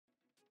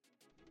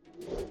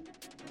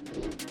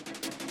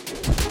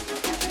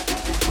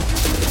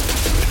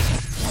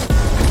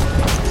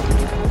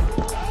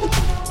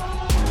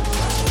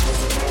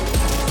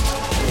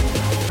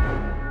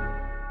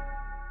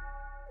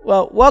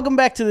Well, welcome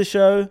back to the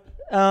show.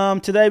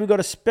 Today we've got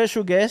a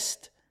special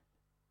guest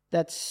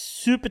that's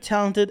super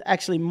talented,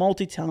 actually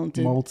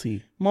multi-talented.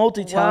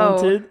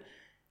 Multi-talented. Whoa.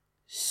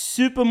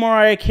 Super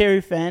Mariah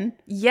Carey fan.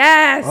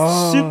 Yes.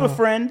 Super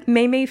friend.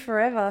 Me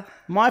forever.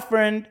 My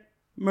friend,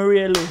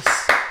 Maria Lewis.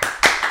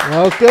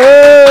 Welcome.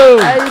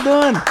 How you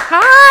doing?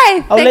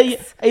 Hi. I'll let you,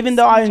 even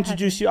though I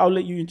introduce you, I'll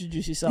let you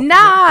introduce yourself.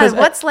 Nah,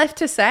 what's left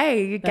to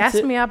say? You gassed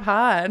it. me up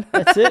hard.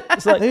 That's it.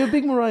 It's Are like, you a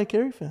big Mariah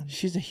Carey fan?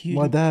 she's a huge...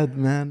 My dad,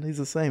 man, he's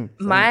the same.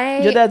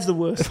 Your dad's the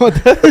worst.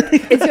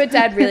 Is your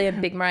dad really a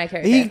big Mariah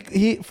Carey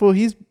fan? For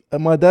his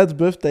my dad's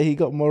birthday, he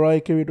got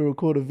Mariah Carey to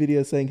record a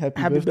video saying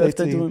happy birthday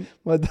to him.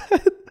 My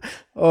dad,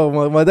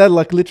 my dad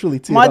like literally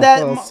teared My up,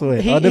 dad, I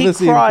swear. he I've never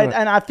seen him cried, cry.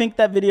 and I think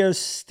that video is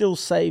still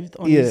saved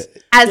on his...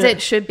 As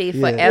it should be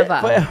forever.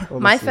 Forever.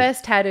 My Honestly.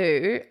 first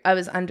tattoo, I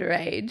was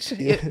underage.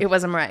 It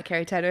was a Mariah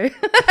Carey tattoo.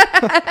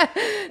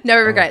 No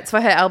regrets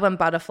for her album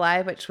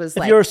Butterfly, which was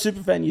If like... you're a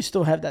super fan, you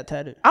still have that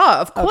tattoo. Oh,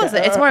 of course.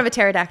 Okay, It's more of a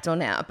pterodactyl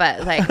now,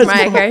 but like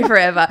Mariah Carey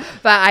forever.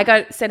 But I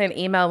got sent an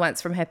email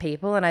once from her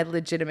people and I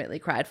legitimately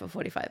cried for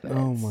 45 minutes.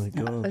 Oh my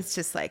God. It's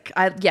just like,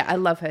 I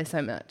love her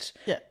so much.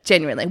 Yeah.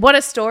 Genuinely. What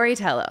a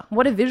storyteller.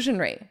 What a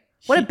visionary.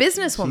 What a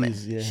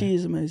businesswoman. She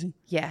is amazing.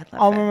 Yeah, I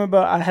love her. remember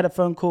I had a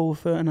phone call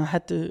with her and I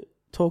had to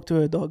talk to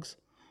her dogs.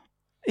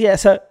 Yeah,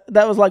 so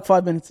that was like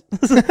 5 minutes.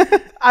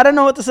 I don't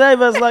know what to say,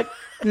 but it's like,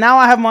 now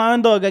I have my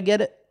own dog. I get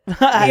it.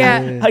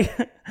 Yeah.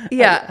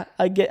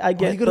 I get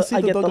You gotta see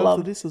I the get dog the after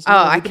love. this as Oh,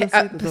 well. I You can.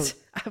 gotta see the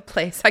dog.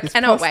 Please, I It's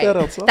cannot passed wait. out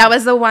outside. That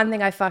was the one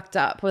thing I fucked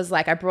up. Was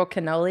like I brought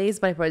cannolis,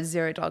 but I brought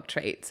 0 dog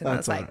treats, and I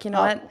was That's like, alright. you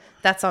know what?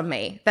 That's on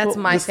me. That's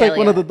Well, my just failure. take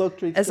one of the dog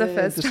treats as a there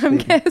and just first-time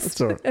feed him. guest.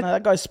 That's all right. No,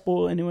 that guy's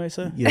spoiled anyway,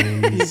 so Yeah,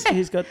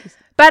 he's got this.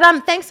 But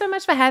thanks so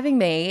much for having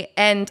me.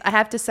 And I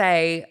have to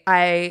say,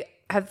 I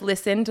have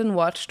listened and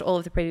watched all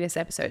of the previous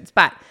episodes,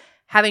 but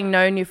having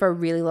known you for a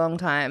really long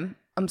time,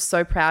 I'm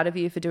so proud of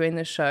you for doing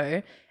this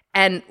show.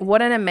 And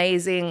what an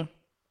amazing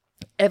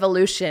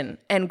evolution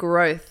and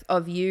growth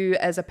of you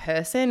as a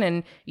person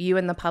and you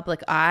in the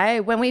public eye.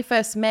 When we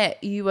first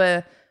met, you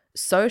were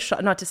so shy,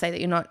 not to say that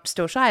you're not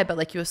still shy, but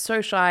like you were so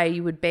shy,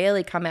 you would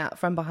barely come out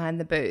from behind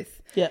the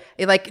booth. Yeah.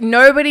 Like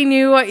nobody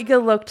knew what you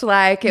looked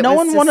like. No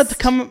one wanted to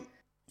come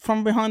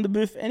from behind the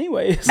booth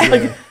anyway.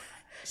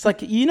 It's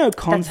like you know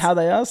cons how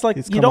they are. It's like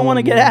It's you come don't want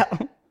to on, get yeah.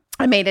 out.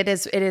 I mean, it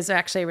is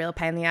actually a real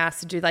pain in the ass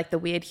to do like the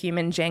weird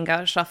human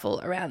Jenga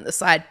shuffle around the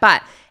side.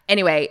 But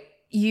anyway,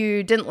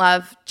 you didn't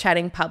love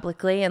chatting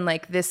publicly, and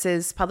like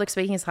public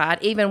speaking is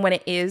hard, even when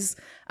it is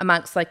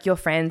amongst like your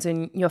friends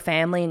and your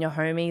family and your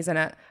homies in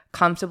a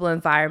comfortable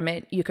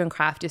environment. You can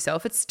craft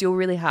yourself. It's still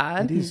really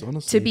hard It is,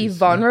 honestly, to be it is,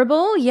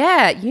 vulnerable.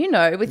 Yeah,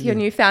 with your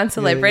newfound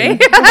celebrity.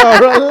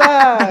 Oh,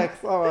 relax.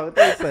 Oh,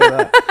 don't say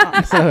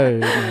that. Sorry.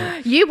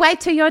 No. You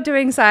wait till you're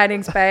doing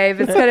signings,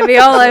 babe. It's going to be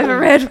all over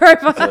Red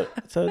Rover.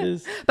 So it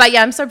is. But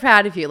yeah, I'm so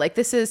proud of you. Like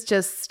this is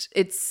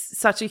it's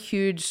such a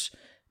huge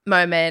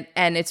moment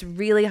and it's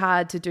really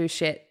hard to do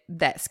shit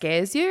that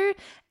scares you.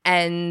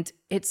 And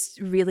it's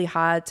really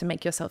hard to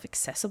make yourself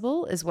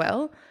accessible as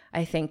well.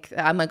 I think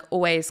I'm like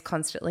always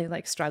constantly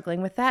like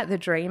struggling with that. The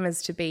dream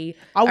is to be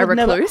a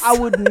recluse. I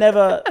would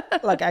never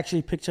like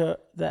actually picture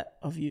that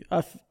of you.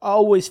 I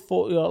always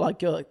thought you're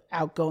like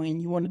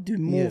outgoing. You want to do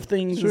more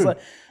things. true. It's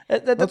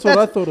like, That's what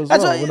I thought as well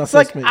when I it's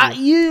first like, met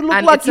you. you look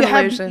And like it's you an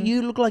have. illusion.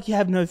 You look like you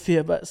have no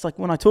fear. But it's like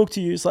when I talk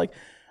to you, it's like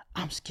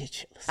I'm scared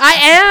shitless. I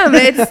am.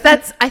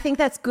 I think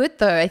that's good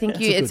though. I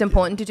think it's good,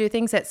 important to do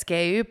things that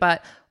scare you,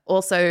 but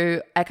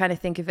also I kind of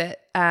think of it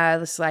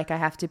as like I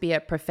have to be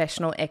a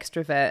professional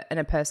extrovert and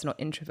a personal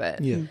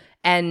introvert. Yeah.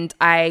 And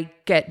I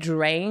get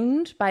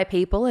drained by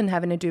people and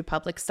having to do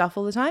public stuff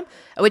all the time,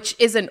 which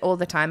isn't all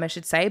the time, I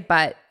should say,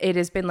 but it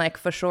has been like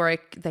for sure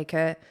like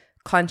a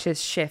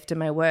conscious shift in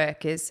my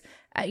work is,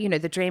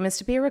 the dream is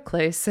to be a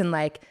recluse and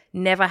like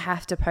never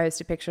have to post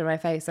a picture of my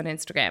face on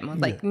Instagram or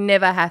like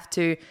never have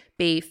to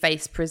be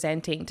face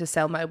presenting to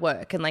sell my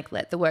work and like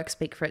let the work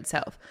speak for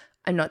itself.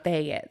 I'm not there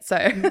yet. So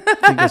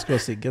Fingers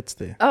crossed it gets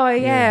there. oh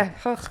yeah.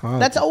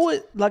 That's always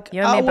like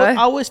You and me both.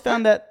 I always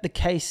found that the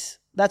case.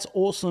 That's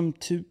awesome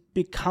to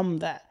become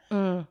that,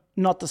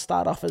 not to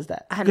start off as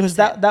that. 100%. Because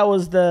that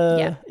was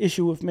the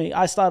issue with me.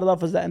 I started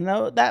off as that,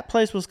 and that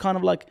place was kind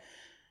of like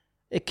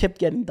it kept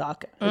getting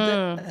darker.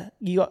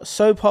 You got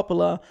so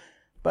popular,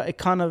 but it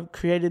kind of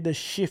created a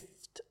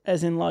shift,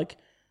 as in like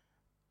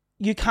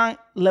you can't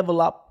level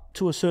up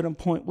to a certain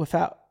point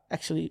without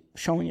actually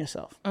showing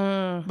yourself.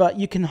 But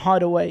you can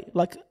hide away.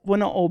 Like we're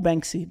not all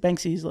Banksy.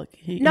 Banksy's like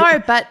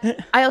No, but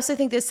I also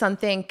think there's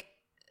something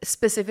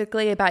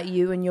specifically about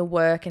you and your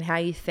work and how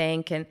you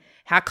think and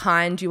how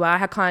kind you are,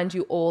 how kind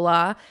you all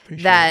are.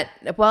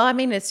 Well, I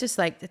mean, it's just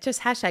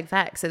hashtag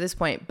facts at this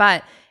point.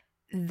 But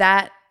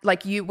that,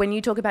 like when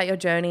you talk about your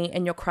journey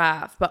and your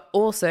craft, but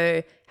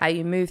also how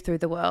you move through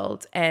the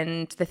world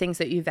and the things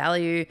that you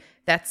value,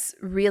 that's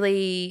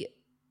really,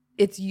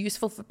 it's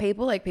useful for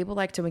people. Like people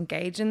like to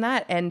engage in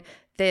that. And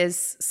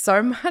there's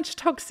so much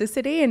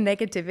toxicity and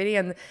negativity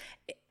and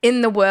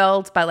in the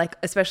world, but like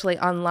especially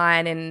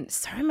online, and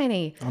so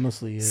many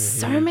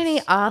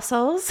many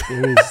assholes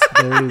there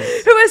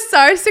is. who are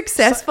so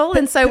successful.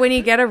 And so when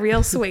you get a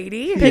real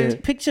sweetie,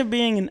 picture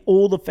being in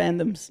all the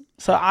fandoms.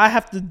 So I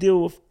have to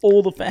deal with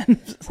all the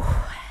fandoms.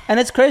 And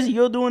it's crazy.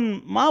 You're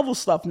doing Marvel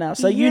stuff now,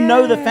 so you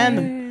know the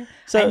fandom.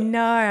 So I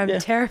know, I'm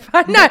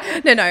terrified. No.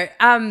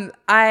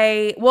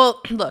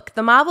 Look,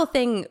 the Marvel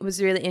thing was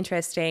really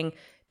interesting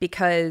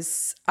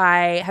because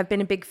I have been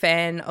a big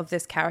fan of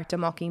this character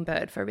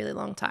Mockingbird for a really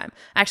long time.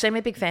 Actually, I'm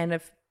a big fan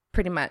of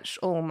pretty much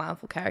all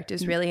Marvel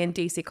characters really in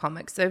DC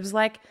Comics. So it was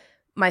like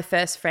my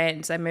first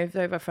friends. I moved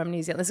over from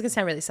New Zealand. This is going to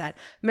sound really sad.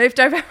 Moved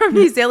over from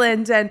New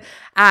Zealand and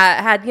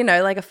had,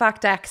 like a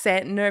fucked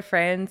accent, no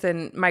friends.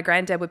 And my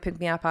granddad would pick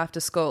me up after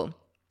school.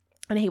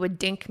 And he would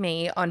dink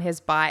me on his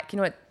bike. Do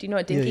you know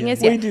what dinking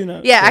is? We do know.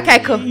 Yeah, okay,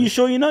 cool. You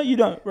sure you know? You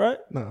don't, right?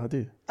 No, I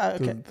do.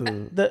 Okay.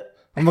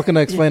 I'm not going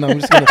to explain it. I'm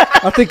just going to...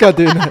 I think I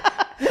do know.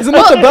 Is it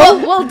not the bell?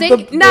 Well,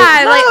 dink...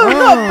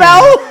 not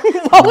bell.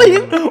 Why would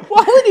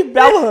you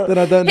bell her? Then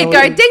I don't know. He'd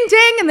go ding,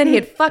 ding, and then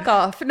he'd fuck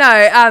off.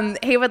 No,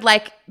 he would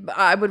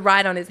I would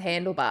ride on his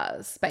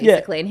handlebars,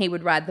 basically, and he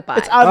would ride the bike.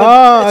 It's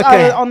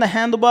either on the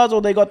handlebars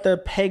or they got the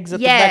pegs at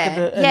the back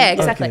of the... Yeah,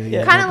 exactly.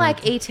 Kind of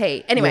like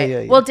E.T.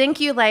 Anyway, we'll dink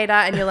you later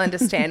and you'll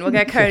understand. We'll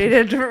get Cody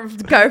to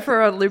go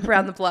for a loop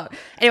around the block.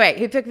 Anyway,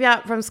 he'd pick me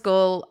up from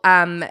school.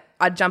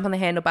 I'd jump on the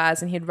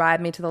handlebars and he'd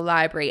ride me to the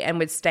library and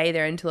would stay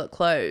there until it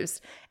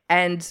closed.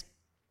 And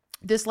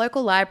this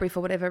local library, for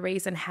whatever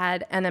reason,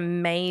 had an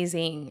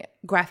amazing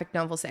graphic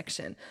novel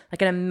section,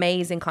 like an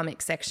amazing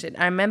comic section.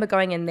 I remember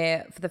going in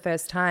there for the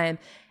first time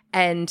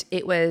and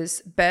it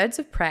was Birds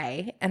of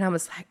Prey. And I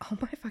was like, oh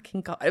my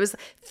fucking God. It was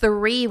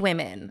 3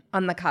 women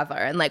on the cover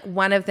and like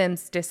one of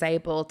them's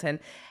disabled, and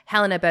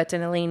Helena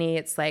Bertinellini,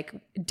 it's like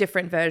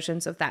different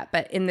versions of that.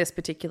 But in this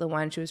particular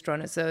one, she was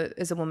drawn as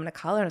a woman of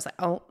color. And I was like,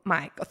 oh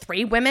my God,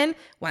 3 women,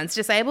 one's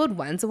disabled,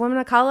 one's a woman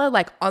of color,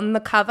 like on the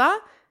cover,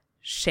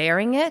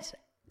 sharing it.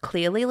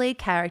 Clearly lead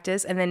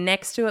characters. And then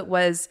next to it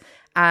was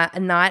A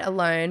Night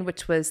Alone,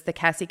 which was the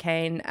Cassie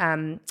Kane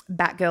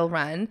Batgirl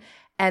run.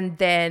 And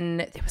then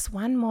there was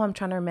one more, I'm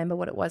trying to remember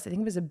what it was. I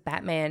think it was a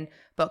Batman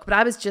book. But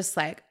I was just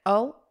like,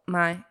 oh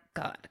my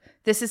God,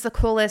 this is the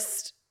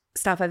coolest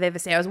stuff I've ever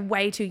seen. I was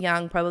way too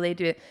young probably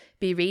to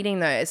be reading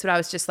those, but I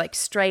was just like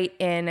straight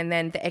in. And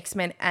then the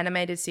X-Men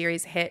animated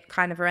series hit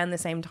kind of around the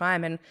same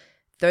time. And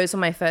those were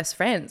my first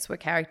friends, were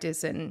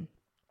characters in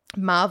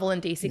Marvel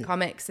and DC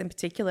Comics in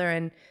particular.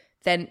 And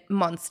then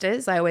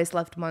monsters. I always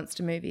loved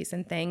monster movies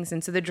and things.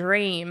 And so the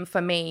dream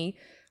for me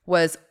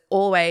was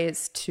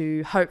always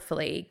to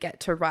hopefully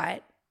get to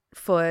write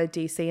for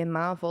DC and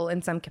Marvel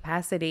in some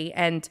capacity.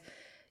 And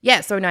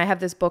so now I have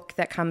this book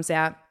that comes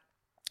out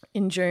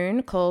in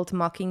June called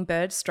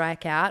Mockingbird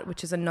Strike Out,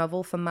 which is a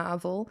novel for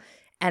Marvel.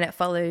 And it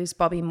follows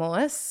Bobby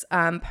Morse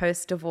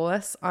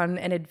post-divorce on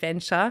an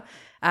adventure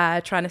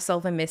trying to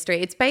solve a mystery.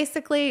 It's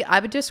basically,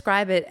 I would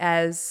describe it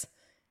as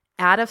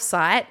Out of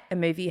Sight, a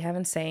movie you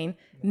haven't seen,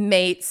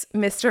 meets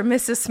Mr. and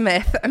Mrs.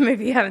 Smith, a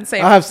movie you haven't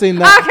seen. I have seen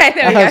that. Okay,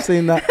 there we go. I have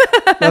seen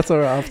that. That's all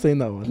right. I've seen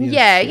that one.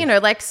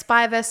 Yes, like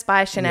spy versus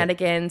spy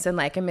shenanigans and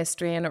like a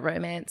mystery and a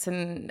romance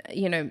and,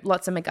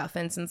 lots of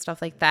MacGuffins and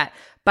stuff like that.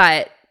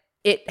 But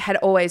it had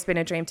always been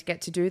a dream to get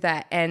to do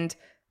that. And,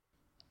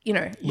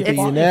 you're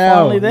finally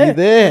there. You're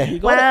there. You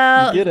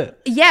got it. You did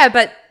it. Yeah,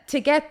 but to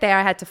get there,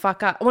 I had to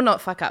fuck up. Well,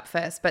 not fuck up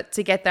first, but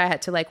to get there, I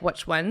had to like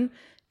watch one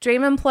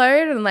dream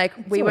implode, and like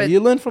you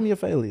learn from your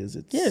failures.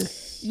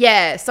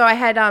 So I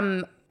had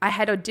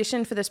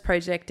auditioned for this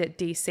project at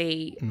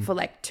DC for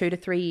like 2 to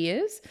 3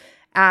 years,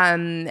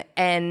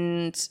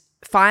 and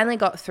finally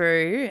got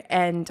through,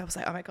 and I was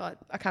like, oh my God,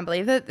 I can't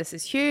believe it, this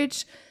is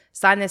huge.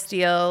 Signed this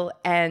deal,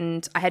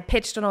 and I had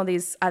pitched on all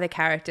these other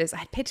characters. I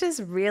had pitched this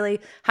really...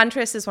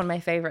 Huntress is one of my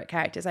favorite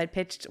characters. I'd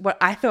pitched what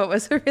I thought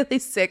was a really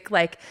sick,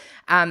 like,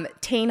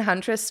 teen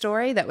Huntress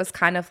story that was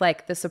kind of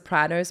like The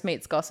Sopranos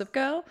meets Gossip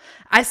Girl.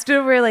 I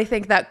still really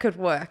think that could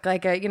work.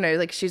 Like,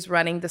 like she's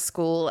running the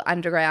school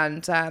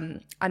underground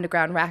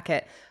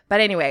racket. But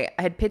anyway,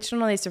 I had pitched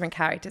on all these different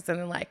characters, and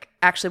then like,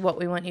 actually what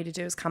we want you to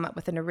do is come up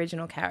with an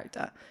original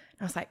character.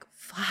 And I was like,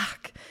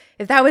 fuck,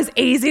 if that was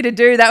easy to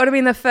do, that would have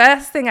been the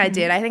first thing I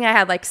did. I think I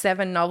had like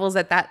 7 novels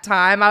at that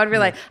time. I would be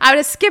like, I would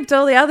have skipped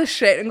all the other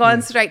shit and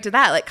gone straight to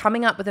that. Like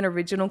coming up with an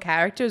original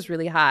character is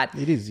really hard.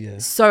 It is, yeah.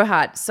 So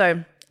hard.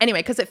 So anyway,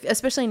 because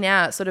especially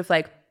now, it's sort of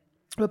like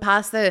we're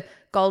past the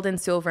gold and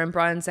silver and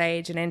bronze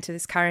age and into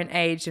this current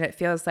age, and it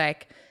feels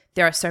like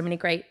there are so many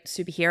great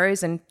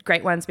superheroes and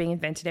great ones being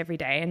invented every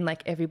day, and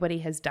like everybody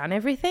has done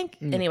everything.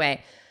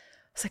 Anyway,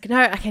 I was like, no,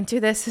 I can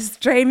do this. This is a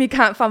dream. You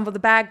can't fumble the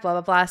bag, blah,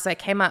 blah, blah. So I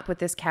came up with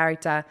this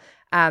character,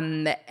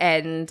 and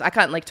I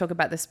can't like talk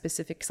about the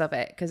specifics of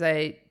it because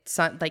they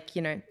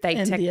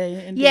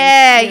NDA.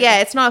 Yeah.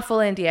 It's not a full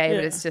NDA,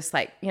 but it's just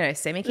like,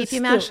 semi keep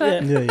your mouth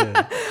shut.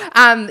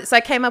 So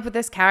I came up with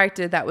this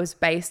character that was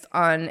based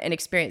on an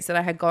experience that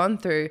I had gone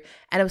through,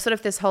 and it was sort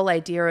of this whole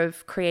idea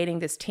of creating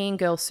this teen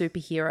girl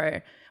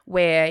superhero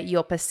where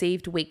your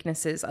perceived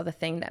weaknesses are the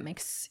thing that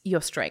makes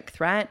your strength,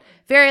 right?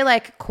 Very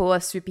like core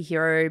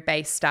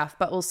superhero-based stuff,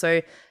 but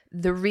also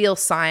the real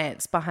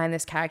science behind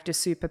this character's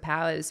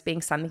superpowers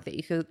being something that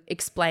you could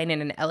explain in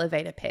an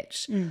elevator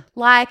pitch.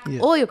 Like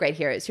all your great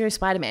heroes. You're a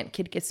Spider-Man.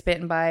 Kid gets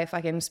bitten by a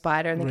fucking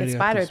spider and they get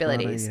spider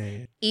abilities.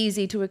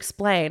 Easy to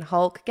explain.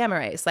 Hulk, gamma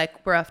rays.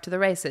 Like, we're off to the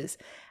races.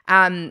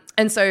 And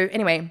so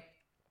anyway,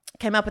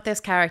 came up with this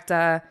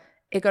character.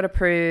 It got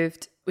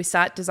approved. We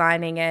start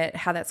designing it,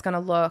 how that's going to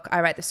look. I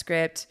write the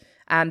script.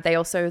 They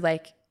also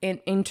like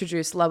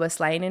introduced Lois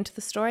Lane into the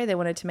story. They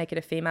wanted to make it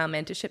a female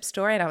mentorship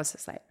story. And I was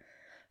just like,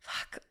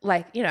 fuck,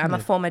 like, you know, I'm a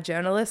former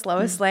journalist.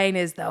 Lois Lane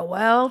is the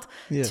world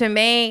to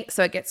me.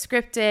 So it gets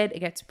scripted, it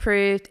gets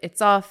approved,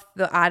 it's off,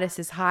 the artist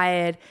is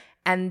hired,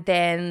 and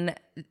then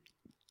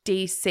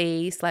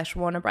DC /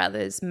 Warner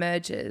Brothers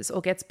merges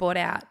or gets bought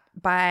out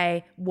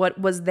by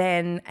what was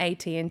then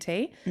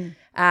AT&T.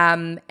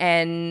 And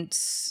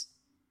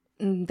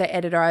the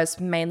editor I was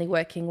mainly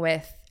working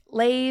with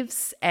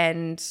leaves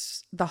and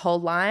the whole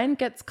line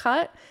gets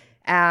cut.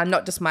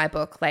 Not just my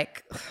book,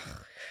 like...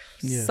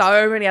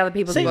 so many other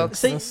people's books.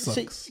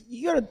 See,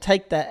 you got to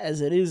take that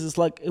as it is. It's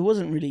like, it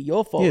wasn't really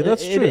your fault. Yeah,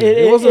 that's true.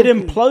 It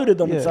imploded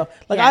on itself.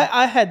 Like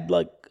I had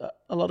like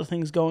a lot of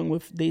things going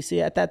with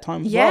DC at that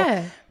time as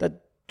well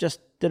that just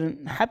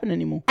didn't happen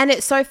anymore. And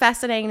it's so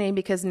fascinating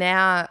because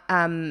now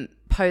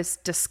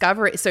post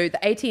Discovery, so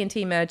the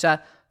AT&T merger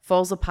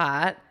falls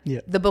apart,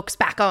 the book's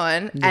back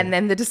on, and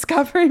then the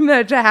Discovery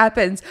merger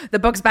happens, the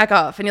book's back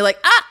off, and you're like,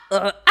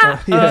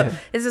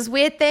 It's this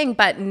weird thing.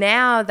 But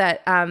now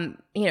that,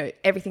 you know,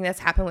 everything that's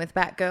happened with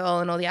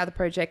Batgirl and all the other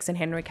projects and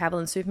Henry Cavill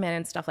and Superman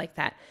and stuff like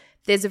that,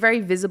 there's a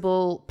very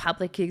visible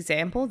public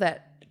example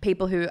that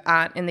people who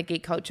aren't in the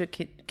geek culture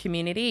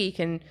community,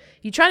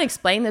 you try and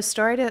explain this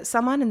story to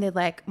someone and they're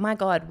like, my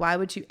God, why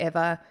would you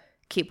ever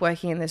keep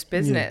working in this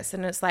business?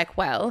 And it's like,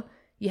 well,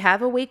 you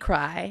have a wee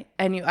cry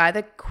and you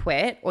either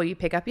quit or you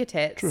pick up your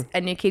tits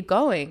and you keep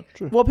going.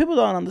 What people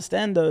don't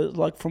understand though,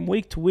 like from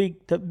week to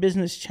week, the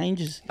business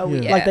changes.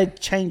 Like they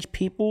change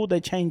people,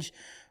 they change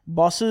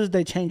bosses,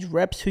 they change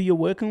reps who you're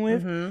working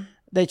with.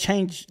 They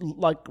change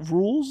like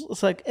rules.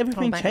 It's like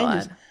everything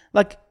changes. God.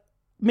 Like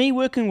me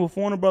working with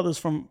Warner Brothers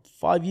from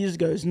 5 years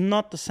ago is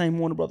not the same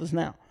Warner Brothers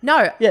now.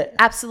 No,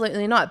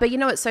 absolutely not. But you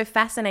know what's so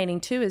fascinating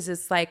too is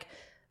it's like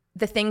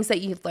the things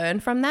that you learn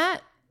from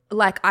that.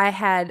 Like I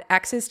had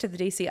access to the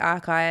DC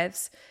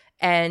archives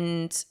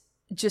and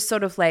just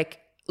sort of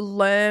like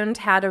learned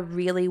how to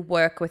really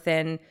work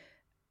within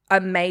a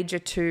major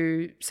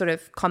 2 sort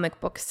of comic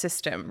book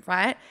system,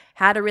 right?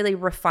 How to really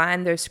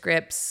refine those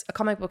scripts. A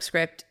comic book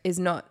script is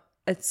not,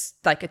 it's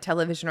like a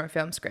television or a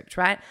film script,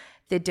 right?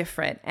 They're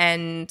different,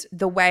 and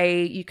the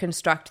way you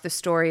construct the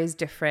story is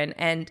different,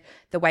 and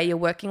the way you're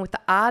working with the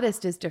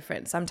artist is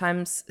different.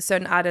 Sometimes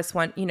certain artists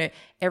want, you know,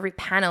 every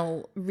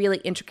panel really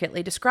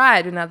intricately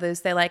described, and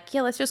others they're like,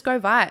 yeah, let's just go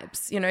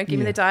vibes, you know, give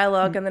me the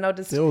dialogue and then I'll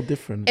just they're all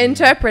different,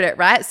 interpret it,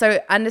 right? So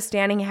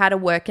understanding how to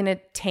work in a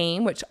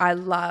team, which I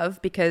love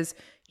because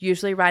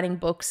usually writing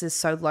books is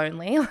so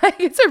lonely. Like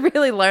it's a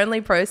really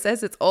lonely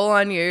process. It's all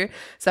on you.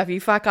 So if you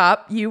fuck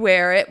up, you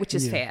wear it, which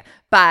is fair.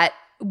 But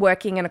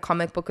working in a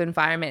comic book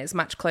environment is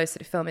much closer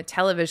to film and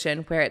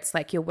television, where it's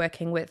like you're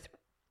working with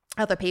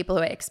other people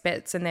who are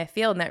experts in their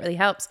field, and that really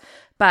helps.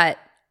 But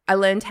I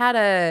learned how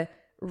to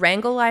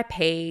wrangle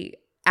IP,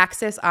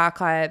 access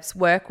archives,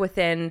 work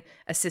within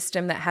a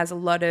system that has a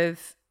lot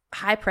of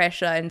high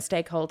pressure and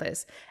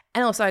stakeholders.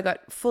 And also I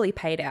got fully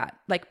paid out,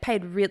 like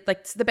paid like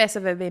it's the best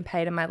I've ever been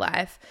paid in my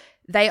life.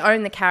 They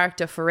own the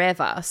character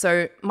forever.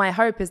 So my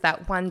hope is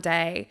that one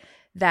day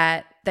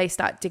that they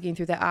start digging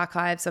through their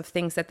archives of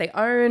things that they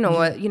own,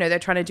 or, you know, they're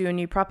trying to do a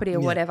new property or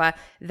whatever.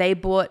 They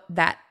bought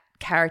that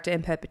character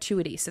in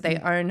perpetuity. So they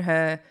own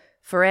her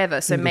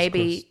forever. So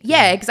maybe,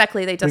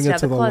 exactly. They dust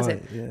out the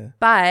closet.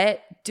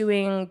 But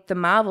doing the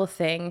Marvel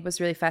thing was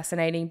really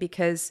fascinating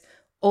because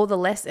all the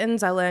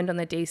lessons I learned on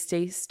the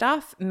DC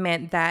stuff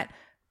meant that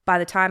by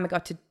the time I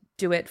got to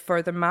do it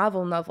for the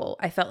Marvel novel,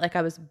 I felt like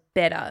I was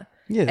better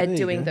at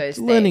doing those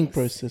things. Learning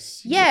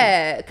process.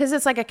 Yeah, because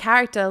it's like a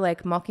character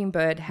like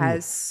Mockingbird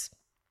has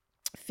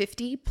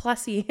 50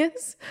 plus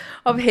years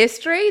of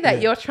history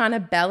that you're trying to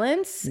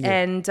balance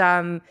and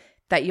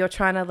that you're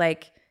trying to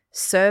like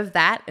serve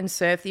that and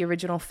serve the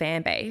original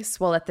fan base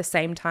while at the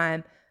same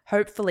time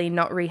hopefully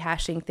not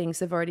rehashing things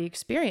they've already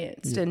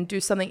experienced and do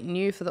something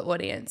new for the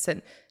audience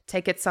and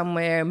take it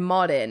somewhere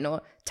modern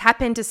or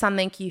tap into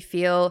something you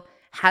feel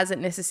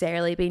hasn't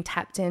necessarily been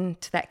tapped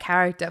into that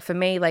character. For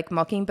me, like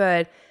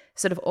Mockingbird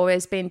sort of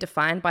always been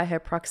defined by her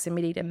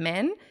proximity to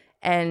men.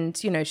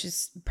 And, you know,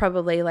 she's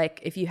probably like,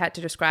 if you had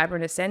to describe her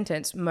in a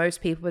sentence,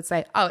 most people would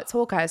say, oh, it's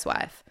Hawkeye's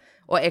wife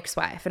or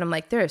ex-wife. And I'm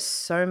like, there are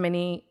so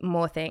many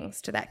more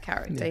things to that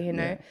character, you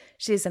know.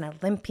 She's an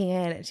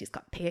Olympian and she's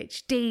got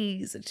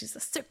PhDs and she's a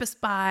super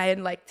spy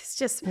and like, it's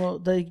just...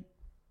 Well,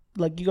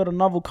 you got a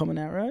novel coming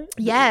out, right?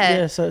 Yeah.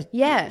 Yeah, so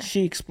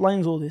she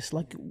explains all this,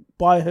 like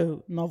buy her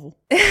novel.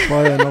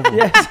 Buy a novel.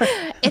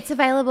 It's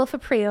available for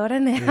pre-order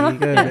now. There you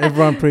go.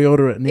 Everyone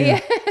pre-order it now.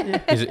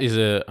 Is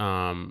it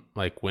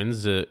like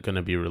when's it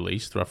gonna be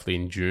released? Roughly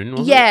in June?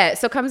 Was Yeah,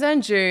 so it comes out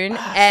in June,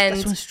 and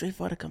That's when Street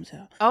Fighter comes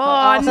out.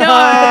 oh no!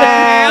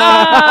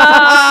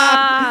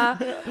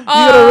 You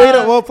gotta read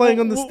it while playing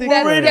on the stick.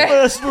 We'll read it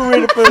first.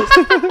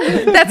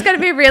 That's going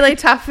to be really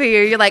tough for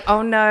you. You're like,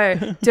 oh no,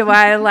 do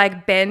I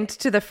like bend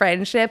to the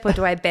friendship or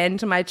do I bend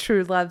to my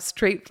true love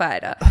Street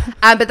Fighter?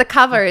 But the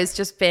cover has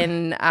just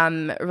been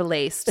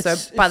released. So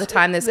by the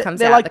time this comes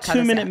they're out, like the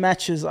cover's 2-minute out.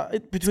 matches.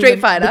 Street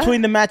Fighter.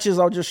 Between the matches,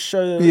 I'll just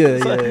show them.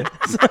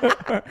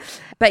 Yeah.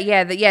 But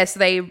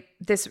so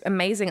this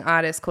amazing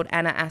artist called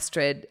Anna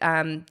Astrid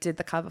did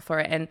the cover for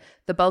it. And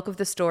the bulk of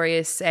the story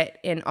is set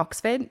in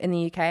Oxford in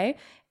the UK.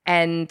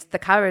 And the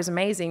cover is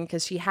amazing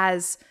because she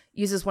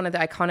uses one of the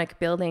iconic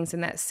buildings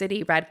in that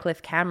city,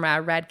 Radcliffe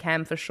Camera,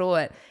 Radcam for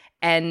short,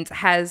 and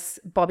has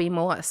Bobby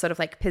Moore sort of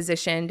like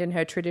positioned in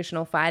her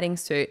traditional fighting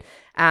suit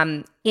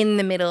in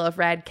the middle of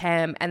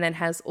Radcam, and then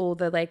has all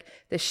the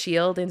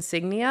shield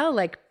insignia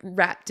like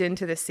wrapped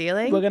into the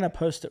ceiling. We're gonna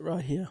post it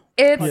right here.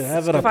 It's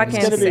have it up. fucking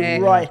It's gonna sick.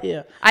 be right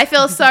here. I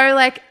feel so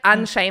like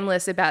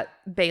unshameless about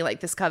being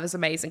like, this cover's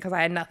amazing because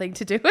I had nothing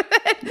to do with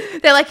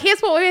it. They're like, here's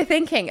what we were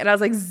thinking. And I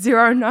was like,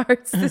 0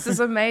 notes. This is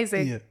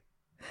amazing. Yeah.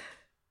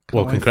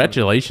 Well,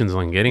 congratulations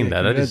on getting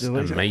that. That is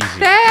congratulations. amazing.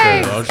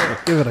 Thanks. So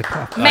Give it a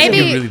clap. I think Maybe-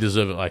 you really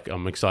deserve it. Like,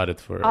 I'm excited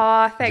for it.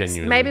 Oh, thanks.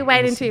 Genuinely. Maybe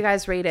wait until you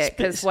guys read it,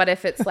 because what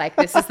if it's like,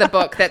 this is the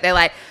book that they're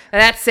like,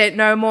 that's it,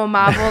 no more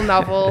Marvel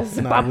novels.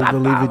 No, we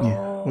believe in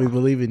you. We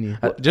believe in you.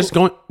 Just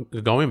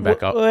going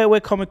back up.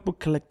 We're comic book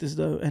collectors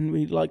though, and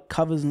we like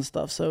covers and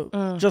stuff. So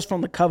just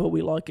from the cover,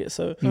 we like it.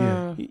 So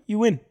you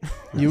win.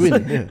 You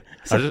win. Yeah.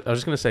 I was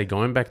just going to say,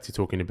 going back to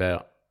talking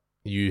about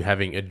you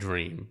having a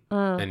dream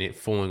and it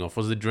falling off,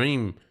 was the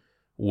dream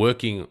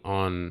working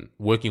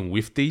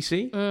with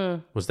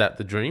DC? Was that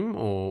the dream,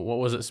 or what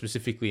was it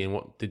specifically, and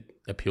what did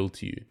appeal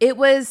to you? It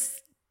was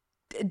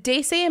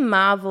DC and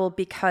Marvel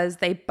because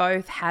they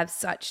both have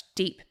such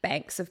deep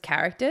banks of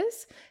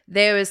characters.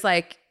 There was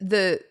like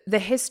the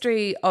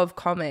history of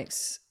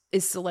comics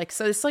is like,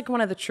 so it's like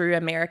one of the true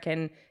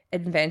American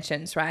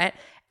inventions, right?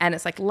 And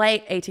it's like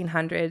late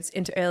 1800s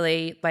into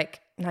early like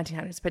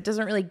 1900s, but it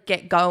doesn't really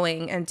get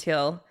going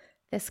until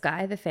this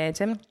guy, the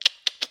Phantom,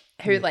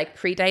 who like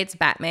predates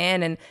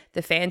Batman, and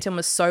the Phantom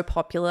was so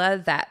popular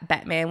that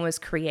Batman was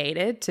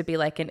created to be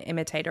like an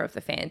imitator of the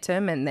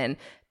Phantom, and then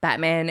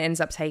Batman ends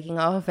up taking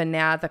off, and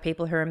now the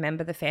people who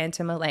remember the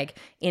Phantom are like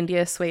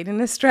India,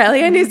 Sweden,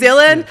 Australia, New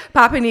Zealand,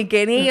 Papua New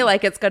Guinea.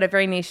 Like, it's got a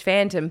very niche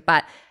fandom,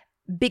 but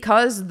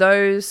because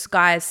those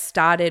guys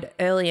started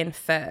early and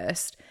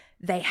first,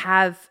 they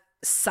have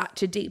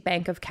such a deep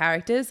bank of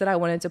characters that I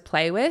wanted to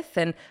play with.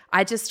 And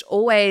I just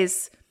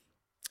always,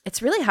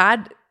 it's really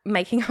hard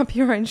making up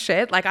your own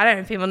shit. Like, I don't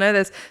know if people know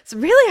this. It's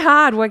really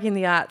hard working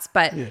the arts.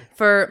 But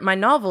for my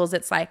novels,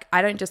 it's like,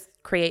 I don't just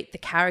create the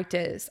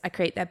characters. I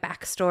create their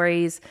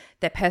backstories,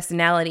 their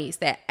personalities,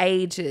 their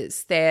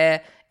ages,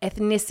 their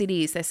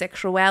ethnicities, their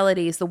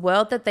sexualities, the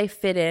world that they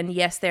fit in.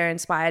 Yes, they're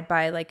inspired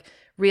by like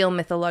real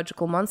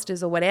mythological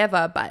monsters or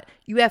whatever, but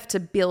you have to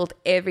build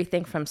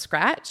everything from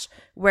scratch.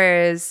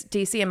 Whereas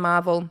DC and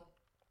Marvel,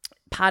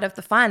 part of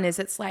the fun is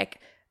it's like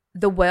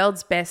the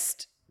world's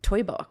best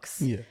toy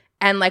box. Yeah.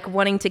 And like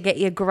wanting to get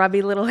your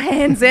grubby little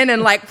hands in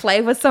and like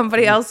play with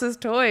somebody else's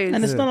toys.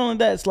 And it's not only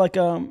that, it's like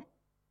I'm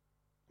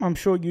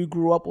sure you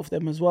grew up with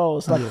them as well.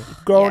 It's like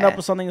growing up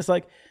with something, it's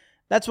like,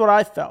 that's what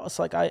I felt. It's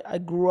like I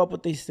grew up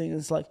with these things.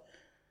 It's like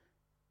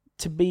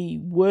to be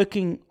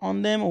working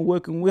on them or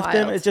working with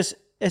them, it's just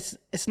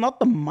it's not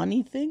the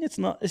money thing. It's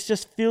not, it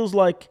just feels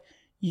like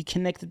you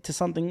connected to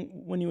something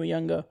when you were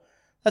younger.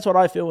 That's what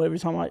I feel every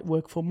time I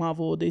work for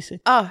Marvel or DC.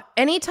 Oh,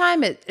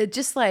 anytime it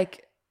just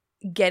like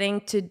getting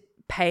to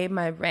pay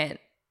my rent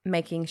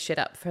making shit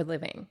up for a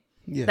living.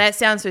 Yeah. That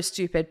sounds so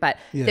stupid, but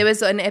there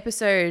was an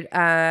episode,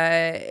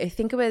 I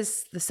think it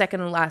was the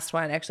second and last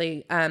one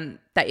actually,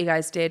 that you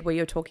guys did, where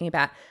you were talking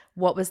about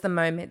what was the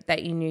moment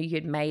that you knew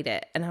you'd made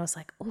it. And I was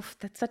like, oof,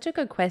 that's such a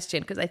good question,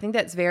 because I think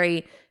that's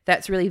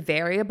really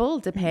variable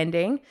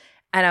depending.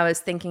 And I was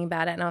thinking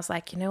about it and I was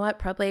like, you know what,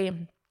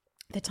 probably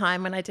the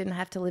time when I didn't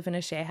have to live in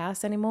a share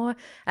house anymore.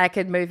 I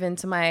could move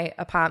into my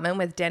apartment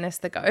with Dennis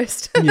the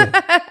ghost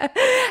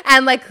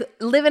and like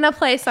live in a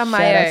place on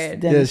my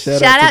own.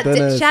 Shout out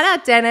Dennis. Shout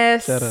out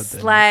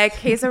Dennis. Like,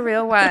 he's a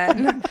real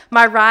one.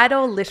 My ride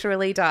will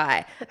literally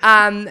die.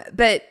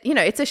 But you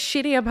know, it's a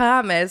shitty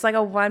apartment. It's like a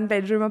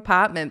 1-bedroom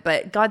apartment,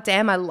 but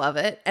goddamn, I love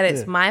it. And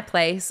it's my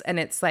place. And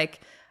it's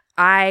like,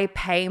 I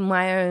pay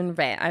my own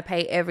rent. I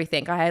pay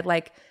everything. I had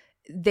like,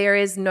 there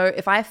is no,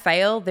 if I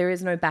fail, there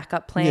is no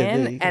backup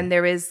plan, and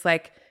there is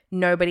like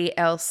nobody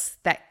else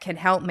that can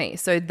help me.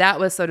 So that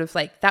was sort of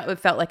like, that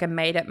felt like a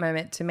made up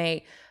moment to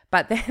me.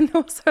 But then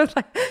also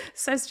like,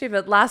 so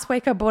stupid. Last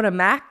week I bought a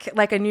Mac,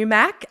 like a new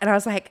Mac, and I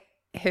was like,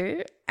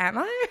 who? am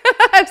I?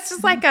 It's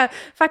just like a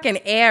fucking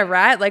Air,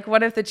 right? Like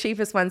one of the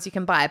cheapest ones you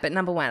can buy. But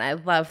number one, I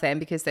love them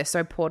because they're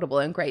so portable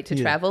and great to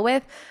travel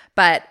with.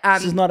 But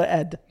this is not an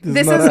ad.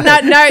 This is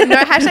not no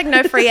hashtag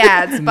no free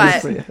ads.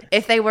 But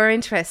if they were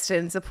interested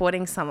in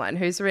supporting someone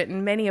who's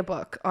written many a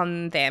book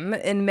on them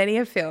and many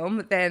a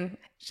film, then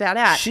shout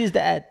out. She's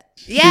the ad.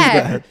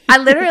 Yeah, I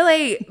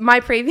literally my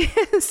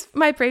previous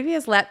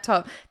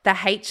laptop, the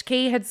H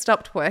key had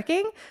stopped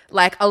working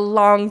like a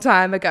long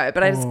time ago,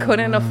 but I just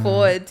couldn't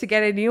afford to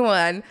get a new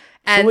one.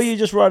 And so were you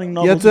just writing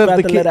novels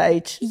about the letter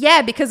H?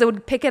 Yeah, because it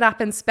would pick it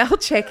up and spell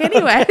check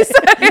anyway.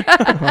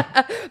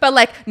 But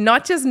like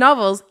not just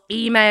novels,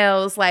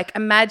 emails, like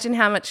imagine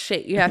how much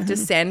shit you have to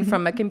send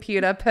from a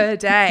computer per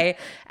day.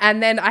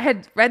 And then I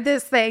had read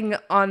this thing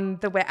on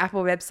the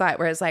Apple website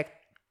where it's like,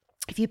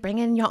 if you bring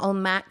in your old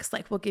Macs,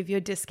 like we'll give you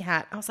a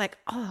discount. I was like,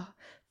 oh,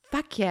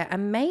 fuck yeah,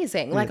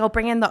 amazing. Like I'll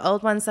bring in the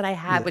old ones that I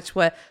had, which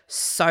were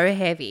so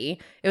heavy.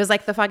 It was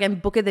like the fucking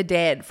Book of the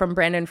Dead from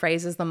Brendan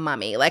Fraser's The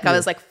Mummy. Like I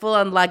was like full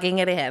on lugging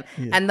it in.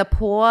 And the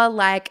poor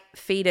like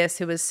fetus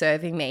who was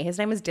serving me, his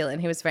name was Dylan.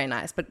 He was very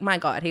nice, but my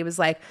God, he was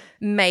like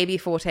maybe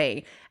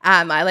 14.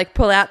 I like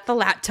pull out the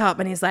laptop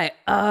and he's like,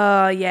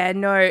 oh yeah,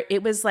 no,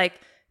 it was like,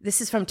 this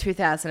is from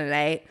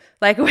 2008.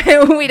 Like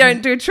we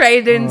don't do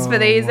trade-ins for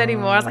these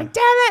anymore. I was like,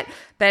 damn it.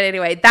 But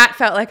anyway, that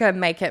felt like a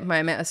make it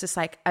moment. It was just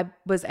like I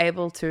was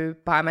able to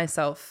buy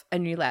myself a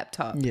new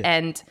laptop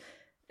and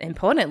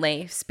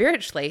importantly,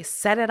 spiritually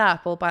set it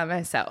up all by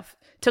myself.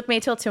 Took me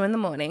till 2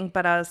 a.m,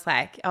 but I was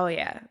like, oh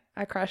yeah,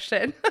 I crushed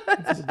it.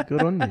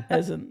 Good on you.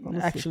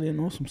 It's actually an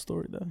awesome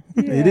story though.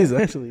 Yeah. It is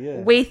actually,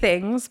 yeah. Wee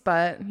things,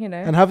 but you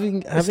know. And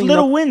having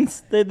little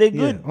wins. They're good.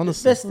 Yeah,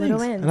 honestly. Best little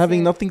things. wins, and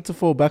having nothing to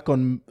fall back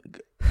on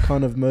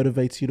kind of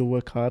motivates you to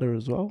work harder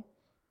as well.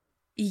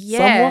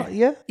 Yeah. Somewhat,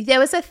 yeah. There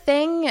was a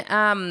thing,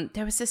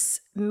 there was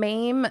this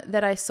meme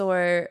that I saw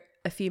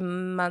a few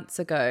months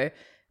ago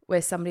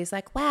where somebody's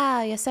like,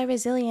 wow, you're so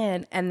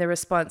resilient. And the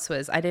response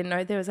was, I didn't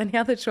know there was any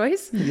other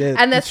choice. Yeah,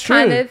 and that's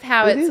kind of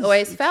how it's is.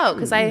 always felt.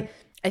 Because I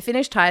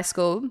finished high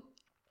school,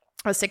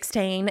 I was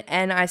 16,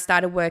 and I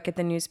started work at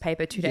the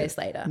newspaper 2 days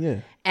later. Yeah.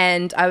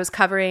 And I was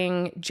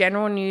covering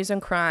general news and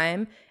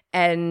crime.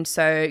 And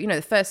so, you know,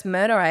 the first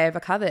murder I ever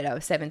covered, I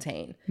was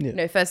 17. Yeah. You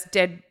know, first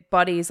dead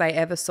bodies I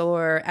ever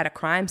saw at a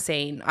crime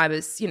scene, I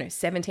was,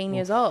 17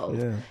 years old.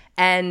 Yeah.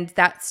 And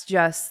that's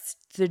just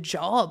the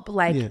job.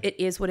 Like, it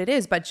is what it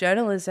is. But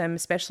journalism,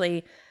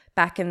 especially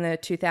back in the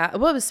 2000s,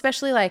 well,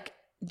 especially like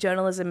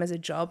journalism as a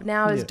job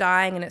now is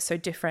dying and it's so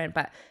different.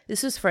 But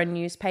this was for a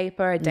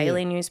newspaper, a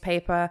daily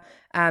newspaper.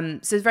 So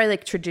it's very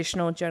like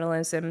traditional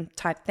journalism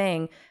type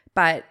thing.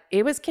 But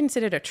it was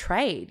considered a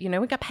trade. You know,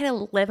 we got paid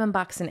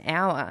 $11 an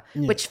hour,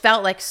 which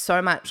felt like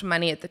so much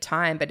money at the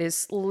time, but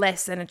is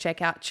less than a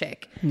checkout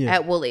check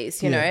at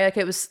Woolies, you know. Like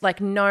it was like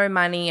no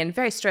money and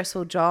very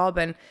stressful job.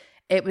 And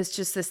it was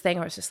just this thing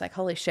where it's just like,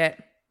 holy shit,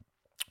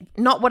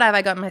 not what have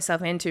I gotten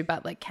myself into,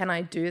 but like, can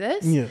I do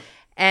this? Yeah.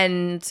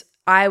 And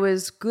I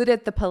was good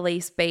at the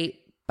police beat,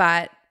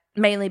 but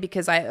mainly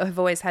because I have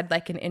always had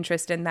like an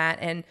interest in that.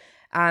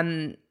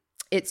 And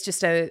it's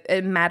just a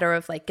matter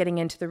of like getting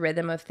into the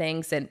rhythm of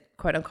things and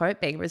quote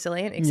unquote being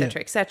resilient, et cetera,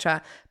 et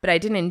cetera. But I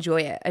didn't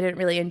enjoy it. I didn't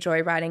really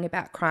enjoy writing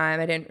about crime.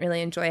 I didn't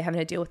really enjoy having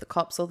to deal with the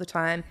cops all the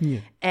time. Yeah.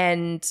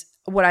 And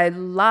what I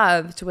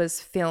loved was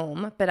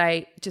film, but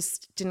I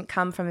just didn't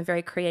come from a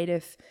very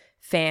creative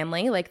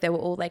family. Like they were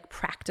all like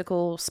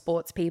practical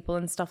sports people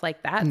and stuff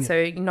like that. Yeah.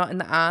 So not in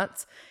the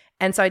arts.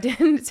 And so I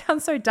didn't, it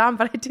sounds so dumb,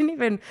 but I didn't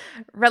even,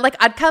 like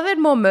I'd covered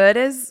more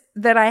murders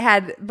than I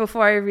had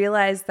before I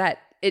realized that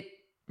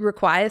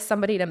requires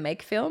somebody to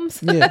make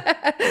films.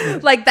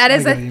 Like that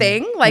is a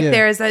thing. Like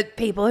there is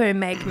people who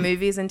make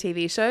movies and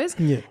TV shows.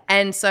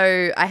 And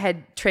so I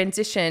had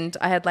transitioned.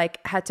 I had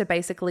had to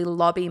basically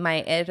lobby my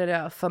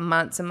editor for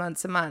months and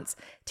months and months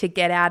to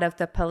get out of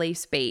the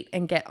police beat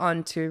and get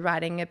on to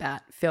writing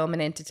about film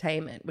and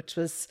entertainment, which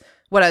was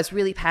what I was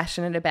really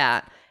passionate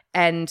about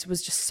and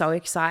was just so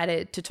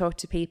excited to talk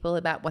to people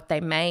about what they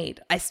made.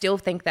 I still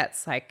think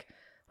that's like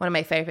one of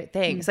my favorite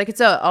things. Like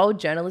it's an old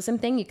journalism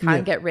thing you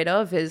can't get rid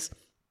of is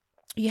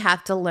you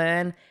have to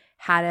learn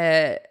how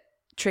to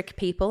trick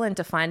people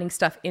into finding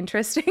stuff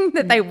interesting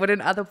that they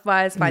wouldn't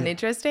otherwise find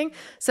interesting.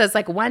 So it's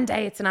like one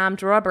day it's an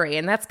armed robbery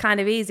and that's kind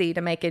of easy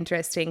to make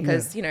interesting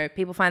because, you know,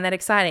 people find that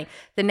exciting.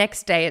 The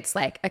next day it's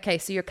like, okay,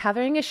 so you're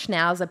covering a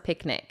schnauzer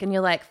picnic and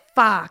you're like,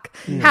 fuck,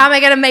 how am I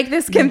going to make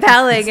this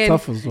compelling? It's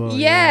tough as well.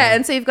 Yeah.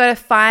 And so you've got to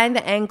find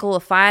the angle or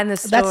find the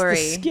story.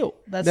 That's the skill.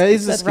 That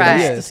is the skill.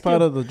 Right. Yeah, it's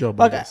part of the job.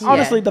 Like,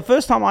 honestly, the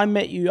first time I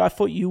met you, I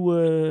thought you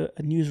were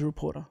a news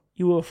reporter.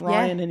 You were with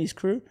Ryan and his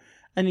crew,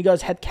 and you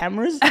guys had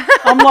cameras.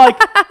 I'm like,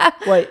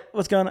 wait,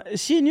 what's going on?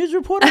 Is she a news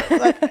reporter?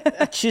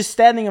 Like, she's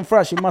standing in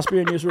front. She must be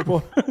a news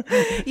reporter.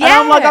 And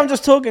I'm like, I'm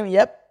just talking.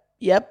 Yep.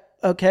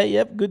 Okay,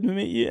 yep. Good to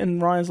meet you. And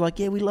Ryan's like,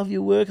 yeah, we love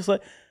your work. It's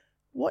like,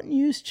 what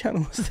news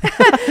channel is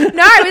that?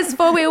 No, it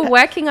was we were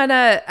working on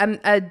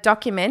a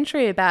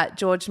documentary about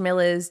George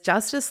Miller's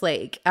Justice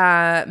League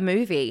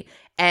movie.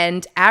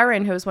 And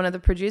Aaron, who was one of the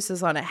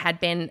producers on it, had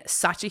been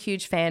such a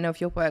huge fan of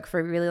your work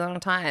for a really long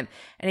time.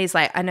 And he's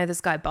like, I know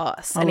this guy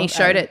Boss. And he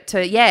showed it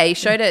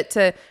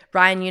to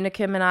Ryan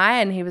Unicum and I,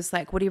 and he was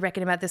like, what do you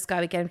reckon about this guy?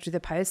 We get him through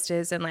the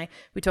posters, and like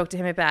we talked to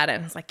him about it.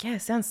 And I was like, yeah,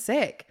 sounds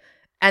sick.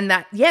 And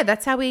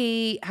that's how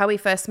we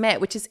first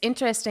met, which is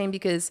interesting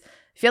because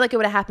I feel like it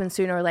would have happened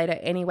sooner or later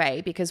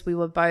anyway, because we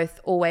were both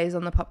always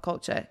on the pop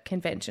culture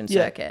convention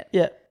circuit.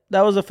 Yeah.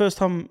 That was the first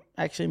time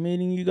actually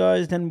meeting you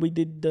guys. Then we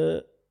did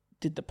the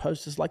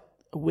posters like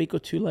a week or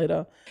two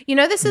later. You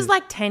know, this is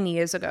like 10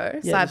 years ago,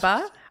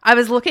 sidebar. I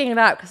was looking it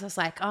up because I was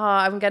like,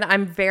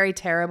 I'm very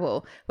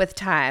terrible with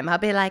time. I'll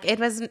be like, it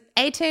was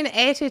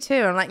 1882.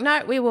 I'm like,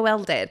 no, we were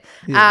well dead.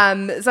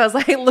 Yeah. So I was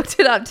like, looked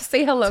it up to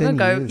see how long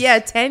ago. Years. Yeah,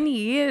 10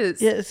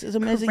 years. Yeah, it's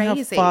amazing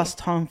Crazy. How fast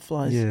time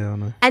flies. Yeah, I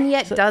know. And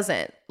yet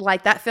doesn't.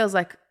 Like, that feels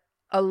like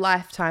a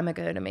lifetime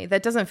ago to me.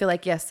 That doesn't feel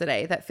like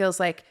yesterday. That feels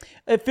like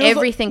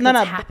everything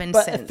that's happened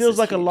since. It feels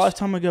like a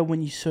lifetime ago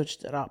when you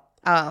searched it up.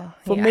 Oh,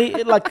 for me,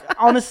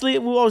 honestly, I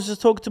was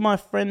just talking to my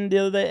friend the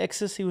other day,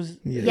 Exis. He was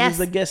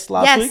the guest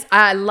last week. Yes,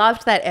 I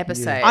loved that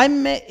episode. Yeah. I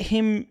met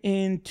him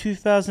in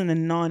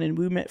 2009, and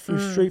we met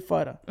through Street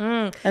Fighter,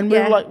 and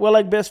we're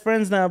like best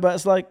friends now. But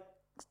it's like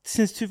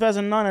since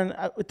 2009,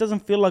 and it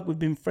doesn't feel like we've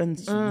been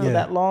friends for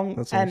that long.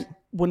 That's and awesome.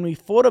 When we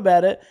thought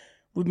about it,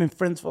 we've been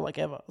friends for like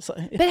ever. So,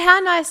 But how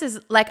nice is,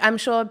 like, I'm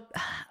sure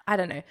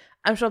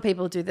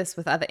people do this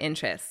with other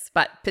interests,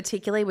 but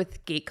particularly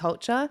with geek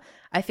culture,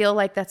 I feel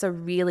like that's a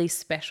really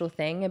special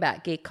thing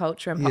about geek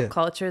culture and pop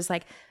culture is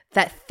like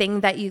that thing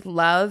that you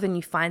love and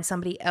you find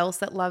somebody else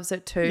that loves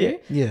it too.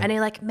 Yeah. And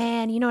you're like,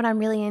 man, you know what I'm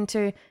really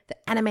into?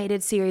 The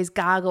animated series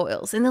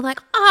Gargoyles. And they're like,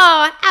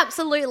 oh,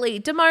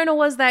 absolutely. Demona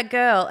was that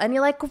girl. And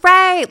you're like,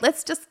 great,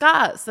 let's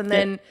discuss. And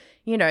then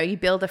you know, you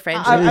build a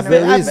friendship.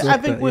 I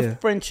think with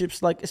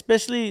friendships, like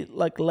especially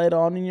like later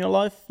on in your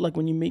life, like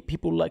when you meet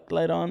people like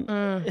later on,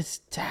 it's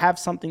to have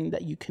something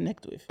that you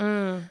connect with,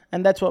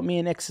 and that's what me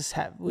and Exis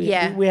have. We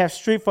have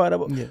Street Fighter,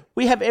 but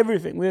we have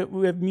everything.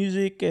 We have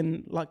music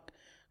and like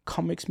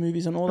comics,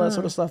 movies, and all that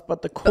sort of stuff.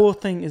 But the core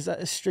thing is that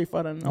it's Street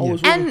Fighter,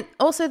 and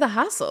also the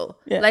hustle.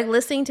 Yeah. Like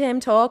listening to him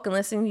talk and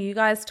listening to you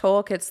guys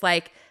talk. It's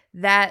like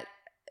that.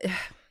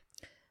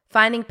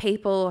 Finding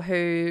people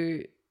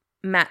who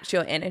match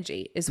your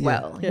energy as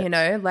well. You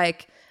know,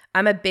 like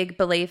I'm a big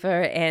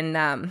believer in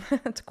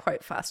to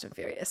quote Fast and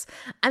Furious,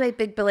 I'm a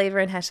big believer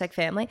in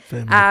 #family.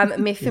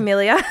 Mi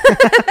familia.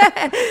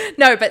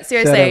 No, but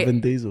seriously, shout out Vin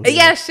Diesel.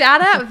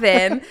 Shout out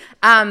Vin.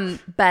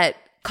 But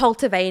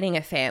cultivating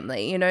a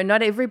family, you know,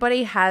 not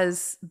everybody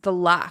has the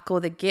luck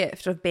or the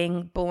gift of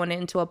being born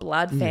into a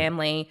blood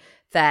family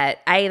that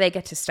A, they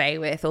get to stay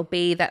with, or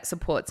B, that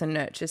supports and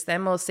nurtures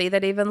them, or C,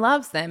 that even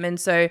loves them. And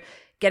so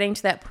getting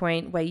to that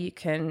point where you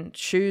can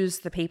choose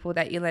the people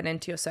that you let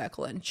into your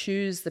circle and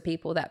choose the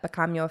people that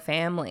become your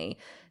family,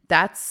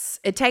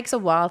 it takes a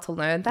while to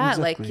learn that.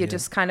 Exactly, like you're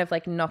just kind of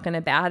like knocking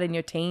about in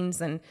your teens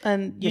and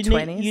your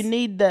 20s. You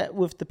need that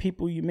with the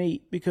people you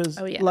meet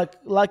because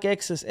like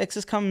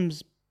Exis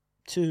comes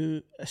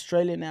to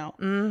Australia now.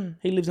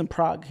 He lives in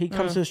Prague. He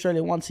comes to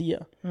Australia once a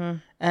year.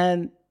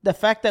 And the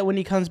fact that when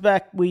he comes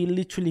back, we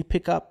literally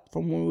pick up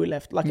from when we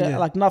left, like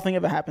nothing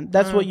ever happened.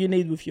 That's what you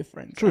need with your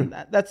friends. True.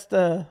 And that's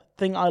the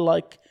thing I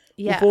like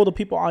with all the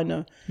people I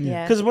know.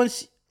 Because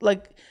once,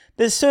 like,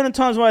 there's certain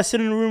times where I sit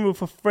in a room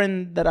with a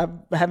friend that I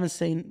haven't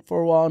seen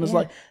for a while, and it's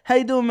like, "How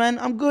you doing, man?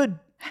 I'm good."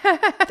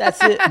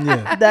 That's it.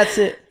 That's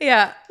it.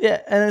 Yeah.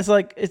 And it's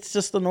like it's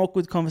just an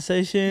awkward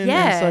conversation.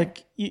 Yeah. And it's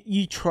like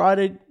you try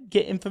to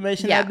get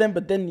information out of them,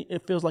 but then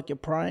it feels like you're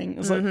prying.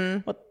 It's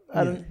like what.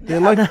 They're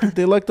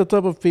like the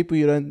type of people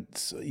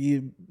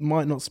you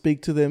might not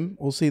speak to them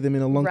or see them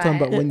in a long time,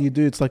 but when you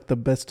do, it's like the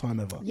best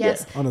time ever.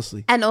 Yes,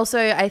 honestly. And also,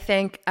 I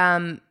think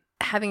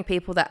having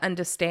people that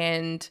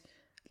understand,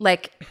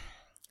 like,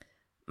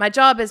 my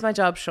job is my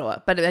job,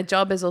 sure, but my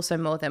job is also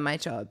more than my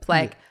job.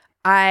 Like,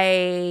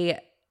 I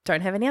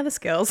don't have any other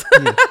skills,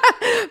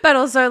 but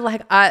also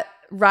like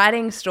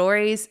writing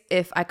stories.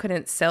 If I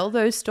couldn't sell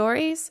those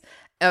stories,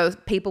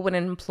 people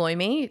wouldn't employ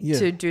me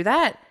to do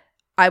that.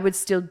 I would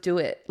still do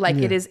it. Like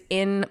it is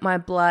in my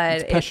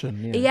blood. It's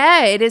passion.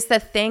 It is the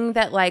thing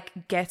that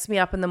like gets me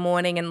up in the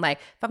morning, and like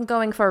if I'm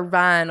going for a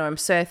run or I'm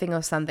surfing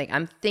or something,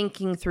 I'm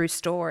thinking through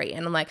story,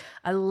 and I'm like,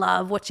 I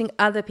love watching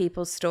other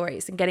people's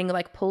stories and getting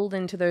like pulled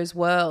into those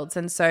worlds.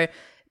 And so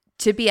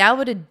to be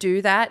able to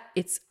do that,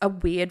 it's a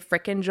weird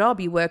freaking job.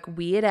 You work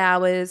weird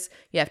hours.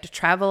 You have to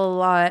travel a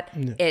lot.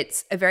 Yeah.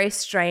 It's a very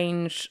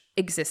strange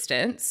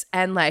existence,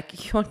 and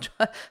like your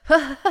job,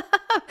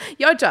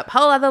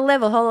 whole other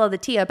level, whole other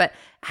tier. But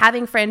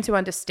having friends who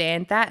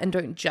understand that and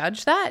don't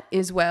judge that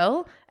as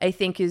well, I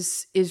think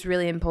is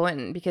really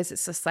important, because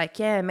it's just like,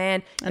 yeah,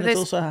 man. And it's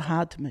also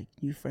hard to make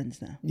new friends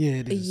now. Yeah,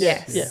 it is.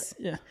 Yes.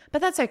 Yeah.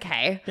 But that's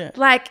okay. Yeah.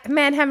 Like,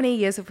 man, how many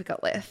years have we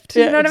got left?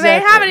 You know what I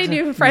mean? How many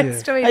new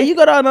friends do we need? You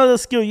got another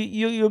skill.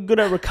 You're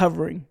good at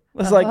recovering.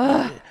 It's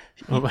like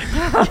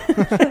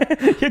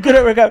You're good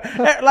at recovery.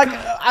 Like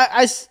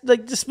I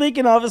like just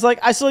speaking of, it's like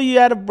I saw you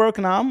had a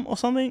broken arm or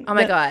something. Oh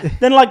my God.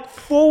 Then like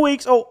 4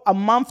 weeks or a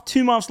month,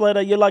 2 months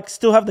later, you're like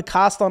still have the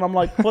cast on. I'm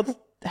like, what?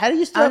 How do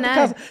you still have the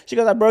cast on? She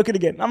goes, I broke it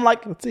again. I'm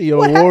like,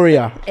 you're a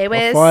warrior. It was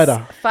a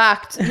fighter.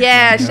 Fucked.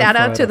 Yeah, shout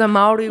out to the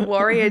Maori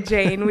warrior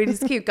gene. We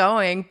just keep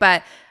going.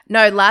 But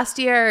no, last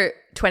year,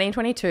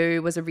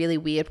 2022 was a really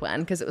weird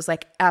one because it was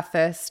like our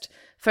first,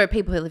 for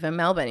people who live in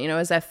Melbourne, you know, it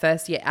was our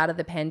first year out of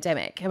the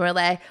pandemic. And we're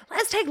like,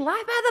 let's take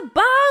life by the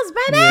balls,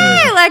 baby.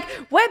 Yeah. Like,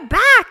 we're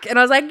back. And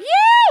I was like,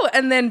 you.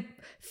 And then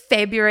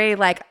February,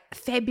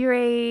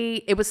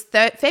 it was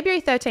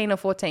February 13 or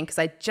 14 because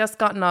I'd just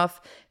gotten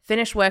off,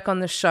 finished work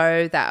on the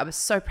show that I was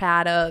so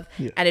proud of,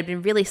 and I'd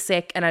been really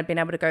sick, and I'd been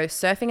able to go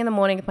surfing in the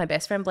morning with my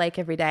best friend Blake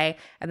every day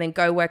and then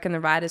go work in the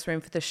writer's room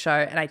for the show.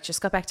 And I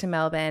just got back to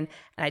Melbourne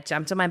and I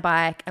jumped on my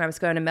bike and I was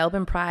going to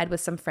Melbourne Pride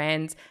with some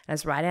friends and I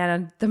was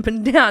riding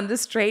down the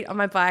street on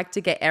my bike to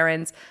get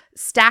errands,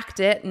 stacked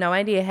it, no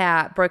idea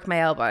how, broke my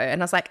elbow,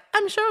 and I was like,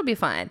 I'm sure it'll be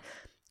fine.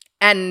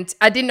 And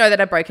I didn't know that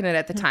I'd broken it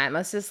at the time. I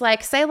was just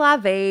like, c'est la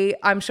vie,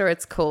 I'm sure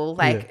it's cool,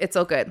 like it's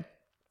all good.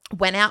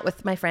 Went out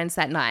with my friends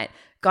that night,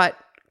 got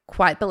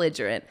quite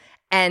belligerent.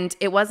 And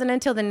it wasn't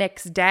until the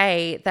next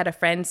day that a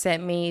friend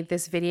sent me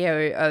this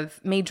video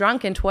of me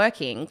drunk and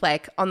twerking,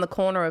 like on the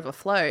corner of a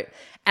float.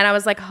 And I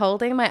was like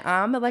holding my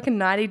arm at like a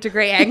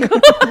 90-degree angle.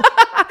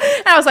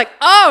 And I was like,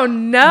 oh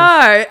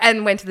no.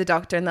 And went to the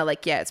doctor and they're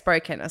like, yeah, it's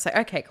broken. I was like,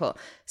 okay, cool.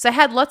 So I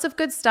had lots of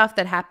good stuff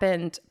that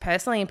happened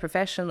personally and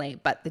professionally.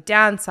 But the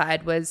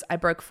downside was I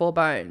broke 4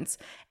 bones.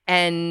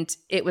 And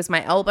it was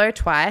my elbow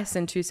twice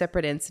in 2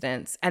 separate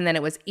incidents. And then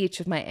it was each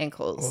of my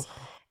ankles.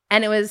 Oh.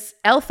 And it was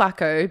el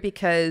fucko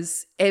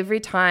because every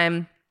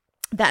time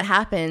that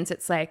happens,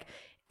 it's like,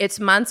 it's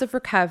months of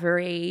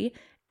recovery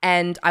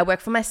and I work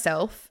for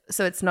myself.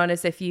 So it's not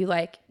as if you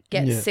like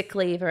get sick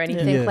leave or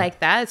anything like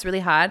that. It's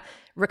really hard.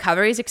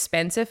 Recovery is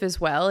expensive as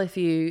well if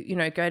you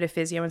go to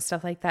physio and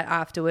stuff like that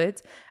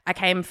afterwards. I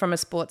came from a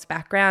sports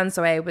background,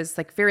 so I was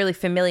like really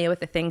familiar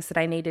with the things that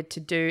I needed to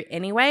do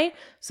anyway.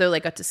 So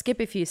like got to skip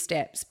a few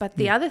steps. But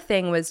the other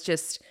thing was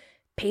just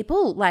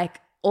people like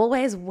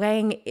always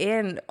weighing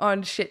in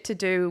on shit to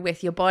do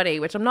with your body,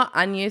 which I'm not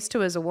unused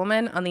to as a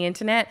woman on the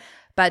internet,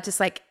 but just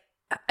like,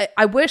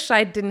 I wish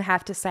I didn't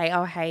have to say,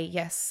 oh, hey,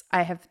 yes,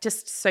 I have,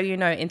 just so you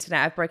know,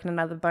 internet, I've broken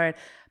another bone.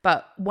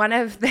 But one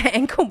of the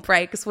ankle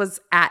breaks was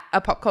at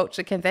a pop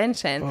culture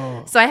convention.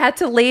 Oh. So I had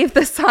to leave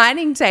the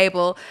signing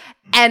table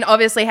and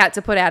obviously had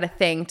to put out a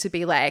thing to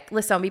be like,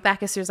 listen, I'll be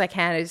back as soon as I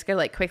can. I just go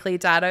like quickly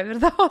dart over to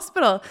the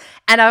hospital.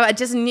 And I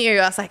just knew,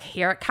 I was like,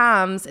 here it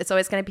comes. It's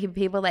always going to be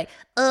people like,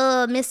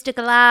 oh, Mr.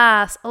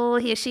 Glass. Oh,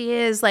 here she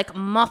is. Like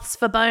moths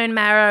for bone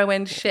marrow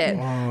and shit.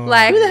 Oh.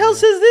 Like, who the hell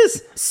says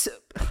this?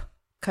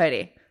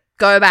 Cody.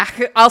 Go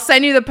back. I'll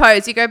send you the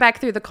post. You go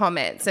back through the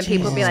comments and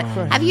people be like,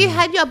 have you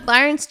had your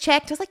bones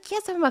checked? I was like,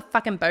 yes, I have my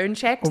fucking bone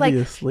checked.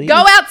 Obviously. Like,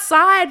 go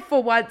outside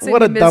for once in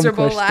your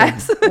miserable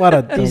lives. What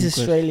a dumb These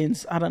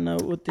Australians. I don't know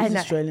what these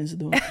Australians are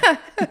doing.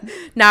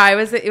 No,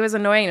 it was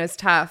annoying. It was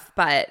tough.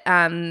 But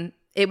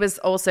it was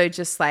also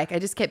just like, I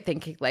just kept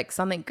thinking like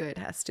something good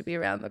has to be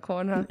around the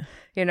corner,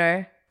 you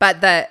know. But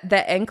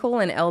the ankle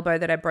and elbow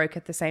that I broke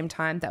at the same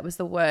time, that was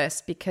the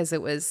worst because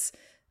it was...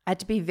 I had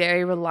to be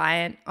very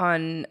reliant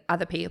on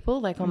other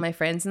people, like on my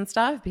friends and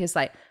stuff, because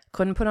like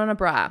couldn't put on a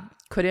bra,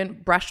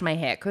 couldn't brush my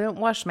hair, couldn't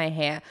wash my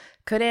hair,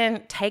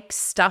 couldn't take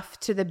stuff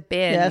to the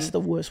bin. Yeah, that's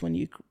the worst when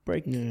you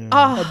break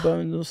a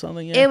bone or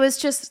something. Yeah. It was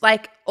just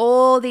like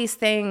all these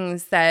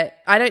things that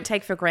I don't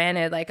take for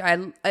granted. Like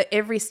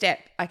every step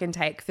I can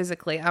take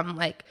physically, I'm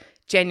like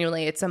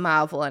genuinely, it's a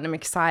marvel and I'm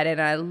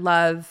excited. I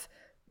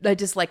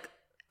just like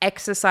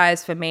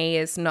exercise for me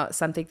is not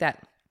something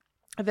that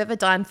I've ever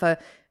done for.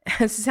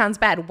 It sounds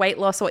bad, weight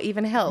loss or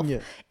even health.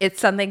 Yeah.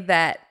 It's something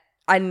that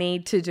I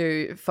need to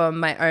do for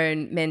my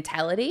own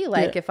mentality.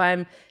 Like if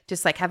I'm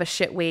just like have a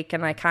shit week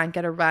and I can't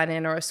get a run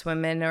in or a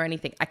swim in or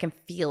anything, I can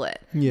feel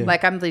it. Yeah.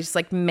 Like I'm just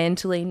like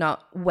mentally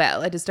not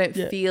well. I just don't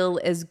feel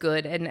as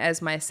good and as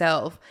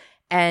myself.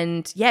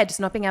 And just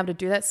not being able to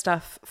do that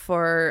stuff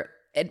for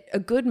a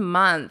good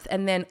month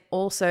and then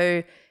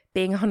also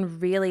being on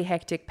really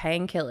hectic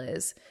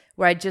painkillers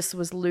where I just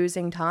was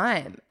losing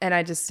time and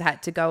I just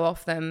had to go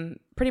off them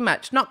pretty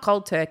much, not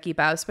cold turkey,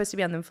 but I was supposed to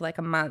be on them for like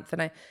a month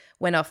and I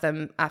went off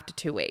them after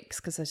 2 weeks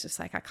because I was just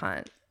like, I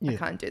can't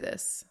do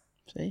this.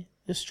 See,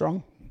 you're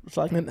strong. It's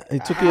like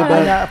it took you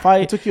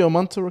it took you a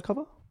month to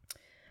recover?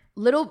 A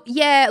little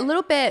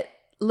bit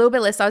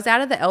less. I was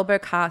out of the elbow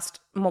cast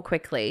more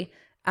quickly.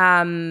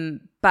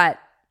 But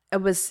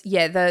it was,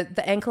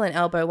 the ankle and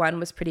elbow one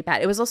was pretty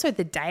bad. It was also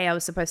the day I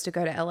was supposed to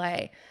go to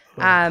LA.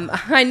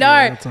 I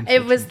know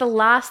it was the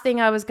last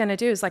thing I was going to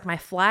do. It was like my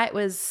flight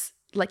was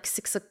like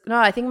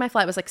I think my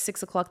flight was like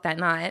 6 o'clock that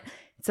night.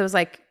 So it was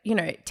like,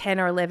 10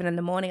 or 11 in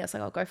the morning. I was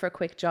like, I'll go for a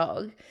quick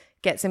jog,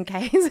 get some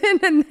Ks in,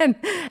 and then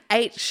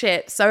ate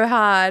shit so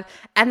hard.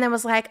 And then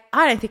was like,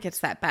 I don't think it's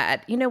that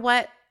bad. You know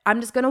what?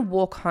 I'm just going to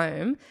walk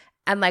home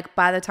And like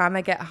by the time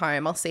I get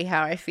home, I'll see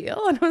how I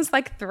feel. And it was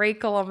like 3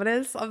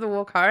 kilometers of the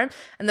walk home.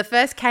 And the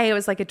first K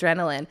was like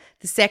adrenaline.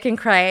 The second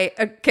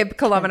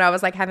kilometer, I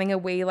was like having a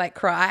wee like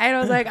cry. And I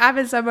was like, I'm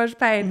in so much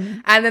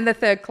pain. And then the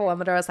 3rd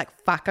kilometer, I was like,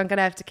 fuck, I'm going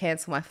to have to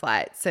cancel my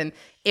flights. And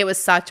it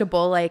was such a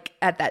ball like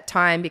at that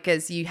time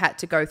because you had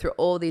to go through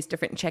all these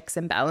different checks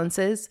and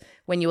balances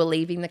when you were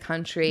leaving the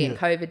country and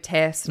COVID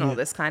tests and all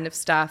this kind of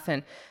stuff.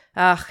 And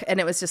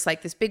it was just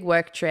like this big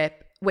work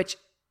trip, which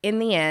in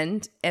the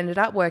end ended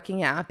up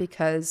working out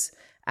because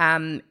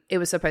it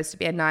was supposed to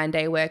be a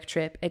 9-day work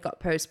trip. It got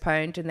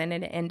postponed and then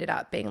it ended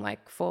up being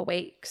like 4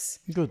 weeks.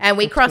 Good. And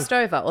we crossed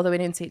over, although we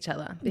didn't see each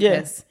other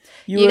because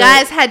you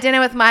guys had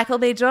dinner with Michael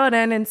B.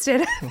 Jordan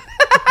instead of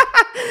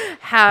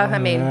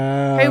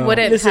who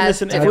wouldn't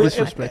listen, have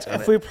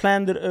if we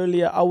planned it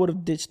earlier, I would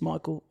have ditched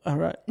Michael. All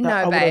right.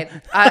 No, babe.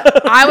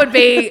 I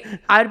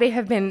would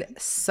have been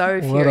so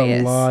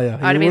furious. What a liar.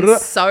 I would have been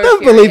so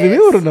Don't furious. believe him.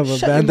 You wouldn't have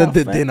abandoned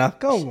the man. dinner.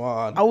 Come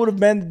on. I would have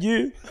abandoned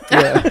you.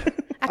 Yeah.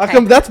 How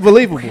come that's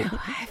believable?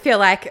 I feel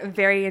like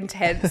very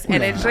intense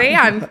energy.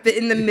 I'm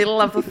in the middle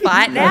of a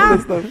fight now.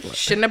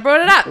 Shouldn't have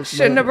brought it up.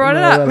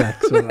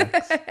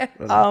 Relax.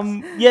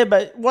 Yeah,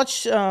 but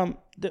watch. I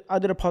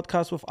did a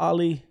podcast with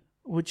Ali,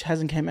 which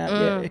hasn't came out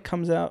yet. It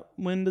comes out.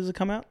 When does it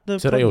come out?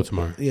 Today or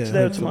tomorrow? Yeah,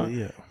 Today or tomorrow.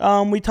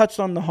 Yeah. We touched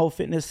on the whole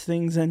fitness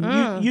things,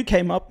 and you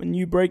came up, and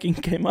you breaking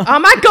came up. Oh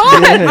my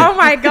god! Yeah. Oh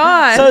my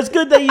god! So it's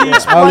good that you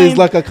explained. Ali's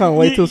like, I can't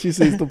wait till she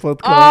sees the podcast.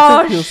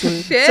 Oh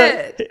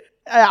shit! So,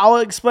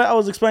 I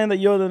was explaining that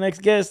you're the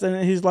next guest,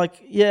 and he's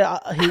like, "Yeah,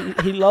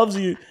 he loves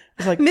you."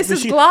 It's like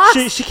Mrs. Glass.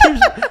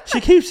 She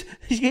keeps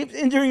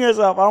injuring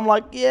herself. I'm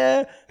like,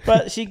 yeah,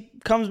 but she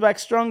comes back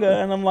stronger,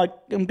 and I'm like,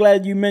 I'm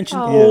glad you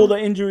mentioned all the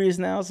injuries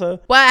now. So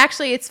well,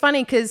 actually, it's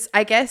funny because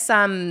I guess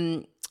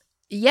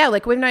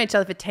like we've known each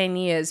other for 10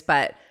 years,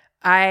 but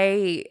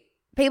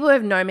people who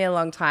have known me a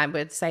long time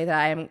would say that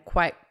I am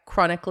quite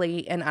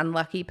chronically an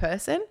unlucky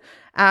person.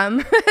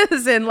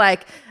 As in,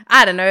 like,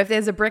 I don't know, if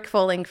there's a brick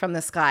falling from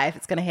the sky, if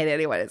it's going to hit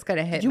anyone, it's going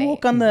to hit me. Did you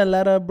walk on the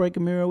ladder, break a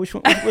mirror? Which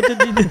one? What did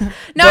you do?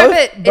 No,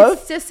 Both? but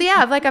it's just,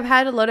 I've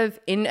had a lot of,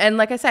 and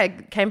like I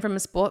said, came from a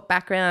sport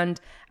background.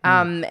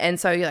 And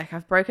so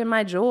I've broken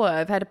my jaw.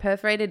 I've had a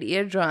perforated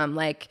eardrum.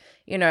 Like,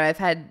 I've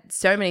had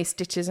so many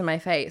stitches in my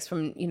face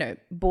from,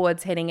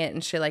 boards hitting it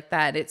and shit like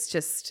that. It's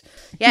just,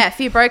 a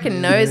few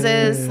broken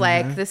noses.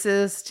 Like, this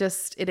is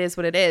just, it is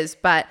what it is.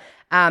 But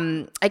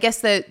I guess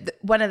the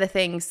one of the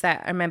things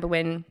that I remember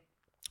when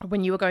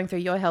you were going through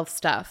your health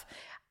stuff,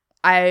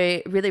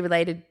 I really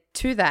related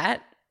to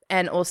that,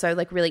 and also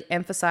like really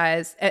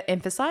emphasized.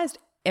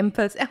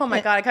 Oh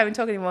my god, I can't even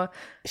talk anymore.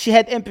 She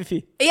had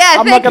empathy. Yeah,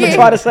 I'm not going to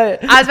try to say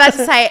it. I was about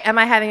to say, am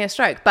I having a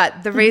stroke?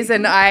 But the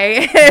reason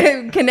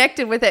I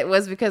connected with it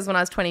was because when I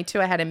was 22,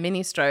 I had a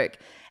mini stroke,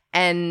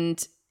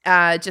 and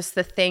just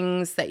the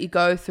things that you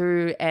go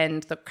through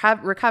and the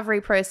recovery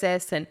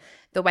process and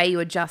the way you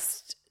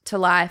adjust to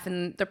life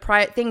and the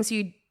things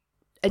you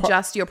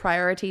adjust your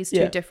priorities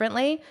to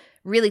differently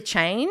really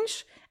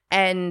change.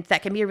 And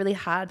that can be a really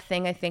hard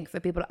thing, I think, for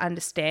people to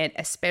understand,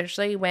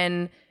 especially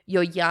when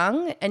you're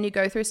young and you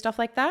go through stuff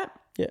like that.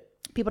 Yeah.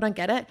 People don't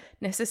get it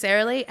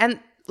necessarily. And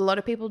a lot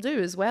of people do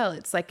as well.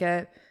 It's like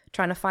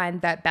trying to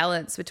find that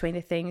balance between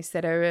the things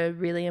that are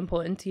really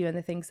important to you and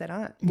the things that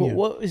aren't. Well,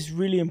 what is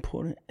really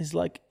important is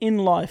like in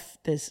life,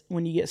 there's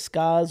when you get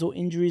scars or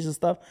injuries and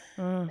stuff,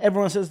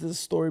 everyone says there's a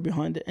story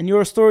behind it. And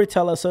you're a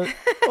storyteller, so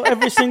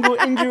every single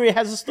injury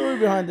has a story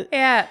behind it.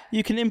 Yeah.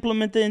 You can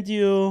implement it into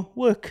your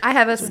work. I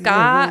have a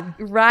scar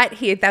right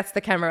here. That's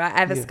the camera. I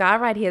have a scar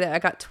right here that I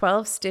got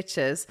 12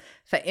 stitches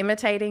for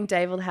imitating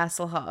David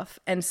Hasselhoff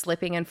and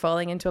slipping and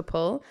falling into a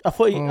pool. I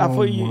thought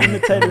you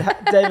imitated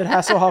David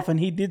Hasselhoff and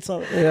he did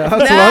something. Yeah,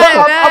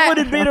 I would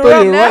have beat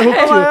around.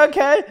 I'm like,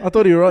 okay. I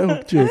thought he right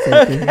hooked you or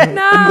something. In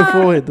the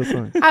forehead or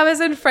something. I was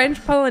in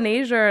French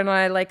Polynesia and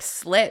I like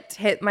slipped,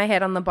 hit my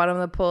head on the bottom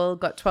of the pool,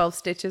 got 12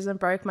 stitches and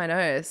broke my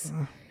nose.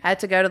 I had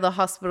to go to the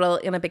hospital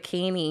in a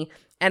bikini.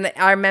 And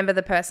I remember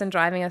the person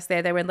driving us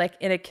there, they were like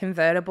in a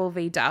convertible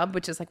V-dub,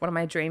 which is like one of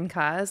my dream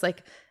cars,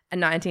 like a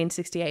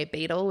 1968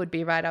 Beetle would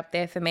be right up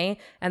there for me.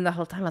 And the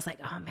whole time I was like,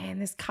 oh man,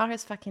 this car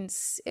is fucking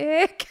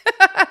sick.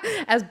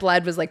 As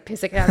blood was like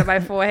pissing out of my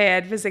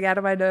forehead, pissing out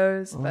of my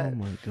nose. But oh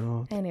my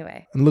God.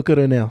 Anyway. And look at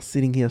her now,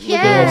 sitting here.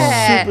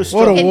 Yeah. Super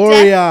strong. What a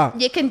warrior.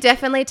 You can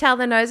definitely tell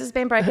the nose has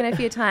been broken a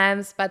few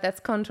times, but that's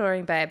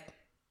contouring, babe.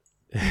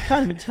 You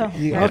can't even tell.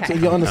 You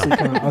honestly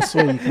can't. I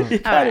swear you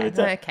can't. Can't even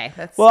tell. Okay,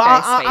 that's well,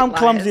 very sweet, I'm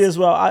clumsy liars. as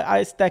well.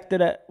 I stacked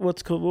it at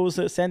what was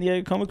it, San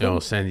Diego Comic Con? Oh,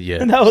 Sandy, yeah.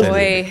 And that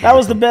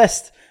was the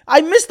best. I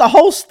missed the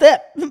whole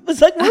step.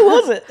 It's like, where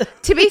was it?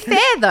 To be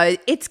fair, though,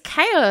 it's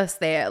chaos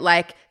there.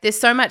 Like, there's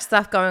so much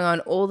stuff going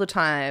on all the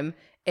time.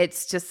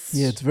 It's just...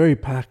 Yeah, it's very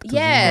packed.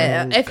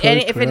 Yeah. If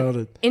an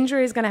crowded.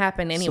 injury is going to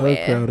happen anywhere.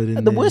 So crowded in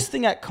The there. worst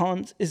thing at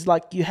cons is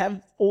like you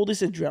have all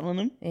this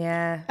adrenaline.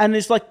 Yeah. And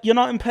it's like you're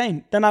not in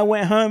pain. Then I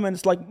went home and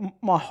it's like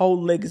my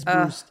whole leg is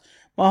bruised.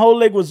 My whole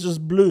leg was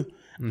just blue.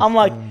 I'm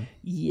like,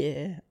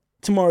 yeah,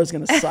 tomorrow's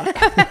going to suck.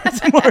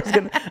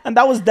 And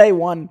that was day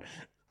one.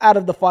 out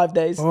of the 5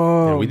 days.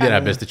 Yeah, we did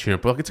our best to cheer him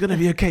up. Like, it's gonna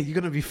be okay. You're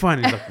gonna be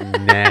fine. He's like,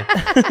 nah.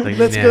 Like,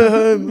 Let's go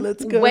home.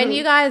 Let's go. When home.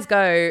 you guys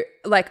go,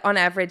 like on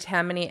average,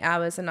 how many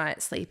hours a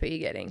night sleep are you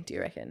getting? Do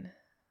you reckon?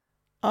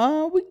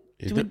 Do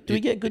we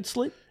get good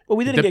sleep? Well,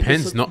 we didn't It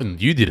depends. get good sleep.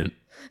 Not you didn't.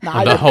 Nah,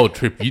 On the whole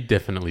trip, you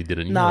definitely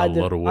didn't. You I had a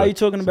didn't. lot of work. Are you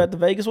talking about the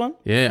Vegas one?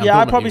 Yeah, I'm Yeah, I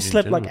talking probably about in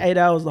slept like general. 8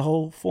 hours the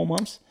whole 4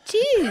 months.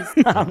 Jeez.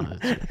 I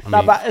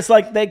mean, But it's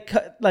like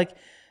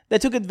they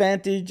took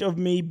advantage of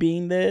me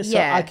being there, so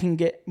Yeah. I can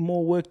get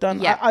more work done.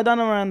 Yeah. I done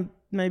around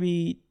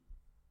maybe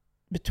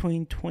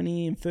between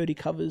 20 and 30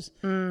 covers,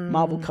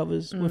 Marvel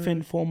covers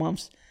within 4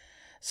 months.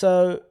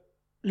 So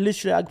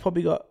literally, I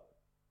probably got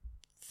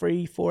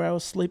 3-4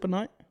 hours sleep a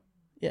night.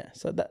 Yeah,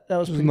 so that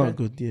was It's pretty not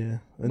good. good, yeah. And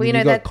Well, then you know,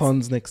 you got that's-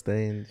 cons next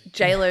day. And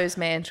J-Lo's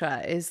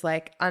mantra is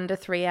like under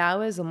 3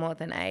 hours or more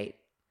than 8.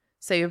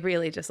 So you're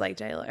really just like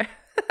J-Lo.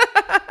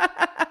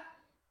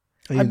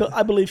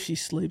 I believe she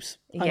sleeps.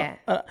 Yeah.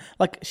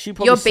 Like she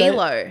probably You're say-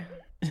 B-Lo.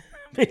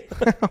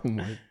 oh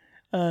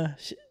my.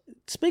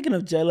 Speaking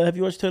of JLo, have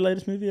you watched her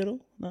latest movie at all?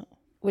 No.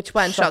 Which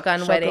one?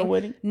 Shotgun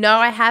Wedding? No,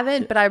 I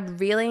haven't, but I'm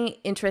really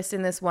interested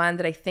in this one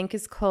that I think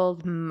is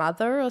called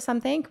Mother or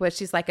something, where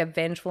she's like a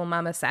vengeful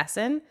mum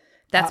assassin.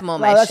 That's more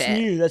my that's shit.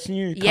 new. That's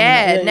new. coming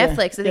Yeah, out.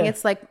 Netflix. I think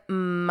it's like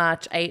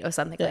March 8 or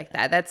something like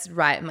that. That's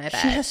right in my She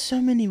bag. has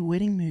so many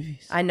wedding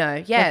movies. I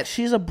know. Yeah. Like,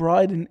 she's a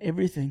bride in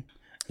everything.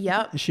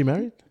 Yep. Is she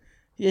married?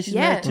 Yeah, she's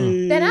Yeah. married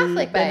to Ben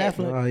Affleck, babe.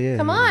 Oh, yeah.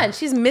 Come yeah. on.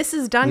 She's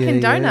Mrs. Dunkin'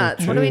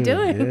 Donuts. What are we true,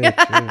 doing? Yeah,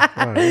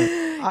 true. All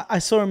right. I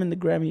saw him in the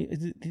Grammy.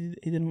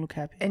 He didn't look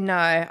happy. No,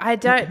 I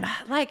don't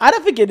like. I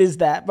don't think it is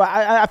that, but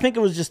I think it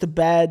was just a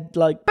bad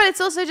like. But it's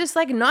also just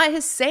like not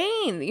his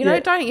scene. You know, Yeah.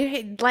 don't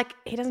you like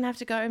he doesn't have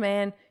to go,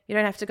 man. You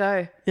don't have to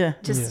go. Yeah.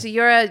 Just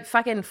you're a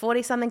fucking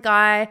 40-something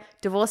guy,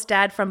 divorced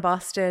dad from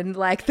Boston.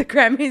 Like the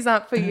Grammys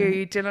aren't for you.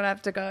 You do not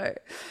have to go.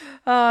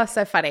 Oh,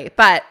 so funny.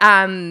 But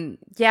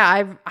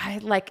yeah,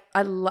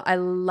 I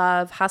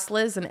love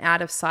Hustlers and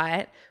Out of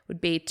Sight would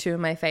be two of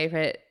my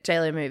favorite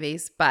JLo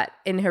movies. But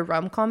in her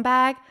rom-com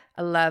bag,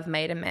 I love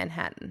Made in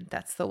Manhattan.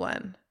 That's the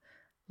one.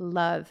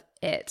 Love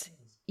it.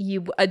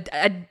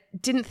 I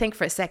didn't think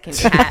for a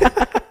second you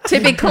had. To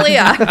be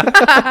clear,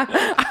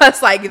 I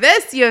was like,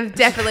 "This you have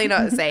definitely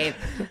not seen."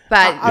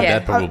 But yeah,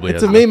 That probably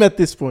It's a hasn't. meme at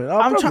this point.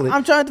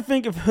 I'm trying to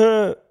think if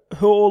her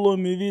all her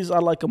movies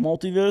are like a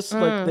multiverse,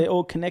 like they're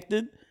all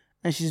connected,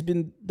 and she's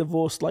been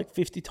divorced like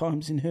 50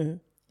 times in her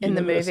in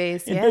the universe,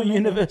 movies, in yeah, her maybe.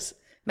 universe.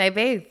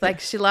 Maybe like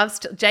she loves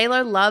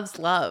JLo loves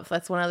love.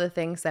 That's one of the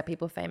things that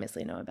people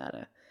famously know about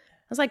her.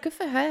 I was like, good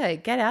for her.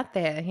 Get out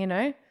there, you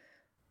know.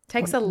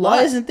 Takes a lot.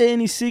 Why isn't there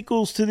any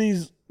sequels to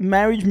these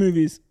marriage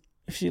movies?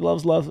 If she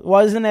loves love,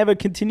 why isn't it ever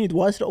continued?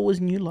 Why is it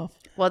always new love?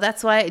 Well,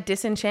 that's why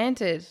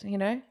Disenchanted. You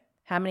know,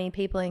 how many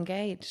people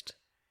engaged?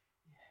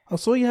 I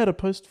saw you had a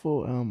post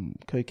for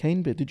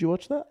Cocaine Bear. Did you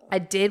watch that? I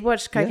did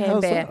watch Cocaine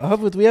how's Bear.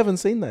 that? We haven't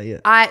seen that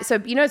yet.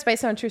 So you know it's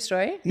based on a true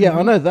story. Yeah,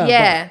 I know that.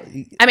 Yeah, but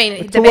I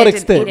mean, to the what bear didn't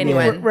extent? eat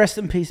anyone. Yeah. Rest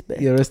in peace,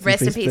 Bear. Yeah, Rest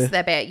in peace Bear. to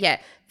that bear. Yeah.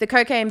 The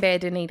Cocaine Bear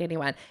didn't eat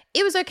anyone.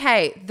 It was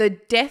okay. The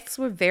deaths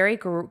were very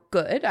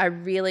good. I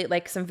really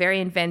like some very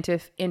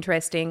inventive,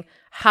 interesting,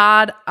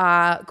 hard,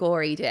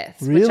 gory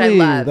deaths, which I Really?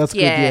 loved. That's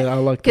good. Yeah, I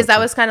like that because that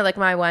too. was kind of like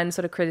my one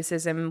sort of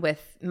criticism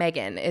with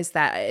Megan is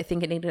that I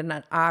think it needed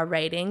an R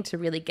rating to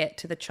really get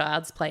to the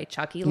Child's Play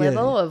Chucky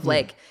level of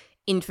like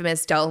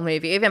infamous doll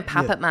movie, even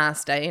Puppet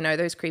Master, you know,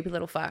 those creepy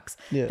little fucks.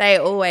 Yeah. They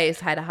always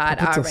had a hard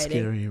Puppets R are rating.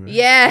 scary, right?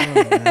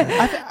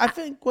 Yeah. I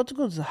think what's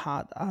good is a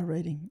hard R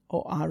rating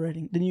or R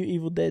rating. The new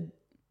Evil Dead.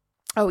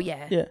 Oh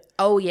yeah. Yeah.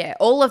 Oh yeah.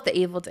 All of the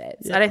Evil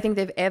Deads. Yeah. I don't think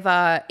they've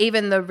ever,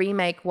 even the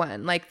remake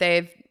one, like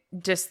they've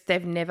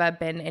never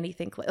been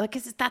anything like,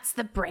 'cause that's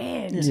the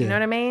brand. You know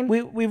what I mean?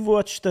 We've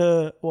watched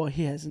well,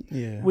 he hasn't.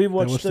 Yeah, We've they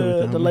watched watched it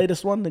without the me.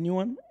 latest one, the new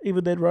one,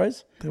 Evil Dead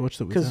Rise, They watched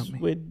it because without me.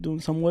 we're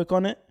doing some work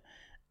on it.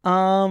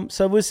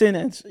 So we're seeing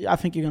it. I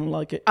think you're gonna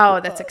like it. Oh,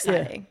 that's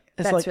exciting.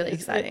 It's That's like- really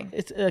it's- exciting.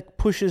 It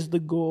pushes the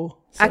gore.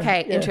 So,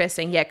 Okay, yeah.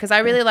 interesting. Yeah, because I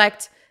really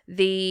liked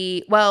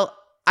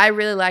I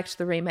really liked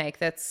the remake.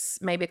 That's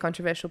maybe a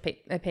controversial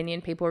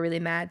opinion. People were really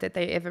mad that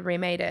they ever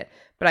remade it,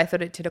 but I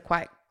thought it did a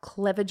quite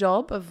clever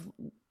job of,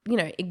 you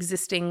know,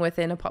 existing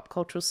within a pop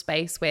cultural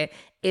space where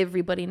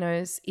everybody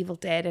knows Evil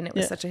Dead, and it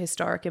was such a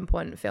historic,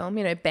 important film,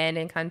 you know, banned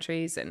in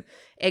countries. And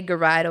Edgar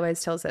Wright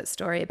always tells that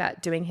story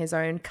about doing his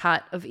own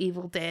cut of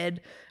Evil Dead,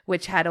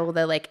 which had all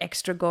the like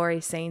extra gory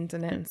scenes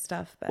in it and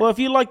stuff. But Well, if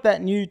you like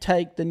that new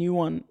take, the new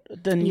one,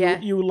 then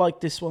you will like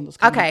this one. That's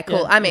coming. okay, cool.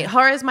 Yeah, I mean,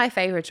 horror is my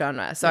favorite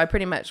genre, so I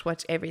pretty much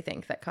watch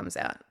everything that comes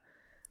out.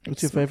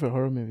 What's your favorite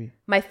horror movie?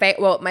 My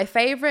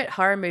favorite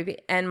horror movie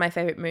and my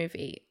favorite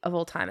movie of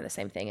all time are the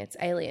same thing. It's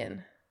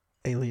Alien.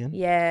 Alien.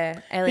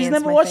 Yeah, Alien's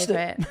never my watched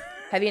favorite. it.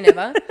 Have you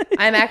never?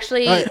 I'm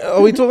actually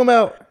Are we talking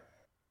about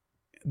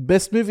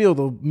best movie or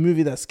the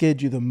movie that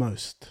scared you the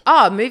most?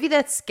 movie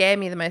that scared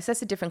me the most.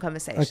 That's a different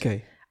conversation.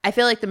 Okay. I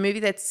feel like the movie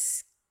that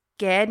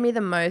scared me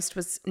the most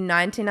was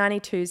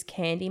 1992's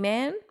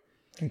Candyman.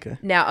 Okay.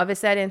 Now,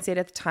 obviously, I didn't see it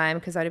at the time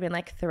because I'd have been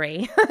like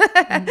 3.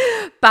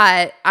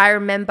 But I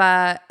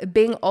remember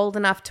being old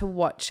enough to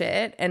watch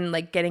it and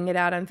like getting it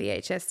out on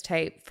VHS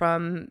tape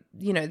from,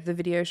 the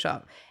video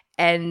shop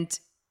and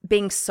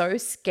being so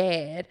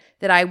scared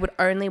that I would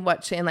only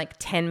watch it in like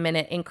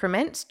 10-minute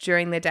increments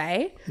during the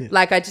day. Yeah.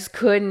 Like I just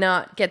could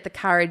not get the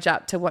courage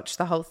up to watch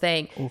the whole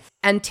thing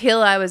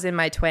until I was in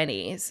my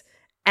 20s.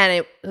 And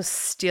it was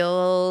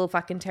still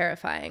fucking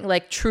terrifying.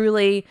 Like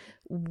truly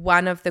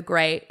one of the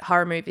great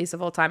horror movies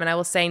of all time. And I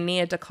will say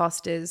Nia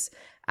DaCosta's,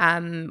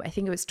 I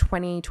think it was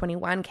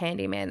 2021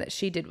 Candyman that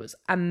she did was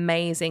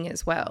amazing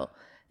as well.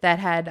 That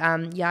had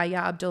Yahya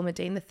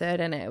Abdul-Mateen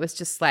III in it. It was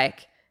just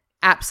like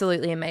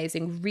absolutely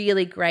amazing.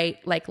 Really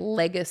great like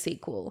Lego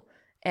sequel.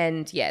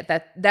 And yeah,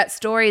 that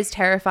story is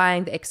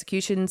terrifying. The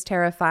execution's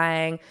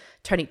terrifying.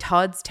 Tony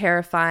Todd's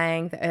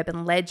terrifying. The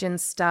urban legend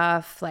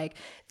stuff. Like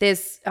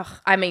there's,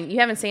 you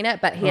haven't seen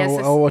it, but he has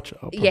I'll watch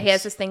it. he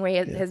has this thing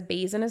where he has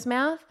bees in his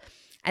mouth.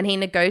 And he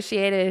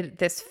negotiated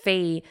this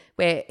fee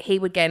where he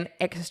would get an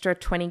extra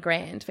 20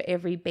 grand for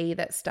every bee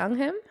that stung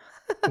him.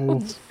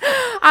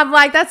 I'm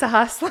like, that's a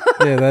hustler.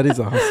 Yeah, that is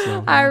a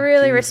hustler. I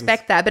really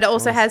respect that. But it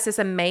also has this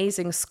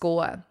amazing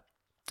score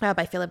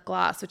by Philip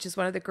Glass, which is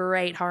one of the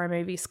great horror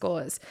movie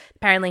scores.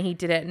 Apparently he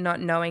did it not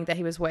knowing that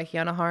he was working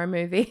on a horror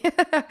movie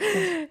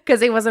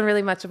because he wasn't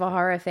really much of a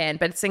horror fan,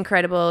 but it's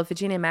incredible.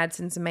 Virginia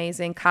Madsen's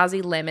amazing.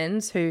 Kazi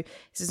Lemons, who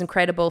is this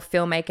incredible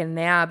filmmaker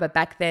now, but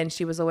back then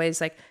she was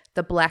always like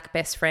the black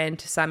best friend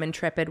to some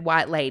intrepid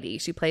white lady.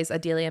 She plays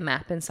Adelia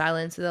Mapp in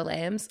Silence of the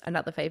Lambs,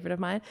 another favorite of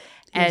mine.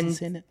 And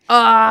seen it.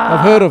 I've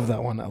heard of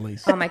that one at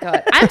least. Oh my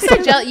God. I'm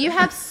so jealous. You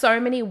have so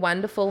many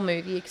wonderful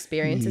movie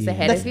experiences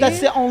ahead of you.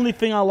 That's the only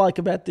thing I like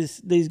about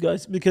these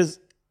guys because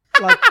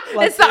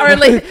it's the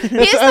only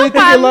here's the one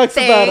thing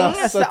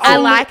I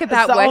like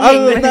about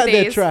working with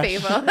these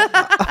people.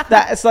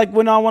 That it's like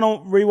when I want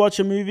to rewatch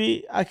a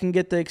movie, I can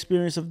get the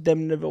experience of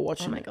them never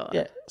watching. Oh my God.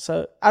 Yeah.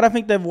 So I don't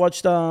think they've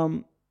watched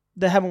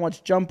they haven't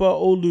watched Jumper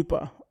or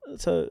Looper.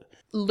 So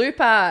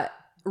Looper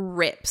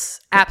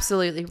rips,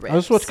 absolutely rips. I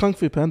just watched Kung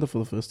Fu Panda for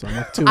the first time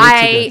like 2 weeks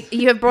ago.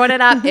 You have brought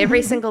it up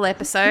every single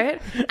episode,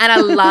 and I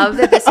love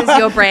that this is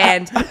your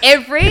brand.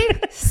 Every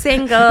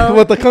single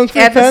What, the Kung Fu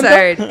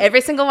episode, Panda?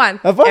 every single one,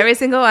 Have I? every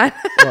single one.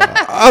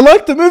 I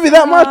like the movie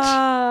that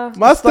much.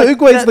 Master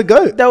Oogway is the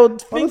GOAT. They would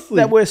think Honestly.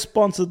 that we're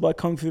sponsored by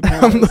Kung Fu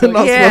Panda. I'm not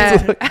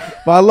sponsored,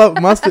 but I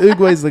love Master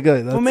Oogway is the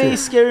GOAT. That's For me, it.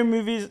 scary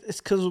movies, it's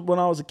because when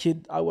I was a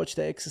kid, I watched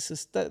The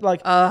Exorcist.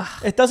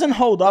 It doesn't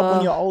hold up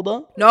when you're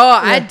older. No,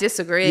 I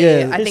disagree.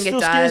 Yeah. I think it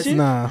still scares does. you?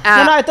 Nah.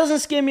 No, it doesn't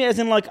scare me as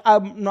in like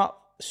I'm not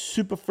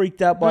super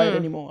freaked out by it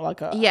anymore.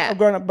 Like I've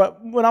grown up,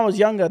 but when I was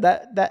younger,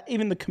 that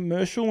even the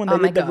commercial when they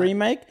did the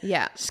remake,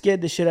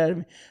 scared the shit out of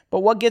me.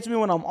 But what gets me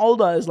when I'm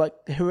older is like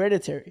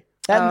Hereditary.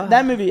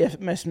 That movie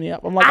messed me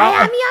up. I'm like,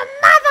 I am your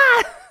mother.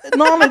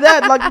 Not only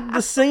that, like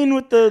the scene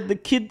with the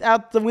kid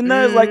out the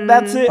window, like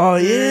that's it. Oh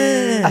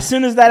yeah. As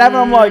soon as that happened,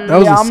 I'm like,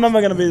 I'm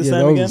never gonna be the same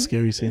that was again. a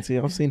scary scene. See,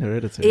 I've seen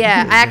Hereditary.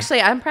 Yeah,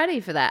 I'm proud of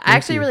you for that. I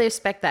actually really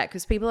respect that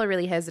because people are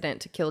really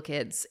hesitant to kill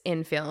kids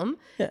in film.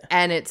 Yeah.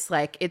 And it's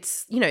like,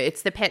 it's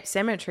the Pet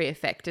Sematary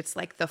effect. It's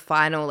like the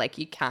final, like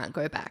you can't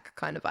go back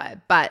kind of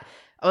vibe. But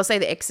I will say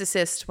The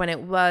Exorcist, when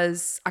it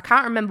was, I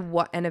can't remember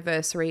what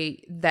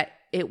anniversary that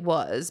it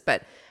was,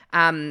 but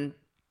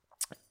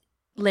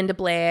Linda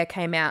Blair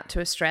came out to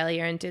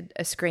Australia and did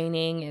a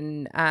screening,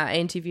 and I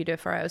interviewed her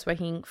for it. I was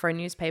working for a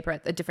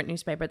different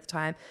newspaper at the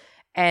time,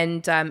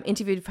 and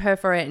interviewed her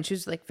for it, and she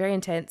was like very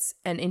intense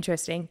and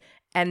interesting.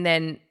 And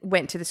then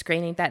went to the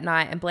screening that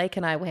night, and Blake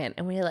and I went,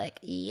 and we were like,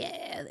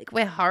 yeah, like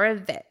we're horror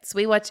vets.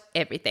 We watch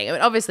everything. I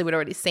mean, obviously we'd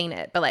already seen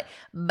it, but like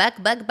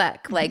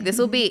buck. Like this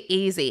will be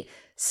easy.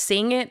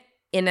 Seeing it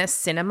in a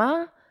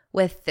cinema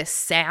with the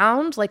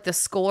sound, like the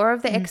score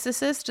of The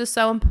Exorcist is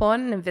so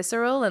important and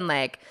visceral, and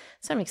like,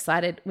 so I'm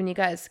excited when you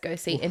guys go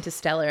see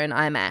Interstellar in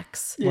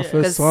IMAX. My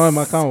first time,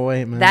 I can't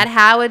wait, man. That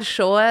Howard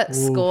Shore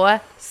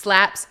score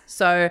slaps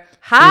so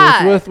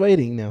hard. It's worth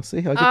waiting now. See,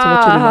 I get to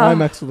watch it in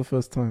IMAX for the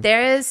first time.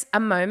 There is a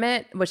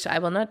moment, which I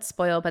will not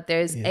spoil, but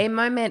there is a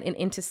moment in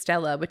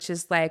Interstellar, which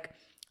is like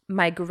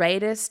my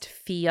greatest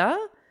fear,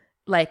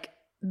 like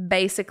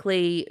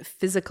basically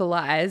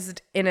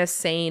physicalized in a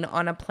scene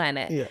on a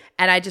planet. Yeah.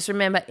 And I just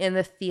remember in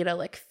the theater,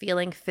 like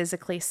feeling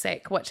physically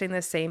sick, watching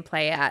the scene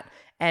play out.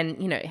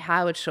 And,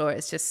 Howard Shore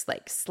is just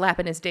like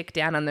slapping his dick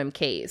down on them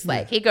keys.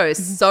 Like he goes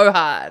so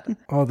hard.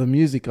 Oh, the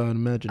music, I would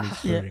imagine, is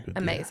very good.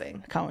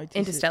 Amazing. I can't wait to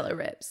Interstellar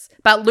rips.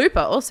 But Looper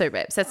also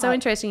rips. That's so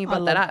interesting you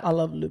brought that up. I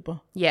love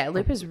Looper. Yeah,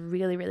 Looper's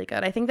really, really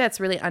good. I think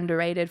that's really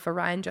underrated for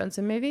Rian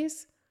Johnson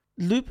movies.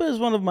 Looper is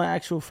one of my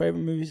actual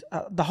favorite movies.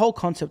 The whole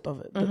concept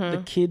of it,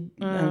 the kid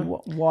and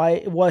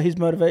why his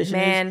motivation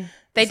is. Man,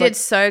 they did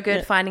so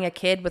good finding a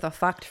kid with a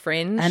fucked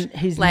fringe. And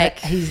his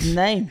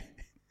name,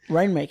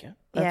 Rainmaker.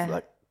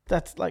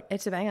 That's like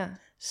it's a banger.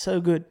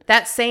 So good.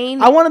 That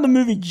scene. I wanted the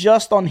movie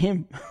just on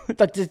him.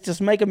 Like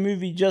just make a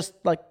movie just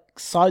like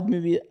side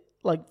movie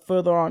like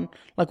further on.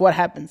 Like what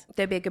happens.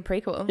 There'd be a good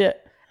prequel. Yeah.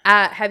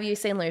 Have you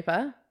seen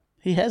Looper?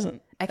 He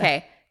hasn't.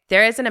 Okay.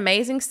 There is an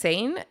amazing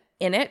scene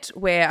in it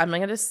where I'm not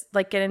going to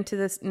like get into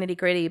this nitty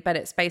gritty, but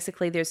it's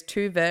basically there's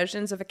two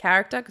versions of a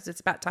character because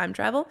it's about time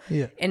travel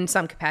in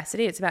some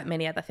capacity. It's about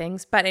many other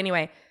things. But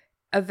anyway,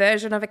 a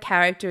version of a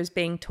character is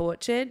being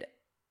tortured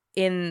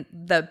in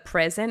the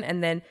present,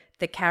 and then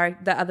the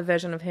other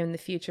version of him in the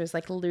future is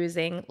like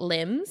losing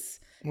limbs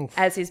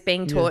as he's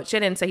being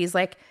tortured. And so he's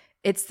like,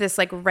 it's this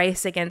like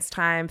race against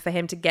time for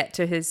him to get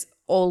to his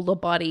older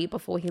body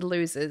before he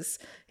loses.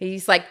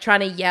 He's like trying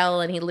to yell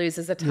and he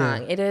loses a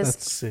tongue. It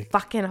is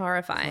fucking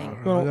horrifying.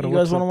 You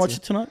guys want to watch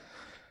it tonight?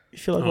 You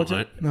feel like watching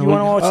it? No, you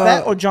want to watch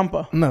that or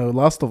Jumper? No,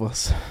 Last of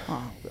Us.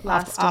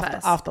 Last of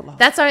Us. After Last.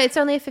 That's it's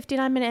only a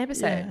 59-minute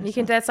episode. Yeah, you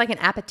can. That's like an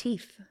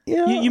aperitif.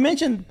 Yeah. You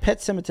mentioned Pet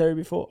Sematary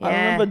before. Yeah. I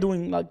remember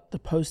doing like the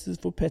posters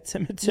for Pet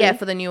Sematary. Yeah,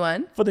 for the new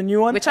one.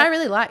 Which I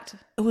really liked.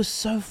 It was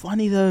so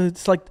funny though.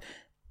 It's like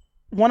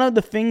one of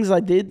the things I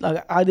did.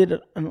 Like I did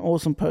an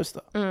awesome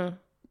poster.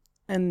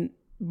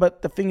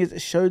 But the thing is,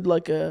 it showed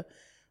like a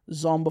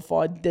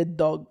zombified dead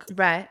dog.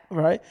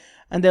 Right.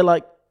 And they're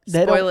like,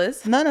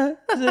 spoilers? No.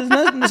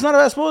 It's not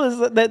about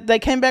spoilers. They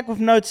came back with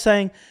notes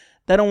saying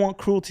they don't want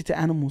cruelty to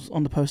animals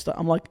on the poster.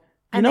 I'm like,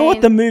 you know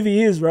what the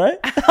movie is, right?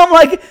 I'm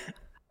like,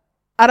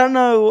 I don't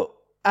know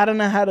how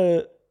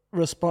to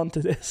respond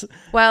to this.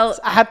 Well,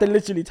 so I had to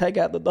literally take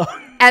out the dog.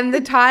 And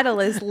the title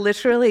is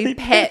literally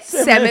Pet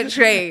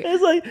Cemetery.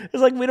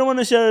 It's like we don't want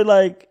to show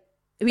like.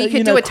 You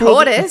could do a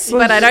tortoise,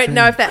 but I don't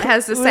know if that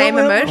has the same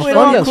emotion. We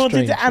don't want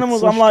cruelty to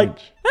animals. I'm like,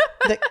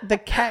 the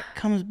cat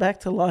comes back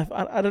to life.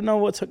 I don't know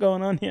what's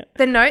going on here.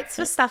 The notes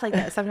for stuff like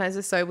that sometimes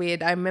are so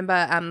weird. I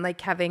remember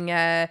like having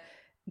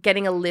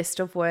getting a list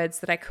of words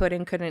that I could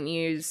and couldn't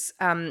use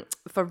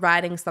for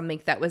writing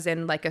something that was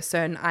in like a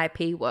certain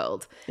IP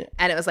world. Yeah.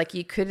 And it was like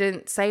you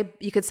could say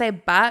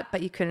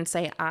but you couldn't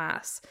say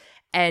ass.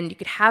 And you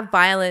could have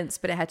violence,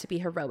 but it had to be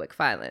heroic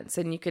violence.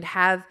 And you could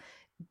have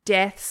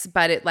deaths,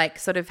 but it like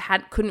sort of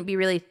couldn't be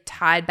really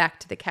tied back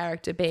to the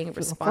character being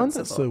responsible. I find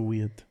that so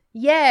weird.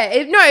 Yeah,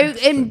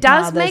 it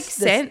does make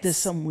sense. There's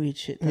some weird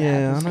shit.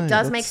 Yeah, I know. It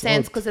does make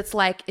sense because it's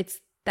like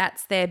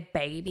that's their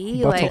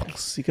baby.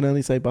 Buttocks. You can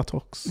only say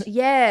buttocks.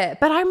 Yeah,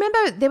 but I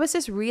remember there was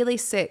this really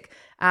sick.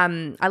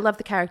 I love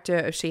the character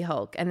of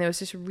She-Hulk, and there was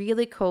this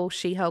really cool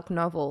She-Hulk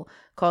novel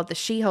called The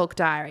She-Hulk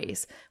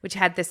Diaries, which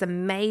had this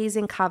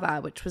amazing cover,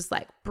 which was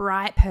like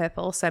bright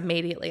purple. So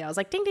immediately I was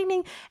like, ding, ding,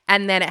 ding.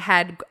 And then it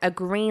had a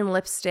green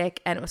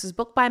lipstick, and it was this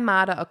book by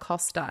Marta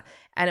Acosta,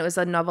 and it was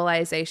a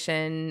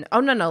novelization. Oh,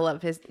 no,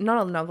 not a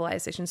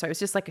novelization. Sorry, it was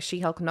just like a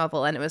She-Hulk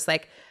novel, and it was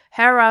like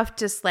her off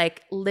just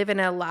like living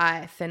her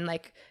life and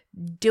like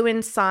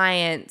doing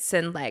science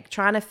and like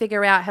trying to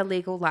figure out her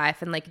legal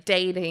life and like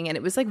dating. And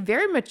it was like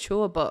very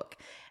mature book.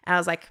 And I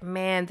was like,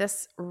 man,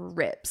 this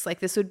rips.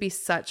 Like this would be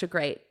such a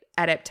great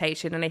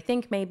adaptation. And I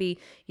think maybe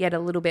you had a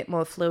little bit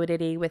more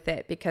fluidity with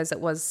it because it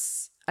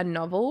was a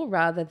novel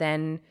rather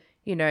than,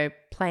 you know,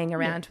 playing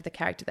around with a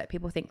character that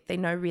people think they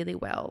know really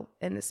well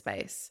in the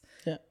space.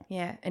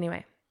 Yeah.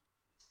 Anyway.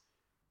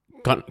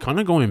 Kind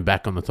of going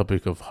back on the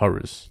topic of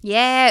horrors.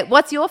 Yeah.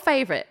 What's your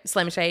favorite,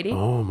 Slim Shady?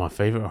 Oh, my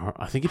favorite horror.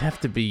 I think it'd have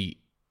to be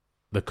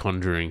the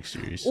Conjuring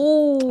series.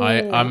 Ooh.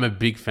 I'm a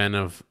big fan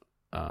of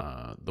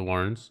the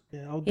Warrens.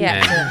 Yeah, I'll do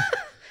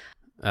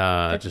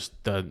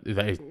that.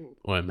 They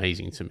were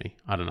amazing to me.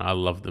 I don't know. I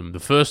love them. The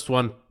first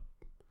one,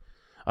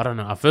 I don't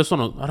know. I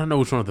don't know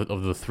which one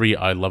of the three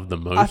I love the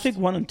most. I think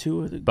 1 and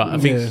 2 are the But I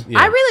think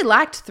I really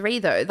liked 3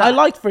 though. I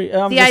liked 3.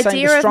 The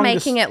idea of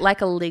making it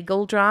like a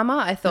legal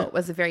drama, I thought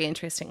was a very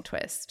interesting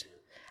twist.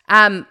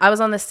 I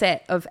was on the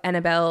set of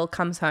Annabelle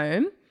Comes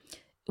Home,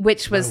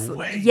 which was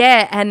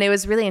and it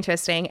was really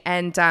interesting.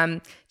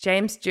 And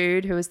James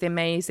Jude, who was the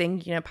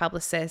amazing, you know,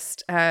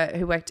 publicist,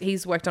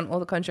 he's worked on all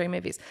the Conjuring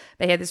movies.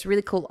 But he had this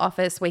really cool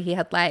office where he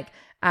had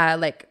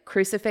like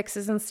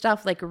crucifixes and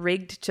stuff like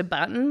rigged to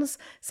buttons.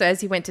 So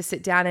as he went to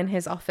sit down in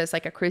his office,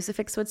 like a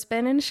crucifix would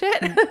spin and shit.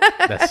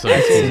 That's so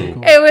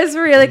cool. It was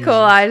really cool.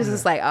 I was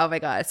just like, oh my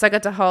God. So I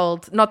got to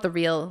hold, not the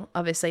real,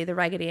 obviously the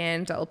Raggedy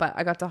Ann doll, but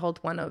I got to hold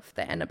one of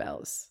the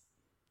Annabelles.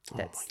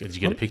 Did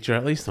you get a picture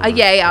at least?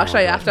 Yeah. I'll show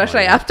you after.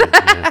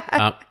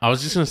 I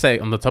was just going to say,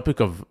 on the topic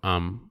of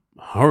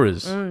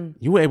horrors,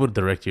 you were able to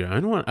direct your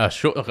own one, a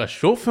short film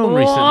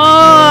recently.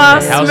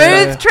 Oh,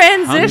 smooth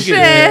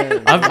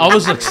transition. I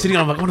was like sitting,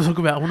 I'm like, I want to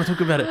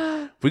talk about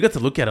it. We got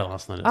to look at it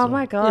last night as well. Oh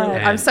my God.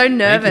 Yeah. I'm so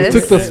nervous.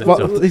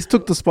 He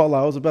took the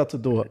spotlight. I was about to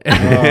do it.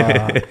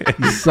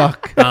 You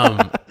suck.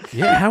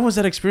 How was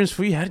that experience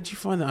for you? How did you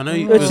find that? I know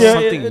it was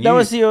something new. That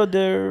was your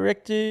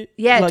director?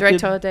 Yeah, like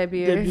directorial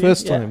debut.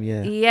 First time,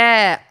 yeah.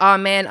 Yeah. Oh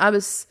man, I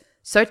was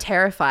so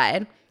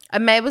terrified.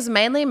 I was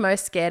mainly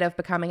most scared of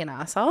becoming an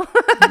asshole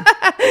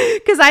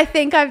because I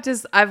think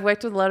I've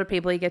worked with a lot of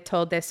people. You get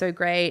told they're so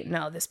great.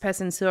 No, this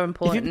person's so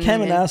important. If you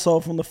became an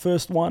asshole from the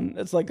first one,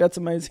 it's like, that's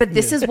amazing. But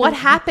this is what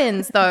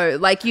happens though.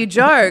 Like you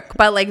joke,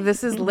 but like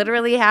this is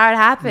literally how it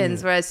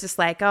happens where it's just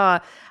like, oh,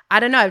 I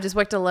don't know. I've just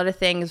worked a lot of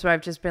things where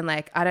I've just been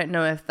like, I don't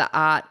know if the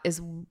art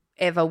is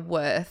ever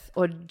worth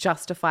or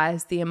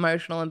justifies the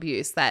emotional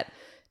abuse that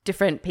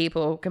different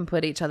people can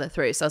put each other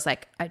through. So I was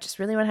like, I just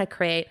really want to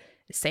create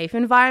safe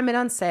environment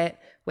on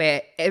set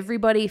where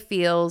everybody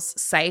feels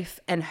safe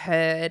and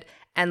heard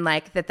and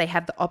like that they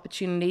have the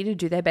opportunity to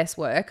do their best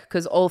work,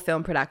 because all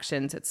film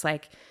productions, it's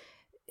like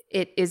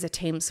it is a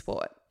team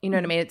sport. You know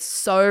what I mean? It's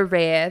so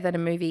rare that a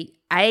movie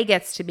A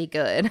gets to be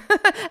good.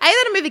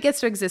 That a movie gets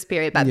to exist,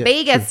 period. But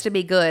B gets to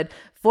be good.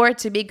 For it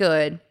to be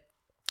good,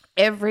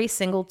 every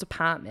single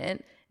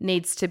department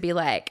needs to be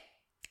like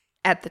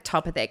at the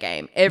top of their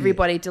game.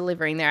 Everybody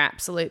delivering their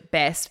absolute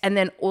best, and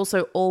then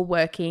also all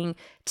working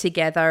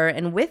together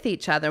and with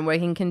each other and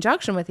working in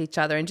conjunction with each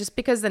other. And just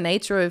because the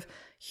nature of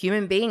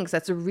human beings,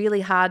 that's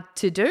really hard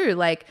to do.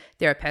 Like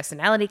there are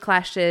personality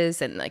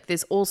clashes and like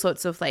there's all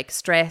sorts of like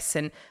stress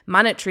and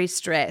monetary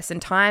stress and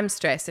time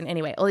stress and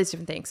anyway, all these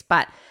different things.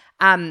 But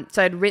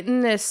so I'd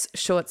written this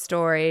short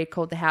story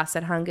called The House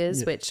That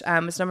Hungers, which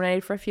was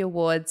nominated for a few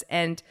awards,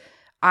 and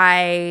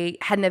I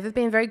had never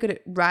been very good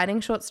at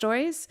writing short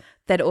stories.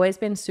 They'd always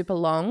been super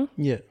long.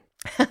 Yeah.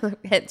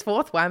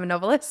 Henceforth, why I'm a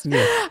novelist.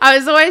 Yeah. I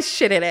was always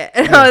shit at it.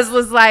 And I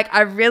was like,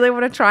 I really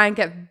want to try and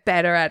get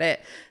better at it.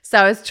 So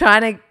I was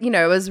trying to,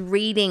 I was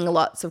reading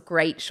lots of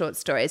great short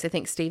stories. I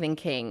think Stephen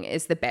King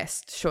is the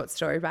best short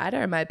story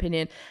writer, in my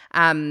opinion.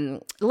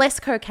 Less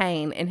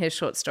cocaine in his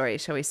short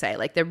stories, shall we say.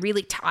 Like they're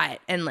really tight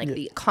and like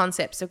the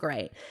concepts are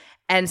great.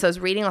 And so I was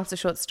reading lots of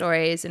short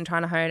stories and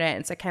trying to hone it.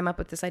 And so I came up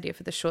with this idea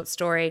for the short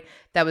story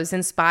that was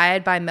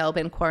inspired by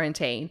Melbourne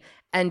quarantine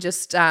and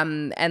just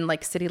and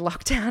like city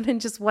lockdown,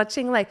 and just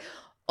watching like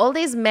all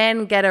these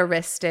men get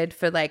arrested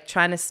for like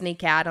trying to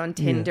sneak out on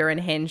Tinder and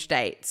Hinge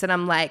dates. And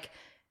I'm like,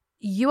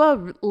 you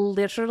are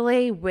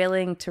literally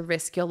willing to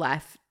risk your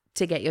life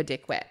to get your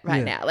dick wet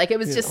right now. Like it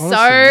was just honestly,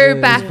 so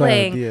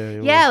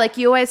baffling. Like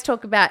you always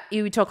talk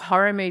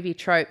horror movie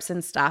tropes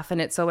and stuff,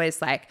 and it's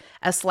always like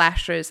a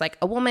slasher is like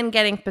a woman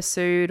getting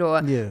pursued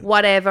or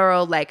whatever,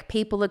 or like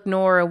people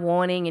ignore a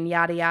warning and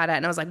yada yada.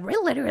 And I was like, we're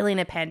literally in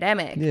a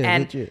pandemic,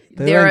 and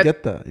there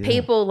are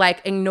people like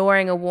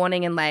ignoring a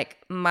warning and like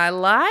my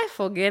life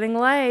or getting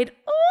laid.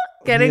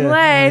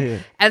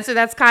 And so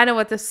that's kind of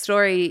what the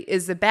story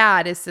is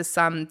about, is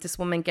this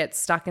woman gets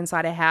stuck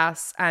inside a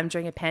house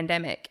during a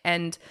pandemic,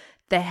 and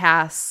the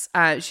house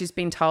she's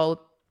been told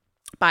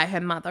by her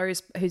mother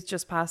who's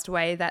just passed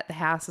away that the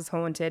house is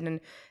haunted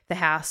and the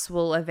house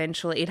will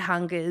eventually, it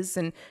hungers,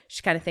 and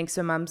she kind of thinks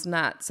her mum's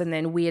nuts, and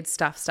then weird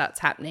stuff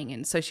starts happening,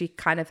 and so she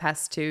kind of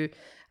has to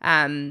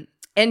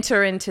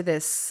enter into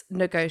this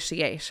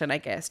negotiation, I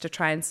guess, to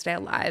try and stay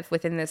alive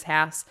within this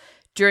house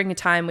during a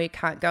time we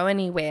can't go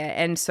anywhere.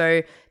 And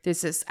so there's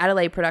this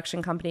Adelaide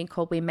production company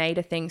called We Made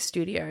a Thing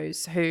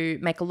Studios who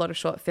make a lot of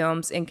short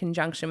films in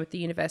conjunction with the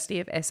University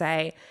of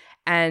SA.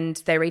 And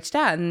they reached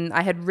out, and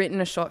I had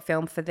written a short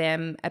film for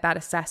them about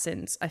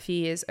assassins a few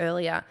years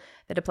earlier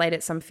that had played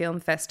at some film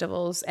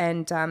festivals,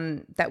 and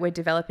that we're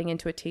developing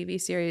into a TV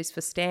series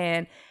for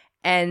Stan.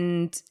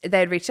 And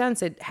they'd reached out and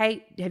said,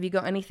 hey, have you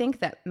got anything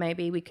that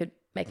maybe we could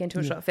make into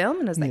a short film?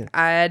 And I was like,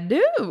 I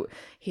do.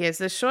 Here's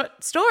a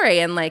short story.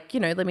 And like,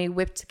 let me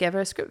whip together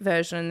a script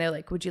version. And they're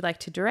like, would you like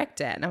to direct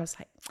it? And I was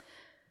like,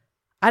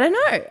 I don't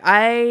know.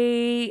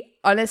 I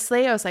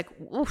was like,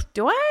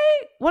 do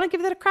I want to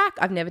give that a crack?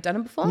 I've never done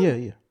it before.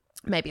 Yeah.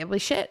 Maybe I'll be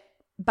shit.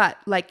 But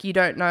like, you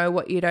don't know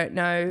what you don't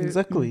know.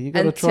 Exactly. You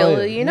got to try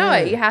until you know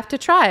it. You have to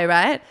try,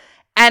 right?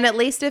 And at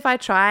least if I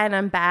try and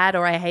I'm bad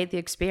or I hate the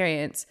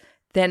experience,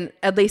 then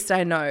at least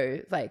I know,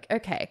 like,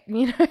 okay,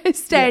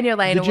 stay in your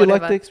lane or whatever. Did you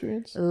like the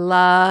experience?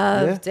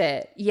 Loved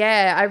it.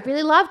 Yeah, I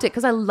really loved it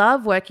because I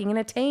love working in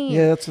a team.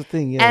 Yeah, that's the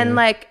thing. Yeah, and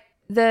like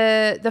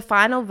the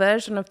final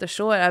version of the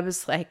short, I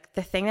was like,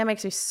 the thing that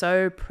makes me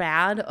so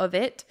proud of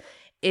it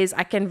is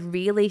I can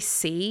really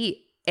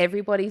see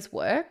everybody's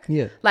work.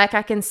 Yeah. Like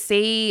I can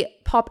see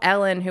Pop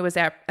Ellen, who was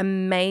our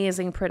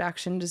amazing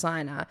production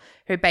designer,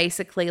 who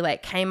basically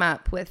like came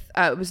up with,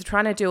 was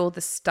trying to do all the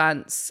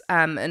stunts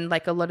and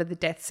like a lot of the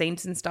death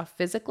scenes and stuff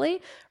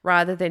physically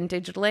rather than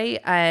digitally.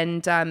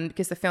 And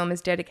because the film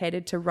is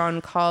dedicated to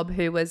Ron Cobb,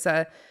 who was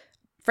a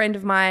friend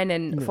of mine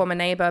and former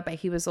neighbor, but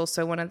he was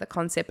also one of the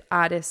concept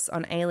artists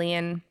on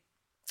Alien,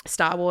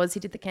 Star Wars. He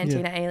did the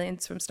Cantina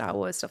aliens from Star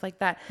Wars, stuff like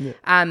that.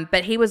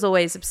 But he was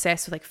always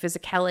obsessed with like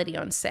physicality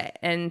on set.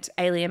 And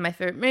Alien, my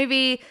favorite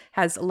movie,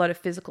 has a lot of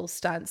physical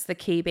stunts, the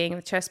key being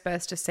the chest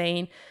burster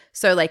scene.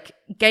 So like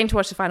getting to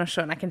watch the final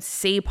shot, and I can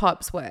see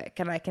Pop's work,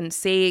 and I can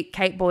see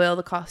Kate Boyle,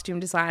 the costume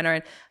designer,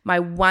 and my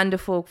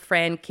wonderful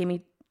friend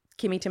Kimi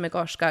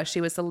Tamagoshka, she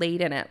was the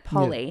lead in it,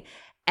 Polly.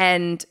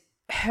 And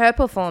her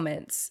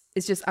performance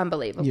is just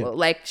unbelievable.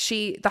 Like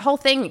the whole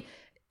thing,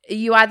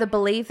 you either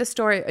believe the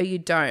story or you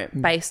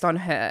don't based on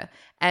her.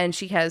 And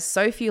she has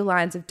so few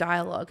lines of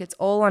dialogue. It's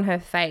all on her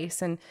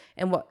face and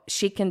what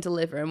she can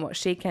deliver and what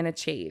she can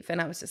achieve.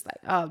 And I was just like,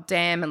 oh,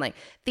 damn. And like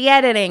the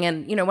editing,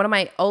 and, one of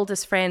my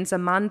oldest friends,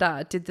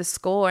 Amanda, did the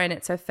score, and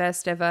it's her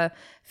first ever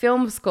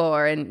film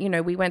score. And,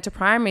 we went to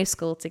primary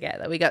school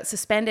together. We got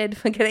suspended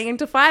for getting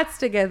into fights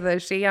together.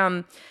 She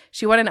won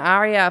an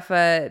ARIA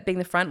for being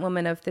the front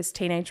woman of this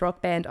teenage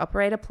rock band,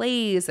 Operator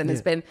Please, and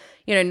has been,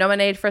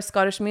 nominated for a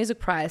Scottish Music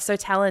Prize. So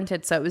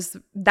talented. So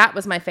that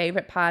was my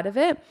favorite part of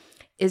it,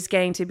 is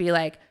going to be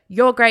like,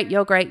 you're great,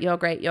 you're great, you're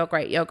great, you're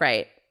great, you're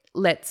great.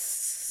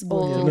 Let's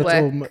all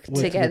work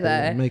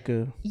together. Make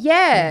a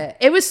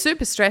it was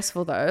super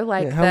stressful though.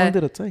 Like, how long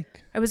did it take?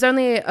 It was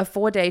only a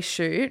 4-day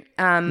shoot,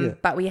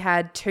 but we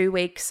had 2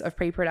 weeks of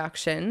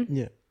pre-production.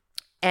 Yeah,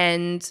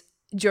 and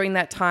during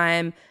that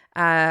time,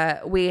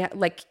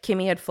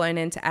 Kimmy had flown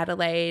into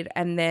Adelaide,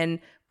 and then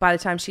by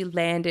the time she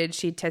landed,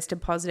 she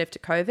tested positive to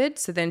COVID.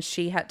 So then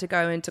she had to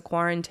go into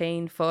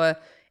quarantine for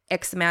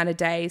X amount of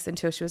days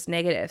until she was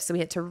negative. So we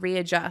had to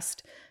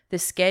readjust the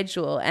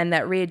schedule, and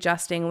that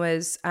readjusting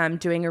was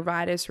doing a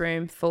writer's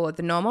room for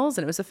the normals,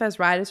 and it was the first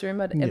writer's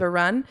room I'd ever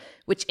run,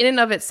 which in and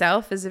of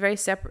itself is a very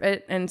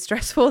separate and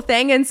stressful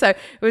thing. And so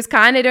it was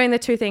kind of doing the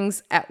two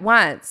things at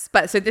once.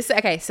 But so this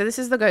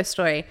is the ghost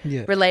story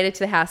related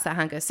to the house that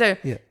hunger. So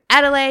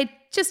Adelaide,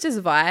 just as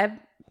a vibe,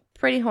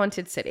 pretty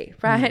haunted city,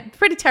 right?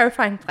 Pretty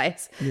terrifying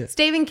place.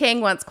 Stephen King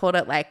once called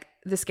it like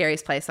the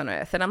scariest place on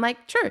earth, and I'm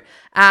like, true.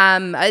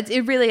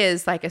 It really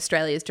is like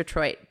Australia's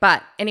Detroit.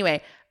 But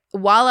anyway,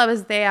 while I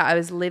was there, I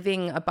was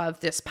living above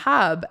this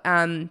pub,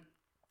 and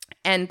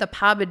the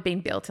pub had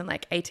been built in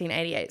like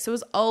 1888. So it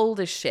was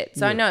old as shit.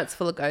 So I know it's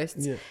full of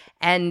ghosts. Yeah.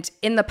 And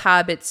in the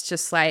pub, it's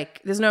just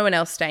like, there's no one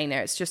else staying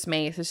there. It's just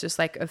me. It's just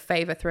like a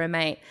favor through a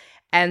mate.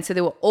 And so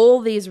there were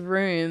all these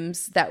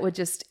rooms that were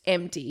just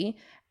empty.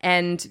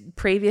 And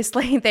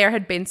previously there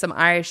had been some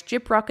Irish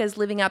gyp rockers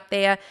living up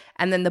there,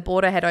 and then the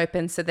border had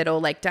opened, so they'd all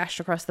like dashed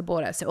across the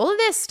border. So all of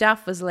their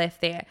stuff was left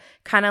there,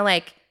 kind of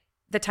like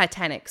the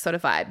Titanic sort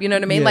of vibe, you know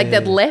what I mean?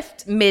 They'd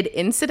left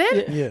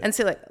mid-incident, and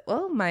so like,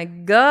 oh my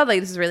God,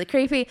 like this is really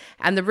creepy.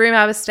 And the room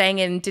I was staying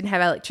in didn't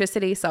have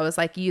electricity, so I was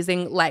like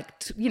using like,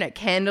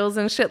 candles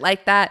and shit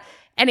like that.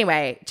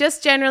 Anyway,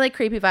 just generally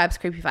creepy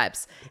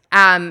vibes.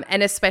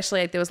 And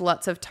especially like, there was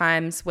lots of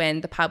times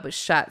when the pub was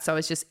shut, so I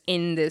was just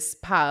in this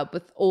pub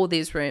with all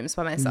these rooms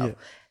by myself. Yeah.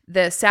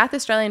 The South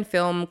Australian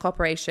Film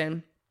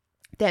Corporation,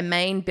 their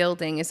main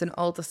building is an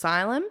old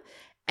asylum.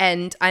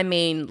 And I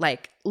mean,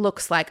 like,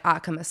 looks like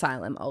Arkham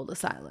Asylum, old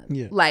asylum.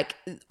 Yeah. Like,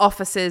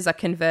 offices are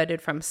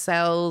converted from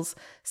cells.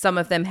 Some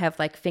of them have,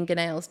 like,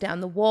 fingernails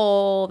down the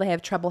wall. They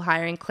have trouble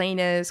hiring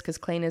cleaners because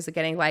cleaners are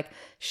getting, like,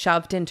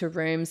 shoved into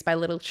rooms by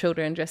little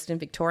children dressed in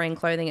Victorian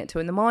clothing at 2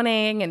 a.m.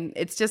 And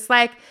it's just,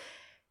 like,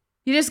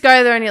 you just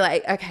go there and you're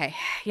like, okay,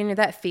 you know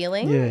that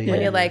feeling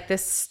when you're like,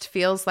 this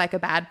feels like a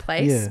bad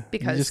place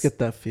because you just get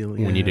that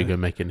feeling. We need to go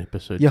make an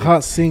episode. Your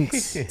heart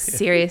sinks.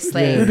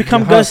 Seriously, we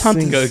become ghost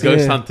hunters.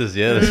 Ghost hunters,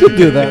 You should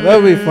do that.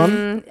 That would be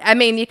fun. I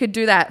mean, you could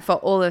do that for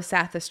all of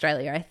South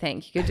Australia. I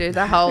think you could do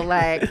the whole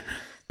like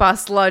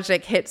Bus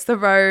Logic hits the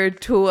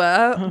road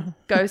tour,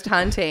 ghost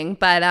hunting.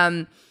 But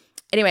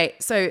anyway,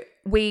 so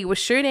we were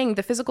shooting.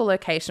 The physical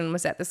location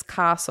was at this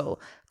castle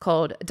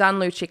called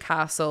Dunluchy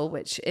Castle,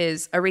 which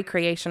is a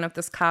recreation of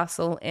this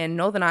castle in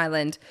Northern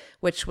Ireland,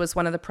 which was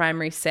one of the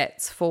primary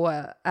sets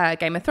for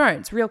Game of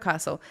Thrones, real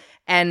castle.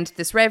 And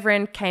this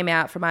reverend came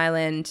out from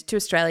Ireland to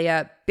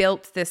Australia,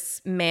 built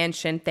this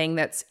mansion thing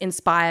that's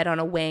inspired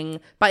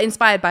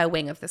by a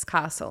wing of this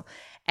castle.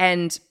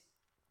 And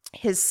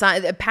his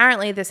son,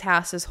 apparently this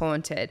house is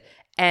haunted,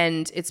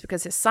 and it's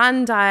because his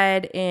son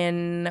died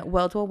in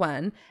World War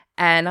I.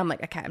 And I'm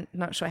like, okay, I'm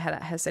not sure how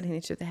that has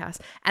anything to do with the house.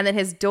 And then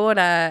his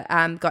daughter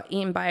got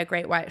eaten by a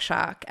great white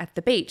shark at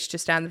the beach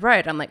just down the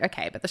road. I'm like,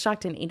 okay, but the shark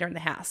didn't eat her in the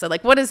house. So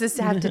like, what does this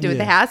have to do with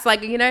the house?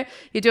 Like,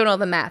 you're doing all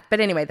the math. But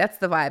anyway, that's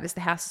the vibe, is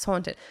the house is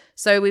haunted.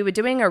 So we were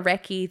doing a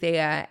recce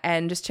there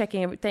and just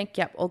checking everything.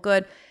 Yep, all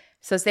good.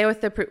 So I was there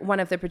with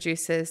one of the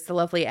producers, the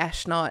lovely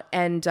Ashnot,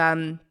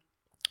 and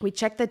we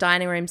checked the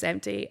dining room's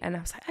empty. And I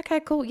was like, okay,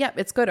 cool. Yep,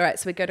 it's good. All right.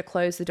 So we go to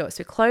close the door.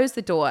 So we close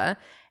the door.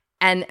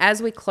 And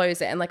as we close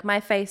it, and like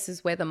my face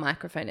is where the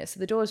microphone is, so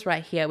the door's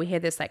right here, we hear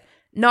this like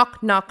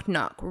knock, knock,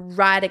 knock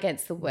right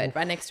against the wood,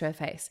 right next to her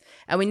face.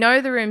 And we know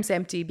the room's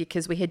empty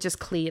because we had just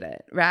cleared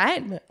it,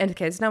 right? And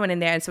okay, there's no one in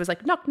there. And so it was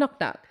like knock, knock,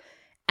 knock.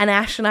 And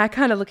Ash and I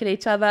kind of look at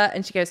each other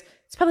and she goes,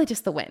 it's probably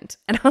just the wind.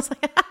 And I was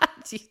like,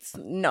 it's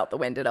not the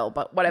wind at all,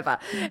 but whatever.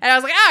 And I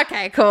was like,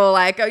 okay, cool.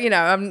 Like,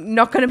 I'm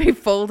not going to be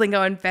fooled and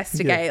go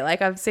investigate. Yeah.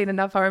 Like, I've seen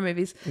enough horror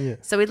movies. Yeah.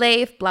 So we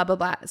leave, blah, blah,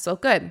 blah. It's all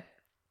good.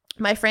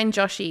 My friend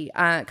Joshi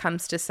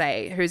comes to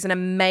say, who's an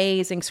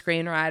amazing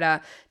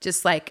screenwriter,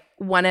 just like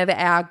one of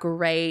our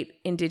great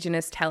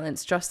Indigenous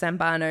talents, Josh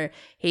Zambano.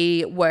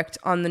 He worked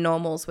on The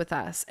Normals with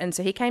us. And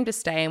so he came to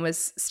stay and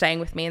was staying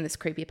with me in this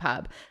creepy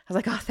pub. I was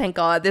like, oh, thank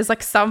God. There's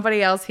like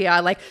somebody else here. I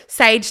like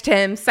saged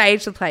him,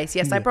 saged the place.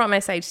 Yes, I brought my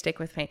sage stick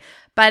with me.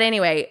 But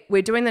anyway,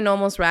 we're doing The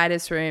Normals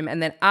writers room.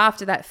 And then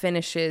after that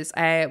finishes,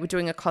 we're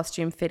doing a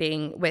costume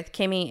fitting with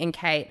Kimmy and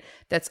Kate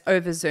that's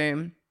over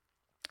Zoom.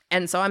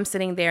 And so I'm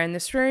sitting there in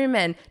this room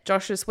and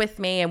Josh is with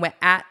me and we're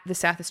at the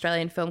South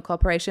Australian Film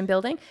Corporation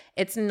building.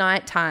 It's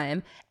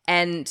nighttime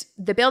and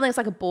the building's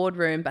like a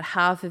boardroom, but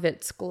half of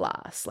it's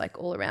glass, like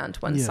all around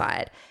one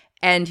side.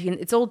 And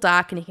it's all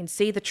dark and you can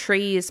see the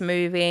trees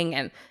moving.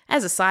 And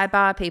as a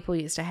sidebar, people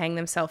used to hang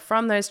themselves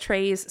from those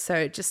trees.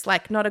 So just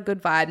like not a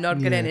good vibe, not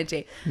good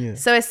energy. Yeah.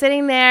 So we're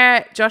sitting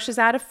there, Josh is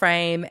out of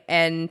frame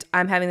and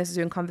I'm having this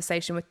Zoom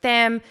conversation with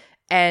them.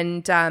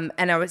 And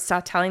I would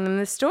start telling them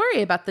the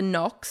story about the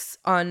knocks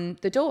on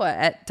the door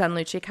at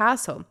Dunluchy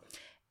Castle.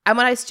 And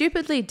what I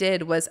stupidly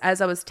did was,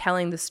 as I was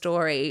telling the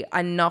story,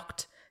 I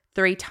knocked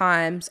 3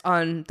 times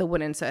on the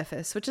wooden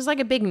surface, which is like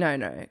a big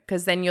no-no,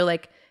 because then you're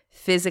like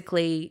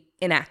physically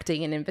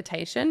enacting an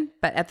invitation.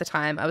 But at the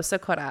time, I was so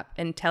caught up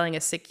in telling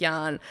a sick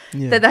yarn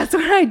that that's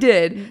what I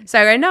did.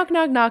 So I go knock,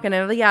 knock, knock, and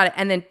over the yard.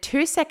 And then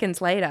 2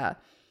 seconds later,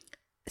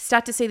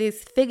 start to see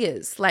these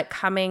figures like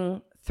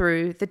coming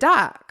through the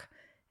dark.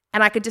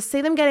 And I could just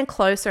see them getting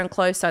closer and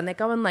closer, and they're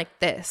going like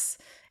this.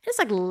 And it's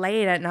like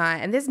late at night,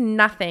 and there's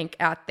nothing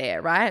out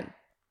there, right?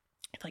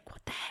 Like,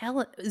 what the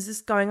hell is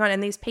this going on?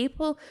 And these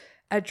people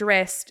are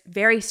dressed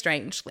very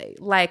strangely,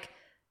 like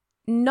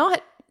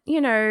not,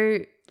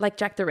 like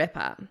Jack the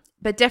Ripper,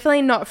 but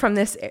definitely not from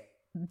this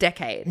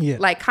decade. Yeah.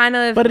 Like kind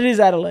of. But it is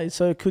Adelaide,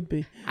 so it could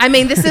be. I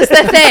mean, this is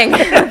the thing.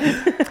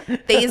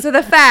 These are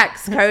the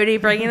facts. Cody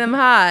bringing them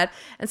hard.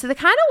 And so they're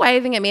kind of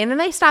waving at me, and then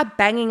they start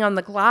banging on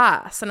the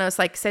glass. And I was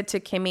like, said to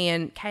Kimmy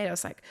and Kate, I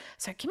was like,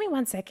 so give me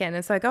 1 second.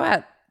 And so I go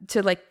out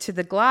to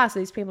the glass,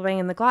 these people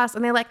banging the glass,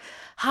 and they're like,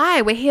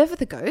 hi, we're here for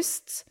the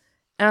ghosts.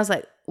 And I was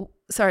like,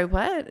 sorry,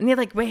 what? And they're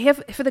like, we're here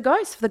for the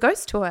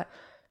ghost tour.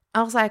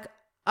 I was like,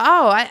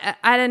 oh,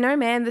 I don't know,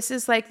 man. This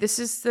is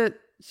the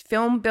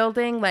film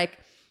building. Like,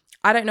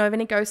 I don't know of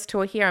any ghost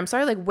tour here. I'm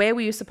sorry, like, where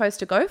were you supposed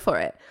to go for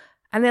it?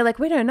 And they're like,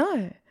 we don't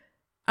know.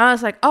 And I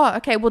was like, oh,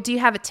 okay, well, do you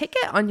have a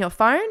ticket on your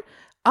phone?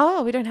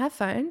 Oh, we don't have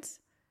phones.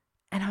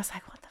 And I was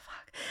like, what the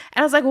fuck?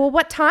 And I was like, well,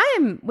 what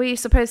time were you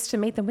supposed to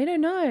meet them? We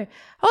don't know.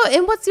 Oh,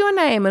 and what's your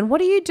name? And what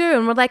do you do?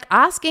 And we're like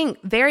asking,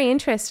 very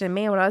interested in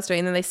me and what I was doing.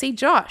 And then they see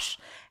Josh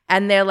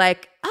and they're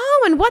like,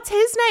 oh, and what's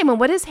his name? And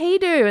what does he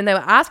do? And they were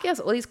asking us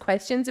all these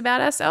questions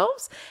about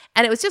ourselves.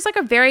 And it was just like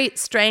a very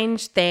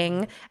strange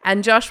thing.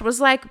 And Josh was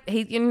like,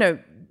 he,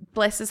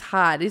 bless his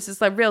heart, he's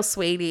just like real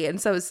sweetie. And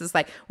so it's just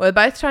like, we're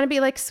both trying to be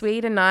like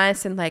sweet and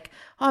nice and like,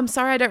 oh, I'm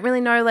sorry, I don't really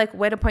know like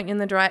where to point you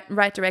in the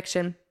right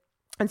direction.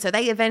 And so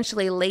they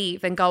eventually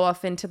leave and go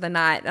off into the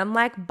night. I'm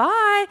like,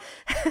 bye.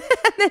 And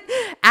then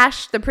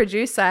Ash, the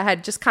producer,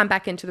 had just come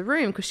back into the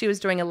room because she was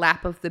doing a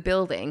lap of the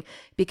building,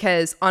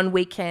 because on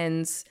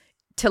weekends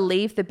to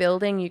leave the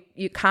building,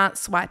 you can't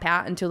swipe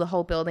out until the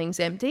whole building's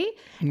empty.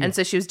 And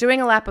so she was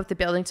doing a lap of the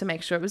building to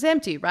make sure it was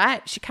empty,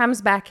 right? She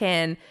comes back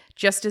in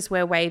just as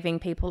we're waving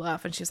people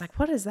off, and she's like,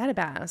 what is that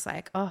about? I was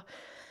like, oh,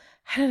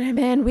 I don't know,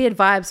 man, weird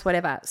vibes,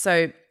 whatever.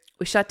 So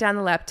we shut down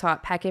the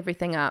laptop, pack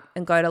everything up,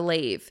 and go to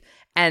leave.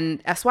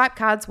 And our swipe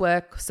cards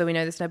work, so we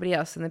know there's nobody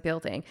else in the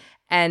building.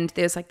 And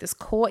there's like this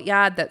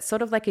courtyard that's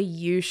sort of like a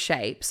U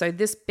shape. So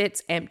this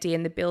bit's empty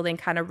and the building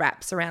kind of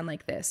wraps around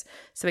like this.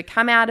 So we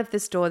come out of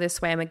this door this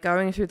way and we're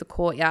going through the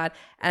courtyard.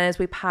 And as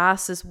we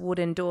pass this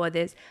wooden door,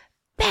 there's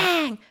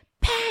bang,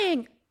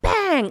 bang,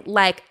 bang,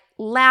 like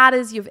loud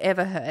as you've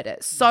ever heard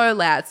it. So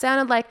loud. It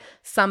sounded like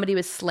somebody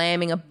was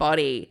slamming a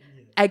body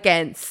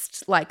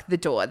against like the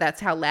door.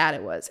 That's how loud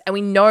it was. And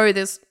we know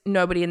there's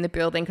nobody in the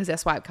building because our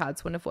swipe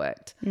cards wouldn't have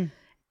worked.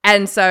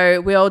 And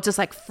so we all just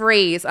like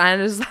freeze. And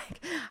I was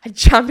like, I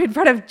jump in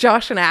front of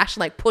Josh and Ash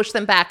and like push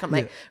them back. I'm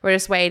like, we're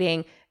just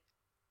waiting.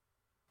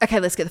 Okay,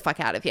 let's get the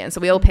fuck out of here. And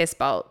so we all piss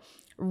bolt,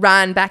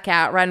 run back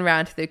out, run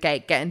around to the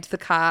gate, get into the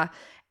car.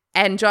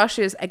 And Josh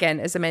is,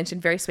 again, as I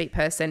mentioned, very sweet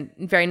person,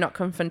 very not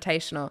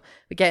confrontational.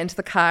 We get into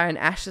the car and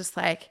Ash is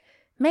like,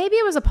 maybe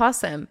it was a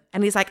possum.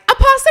 And he's like, a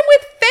possum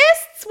with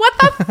fists? What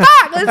the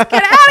fuck? Let's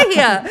get out of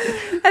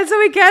here. And so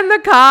we get in the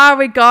car,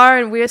 we go,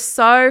 and we're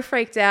so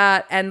freaked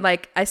out. And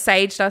like I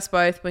saged us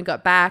both when we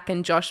got back,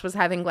 and Josh was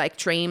having like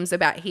dreams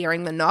about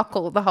hearing the knock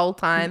all the whole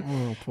time.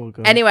 Oh, poor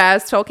guy. Anyway, I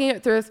was talking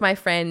it through with my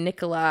friend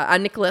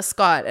Nicola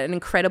Scott, an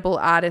incredible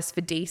artist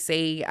for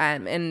DC,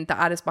 and the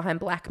artist behind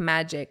Black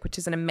Magic, which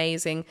is an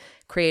amazing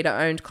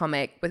creator-owned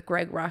comic with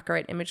Greg Rucker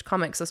at Image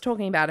Comics. I was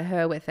talking about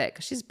her with it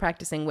because she's a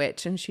practicing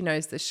witch and she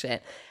knows this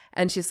shit.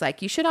 And she's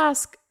like, you should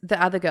ask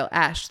the other girl,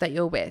 Ash, that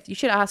you're with. You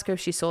should ask her if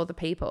she saw the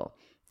people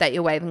that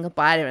you're waving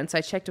goodbye to. And so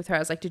I checked with her. I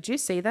was like, did you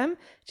see them?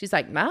 She's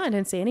like, no, I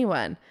didn't see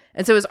anyone.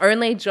 And so it was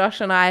only Josh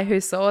and I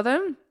who saw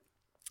them.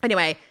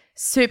 Anyway,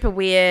 super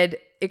weird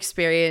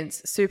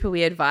experience, super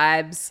weird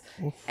vibes.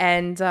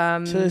 And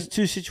so there's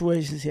 2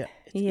 situations here.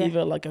 It's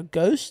either like a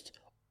ghost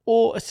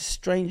or it's a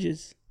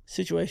stranger's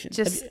situation.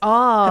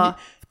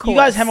 You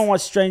guys haven't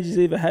watched Strangers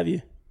either, have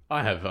you?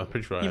 I have. I'm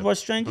pretty sure I have. You've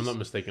watched Strangers? I'm not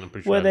mistaken. I'm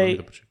pretty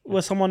sure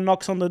where someone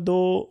knocks on the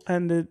door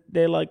and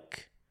they're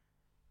like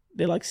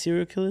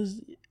serial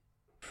killers.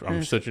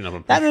 I'm searching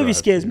up. That movie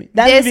scares me.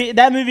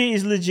 That movie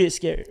is legit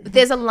scary.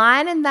 There's a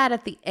line in that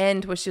at the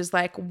end which is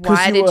like,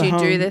 why did you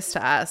do this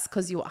to us?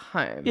 Because you were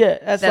home. Yeah,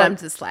 that's I'm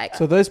just like.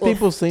 So those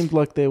people seemed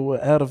like they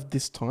were out of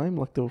this time,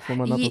 like they were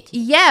from another time.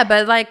 Yeah,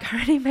 but like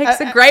Cody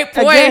makes a great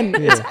point. Again,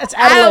 it's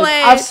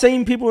Adelaide. I've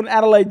seen people in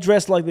Adelaide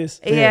dressed like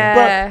this.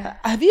 Yeah.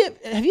 But have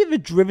you ever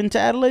driven to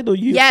Adelaide or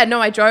you? Yeah,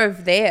 no, I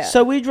drove there.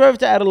 So we drove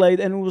to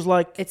Adelaide and it was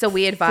like it's a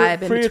weird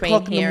vibe in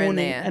between here and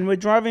there. And we're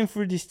driving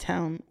through this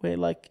town where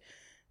like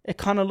it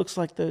kind of looks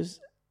like those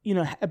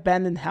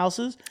abandoned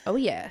houses. Oh,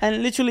 yeah.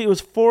 And literally it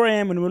was 4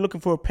 a.m. and we were looking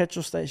for a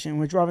petrol station.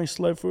 We're driving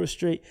slow through a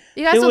street.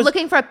 You guys were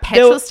looking for a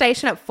petrol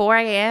station at 4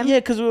 a.m.? Yeah,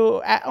 because we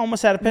were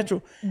almost out of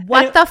petrol.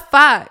 What the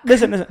fuck?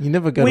 Listen. You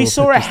never go we to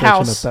saw a a petrol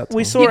house. station at that time.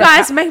 We saw you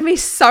guys make me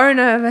so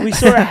nervous. We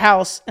saw a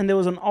house and there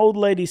was an old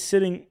lady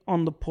sitting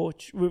on the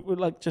porch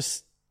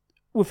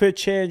with her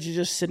chair and she's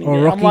just sitting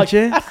there. Rocking I'm like,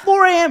 chair? at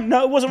 4 a.m.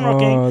 No, it wasn't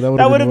rocking.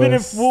 That would have been a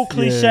worse. full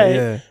cliche.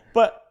 Yeah.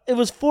 But it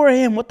was 4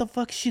 a.m. What the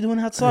fuck is she doing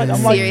outside? Yeah.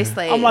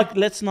 Seriously. I'm like,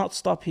 let's not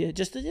stop here.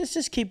 Let's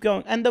just keep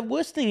going. And the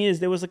worst thing is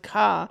there was a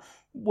car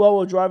while we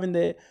were driving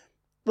there.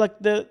 Like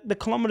the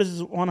kilometers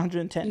is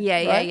 110.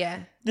 Yeah, right?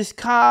 yeah. This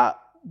car,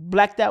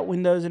 blacked out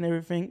windows and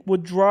everything,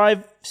 would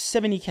drive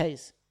 70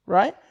 Ks,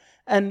 right?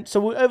 And so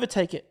we'll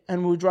overtake it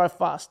and we'll drive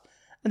fast.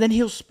 And then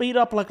he'll speed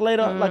up like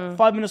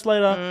 5 minutes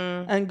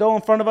later and go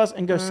in front of us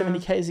and go 70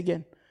 Ks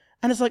again.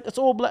 And it's like, it's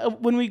all black.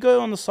 When we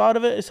go on the side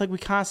of it, it's like we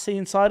can't see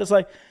inside. It's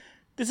like,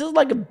 this is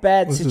like a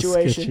bad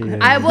situation. Sketchy,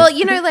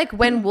 yeah. Like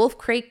when Wolf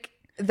Creek,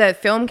 the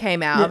film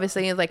came out,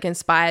 obviously it was like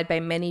inspired by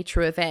many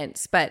true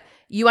events, but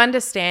you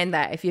understand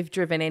that if you've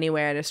driven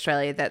anywhere in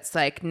Australia that's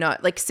like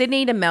not like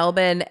Sydney to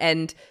Melbourne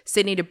and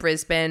Sydney to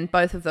Brisbane,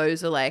 both of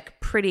those are like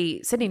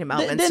pretty. Sydney to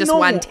Melbourne, it's just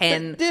normal.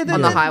 110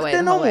 on the highway.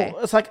 They're normal.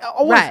 Hallway. It's like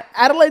always,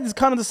 Adelaide is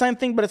kind of the same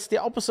thing, but it's the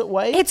opposite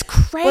way. It's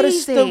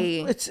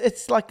crazy. But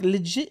it's like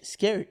legit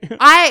scary. So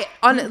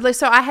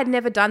I had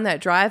never done that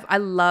drive. I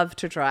love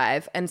to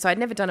drive, and so I'd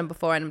never done it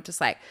before, and I'm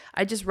just like,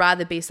 I'd just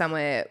rather be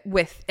somewhere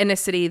in a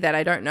city that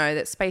I don't know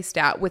that's spaced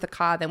out with a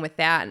car than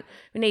without. And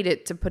we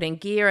needed to put in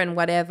gear and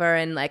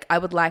whatever, and like I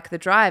would like the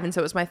drive, and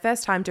so it was my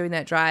first time doing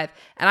that drive,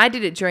 and I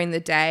did it during the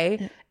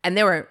day. And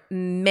there were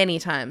many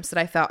times that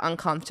I felt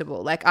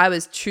uncomfortable. Like I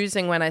was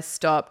choosing when I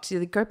stopped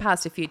to go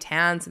past a few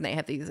towns and they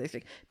have these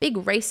like, big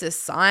racist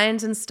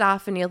signs and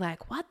stuff. And you're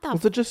like, what the fuck?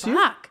 Was it just you?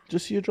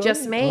 Just you driving?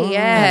 Just me,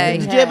 yeah.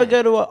 Did you ever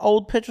go to an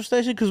old petrol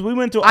station? Because we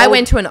went to I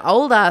went to an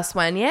old ass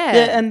one, yeah.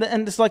 Yeah,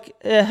 and it's like,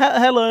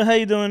 hello, how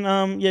you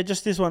doing?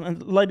 Just this one. And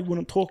the lady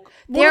wouldn't talk.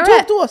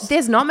 Talk to us.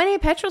 There's not many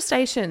petrol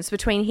stations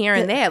between here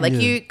and there. Like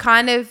you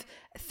kind of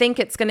think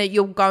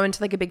you'll go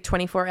into like a big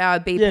 24-hour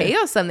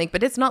BP or something,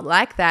 but it's not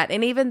like that.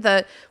 And even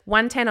the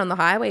 110 on the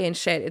highway and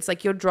shit, it's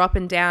like you're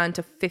dropping down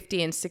to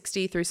 50 and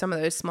 60 through some of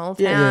those small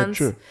towns.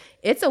 Yeah, true.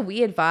 It's a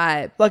weird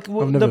vibe. Like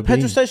the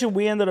petrol station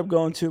we ended up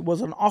going to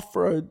was an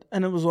off-road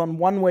and it was on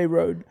one-way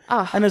road.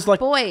 Oh, and it's like,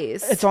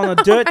 boys. It's on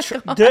a dirt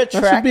track. That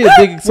should be a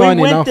big sign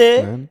we went enough,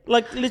 there, man.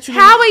 like literally.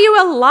 How are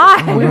you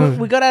alive?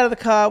 We got out of the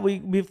car,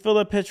 we filled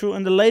our petrol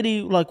and the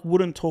lady like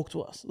wouldn't talk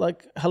to us.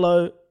 Like,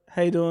 hello,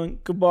 how you doing?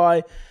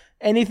 Goodbye.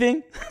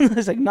 Anything?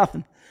 It's like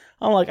nothing.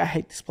 I'm like, I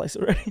hate this place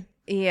already.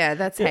 Yeah,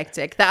 that's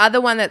hectic. The other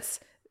one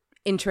that's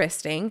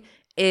interesting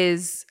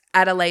is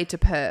Adelaide to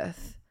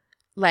Perth.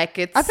 Like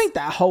I think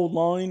that whole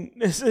line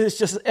is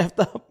just effed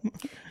up.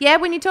 Yeah,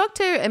 when you talk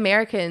to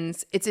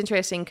Americans, it's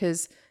interesting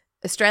because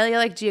Australia,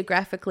 like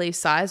geographically,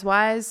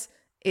 size-wise,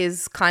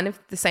 is kind of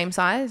the same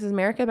size as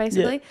America,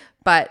 basically. Yeah.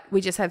 But we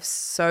just have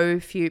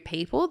so few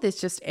people. There's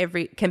just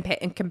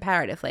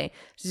comparatively,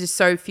 there's just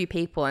so few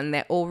people, and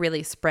they're all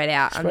really spread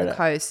out on the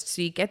coast.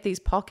 So you get these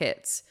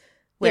pockets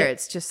where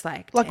it's just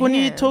like when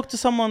you talk to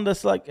someone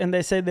that's like, and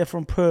they say they're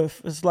from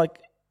Perth, it's like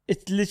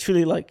it's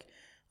literally like,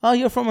 oh,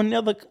 you're from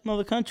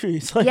another country.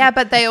 It's like, yeah,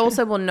 but they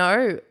also will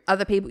know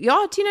other people.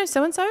 Oh, do you know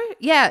so and so?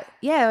 Yeah,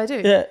 I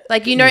do. Yeah.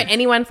 Like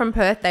anyone from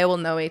Perth, they will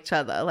know each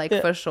other, like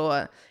for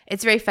sure.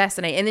 It's very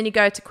fascinating. And then you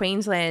go to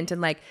Queensland and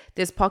like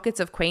there's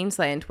pockets of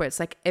Queensland where it's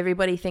like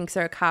everybody thinks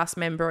they're a cast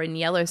member in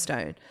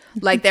Yellowstone.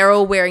 Like they're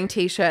all wearing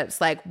T-shirts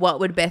like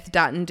what would Beth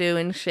Dutton do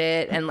and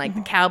shit, and like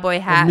the cowboy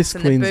hats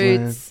and Queensland.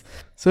 The boots.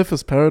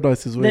 Surfers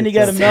Paradise is where then you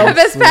go to Melbourne.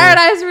 Surfers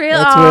Paradise, really?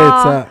 That's where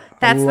it's at.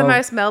 That's the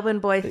most Melbourne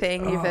boy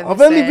thing you've ever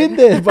I've only been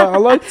there, but I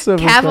like Surfers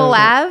Cavill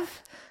Paradise. Ave.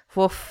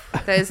 Woof.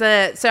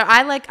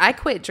 I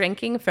quit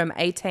drinking from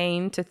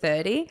 18 to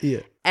 30.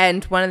 Yeah.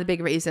 And one of the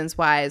big reasons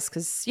why is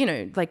because,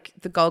 like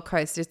the Gold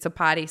Coast, it's a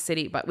party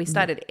city, but we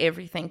started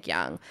everything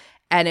young.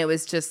 And it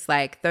was just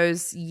like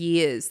those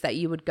years that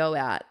you would go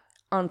out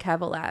on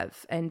Cavill Ave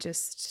and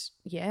just,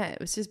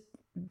 it was just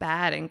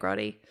bad and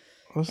grotty.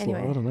 Anyway.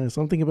 I don't know.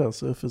 Something about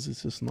surfers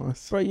is just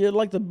nice. Bro, you're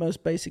like the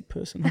most basic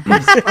person.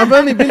 I've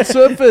only been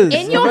surfers.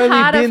 In your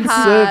heart of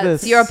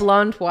hearts, you're a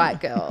blonde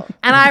white girl.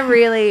 And I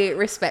really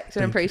respect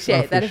and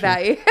appreciate that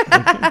about you.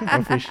 I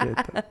appreciate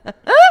that.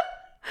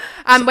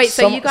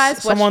 So you guys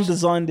watched... Someone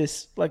designed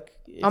this. Like,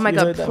 oh my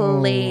God,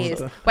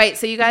 please. Wait,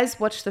 so you guys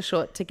watched the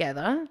short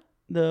together?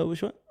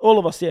 Which one? All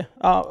of us, yeah.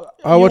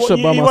 I watched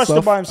it by myself. You watched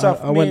it by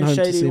himself. I went home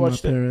to see my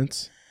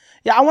parents.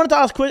 Yeah, I wanted to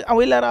ask questions. Are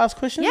we allowed to ask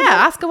questions? Yeah,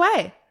 ask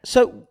away.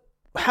 So...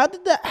 how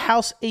did the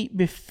house eat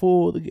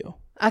before the girl?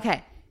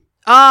 Okay.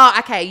 Oh,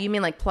 okay. You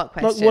mean like plot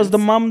questions? Like, was the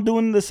mum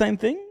doing the same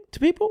thing to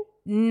people?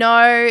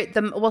 No.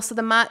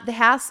 The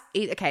house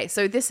eat. Okay,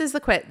 so this is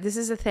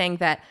the thing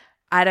that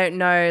I don't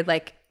know.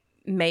 Like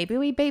maybe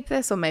we beep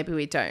this or maybe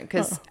we don't,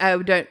 because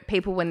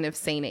people wouldn't have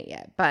seen it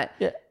yet. But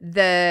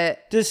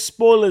there's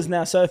spoilers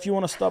now, so if you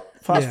want to stop,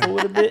 fast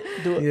forward a bit,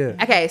 do it.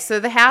 Yeah. Okay, so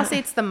the house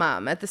eats the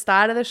mum. At the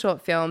start of the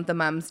short film, the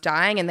mum's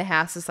dying and the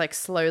house is like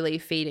slowly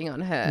feeding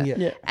on her.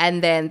 Yeah.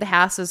 And then the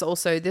house is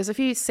also, there's a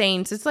few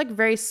scenes. It's like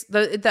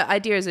the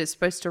idea is it's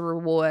supposed to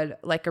reward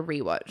like a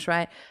rewatch,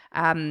 right?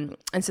 And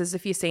so there's a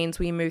few scenes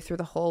where you move through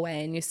the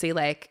hallway and you see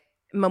like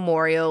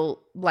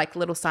memorial, like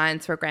little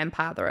signs for a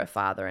grandfather or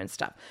father and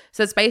stuff.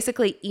 So it's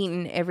basically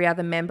eaten every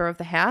other member of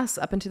the house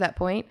up until that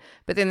point.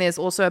 But then there's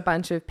also a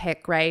bunch of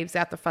pet graves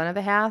out the front of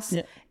the house.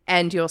 Yeah.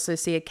 And you also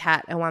see a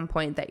cat at one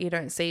point that you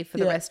don't see for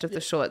the rest of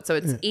the short. So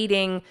it's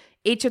eating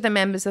each of the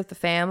members of the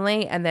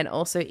family and then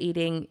also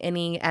eating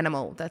any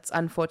animal that's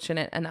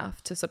unfortunate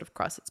enough to sort of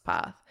cross its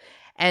path.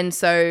 And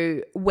so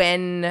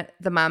when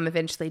the mum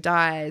eventually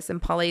dies and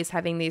Polly's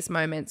having these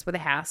moments where the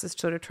house is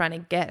sort of trying to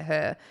get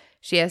her,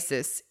 she has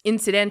this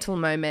incidental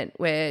moment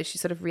where she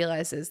sort of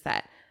realizes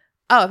that,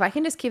 oh, if I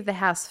can just keep the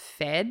house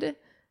fed,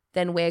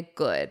 then we're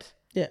good.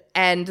 Yeah.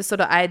 And the sort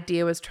of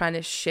idea was trying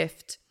to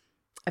shift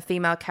a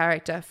female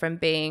character from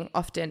being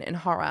often in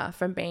horror,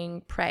 from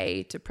being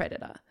prey to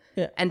predator.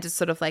 Yeah. And just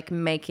sort of like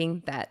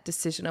making that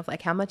decision of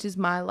like, how much is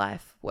my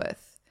life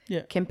worth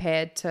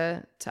compared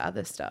to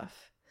other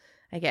stuff,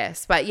 I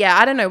guess. But yeah,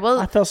 I don't know. Well,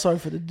 I felt sorry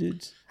for the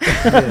dudes.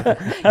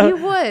 You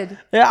would.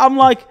 Yeah, I'm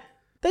like,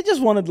 they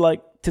just wanted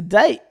like to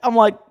date. I'm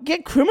like,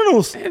 get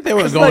criminals. They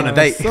were going on a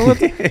date.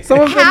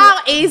 How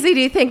easy do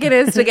you think it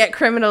is to get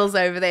criminals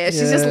over there?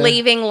 She's just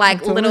leaving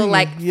like little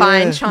like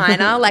fine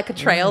china, like a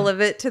trail of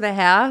it to the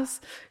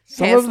house.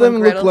 Some of them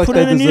look like put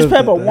they in the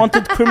newspaper,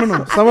 wanted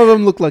criminals. Some of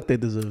them look like they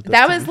deserved it.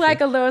 There was like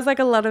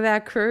a lot of our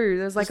crew.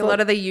 There was like a lot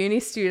of the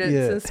uni students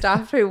and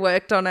stuff who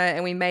worked on it,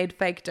 and we made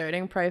fake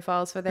doting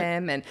profiles for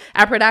them. And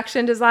our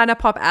production designer,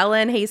 Pop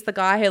Allen, he's the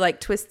guy who like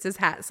twists his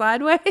hat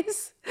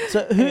sideways.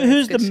 So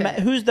who's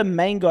the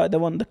main guy? The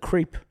one, the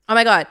creep. Oh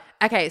my God.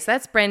 Okay, so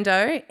that's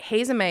Brendo.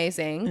 He's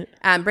amazing.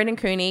 Brendan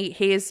Cooney.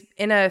 He is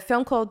in a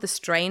film called The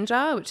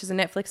Stranger, which is a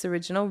Netflix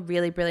original,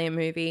 really brilliant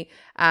movie.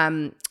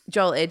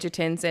 Joel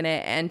Edgerton's in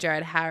it and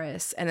Jared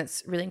Harris, and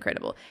it's really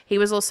incredible. He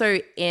was also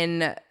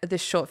in the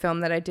short film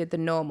that I did, The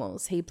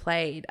Normals. He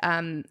played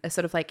a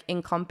sort of like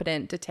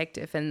incompetent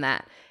detective in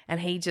that, and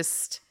he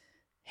just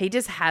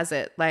has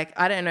it. Like,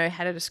 I don't know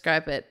how to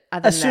describe it.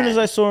 As soon as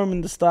I saw him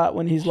in the start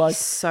when he's like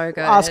so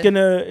good, asking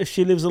her if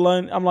she lives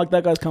alone, I'm like,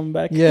 that guy's coming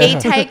back. Yeah. He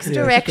takes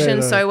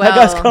direction so well.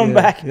 That guy's coming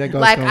back.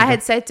 Like I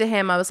had said to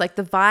him, I was like,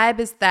 the vibe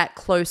is that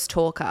close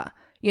talker.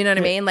 You know what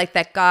I mean? Like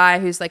that guy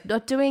who's like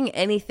not doing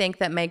anything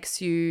that makes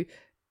you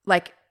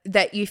like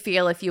that you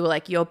feel if you were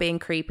like you're being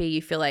creepy,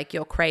 you feel like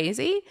you're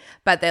crazy,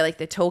 but they're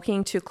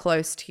talking too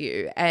close to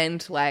you.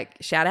 And like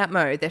shout out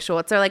Mo, their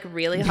shorts are like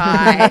really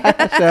high.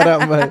 Shout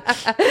out Mo.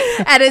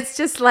 And it's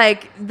just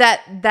like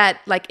that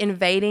like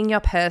invading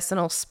your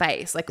personal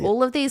space, like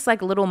all of these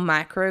like little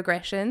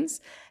microaggressions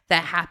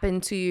that happen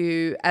to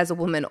you as a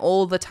woman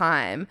all the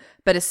time,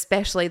 but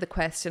especially the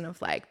question of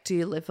like, do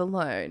you live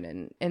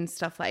alone and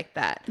stuff like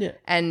that,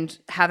 and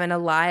having a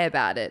lie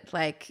about it.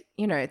 Like,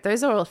 you know,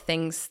 those are all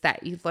things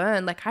that you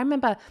learn. Like I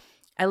remember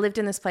I lived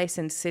in this place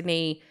in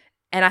Sydney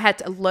and I had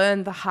to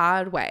learn the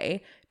hard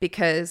way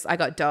because I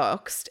got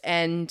doxxed,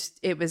 and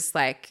it was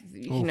like,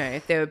 you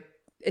know,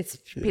 it's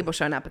people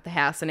showing up at the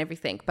house and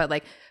everything, but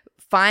like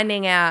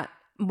finding out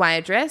my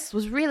address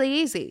was really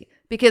easy.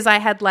 Because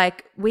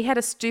we had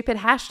a stupid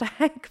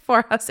hashtag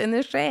for us in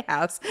the share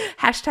house,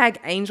 hashtag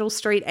Angel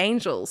Street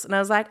Angels. And I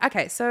was like,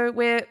 okay, so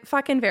we're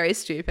fucking very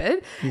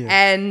stupid. Yeah.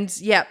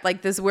 And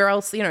we're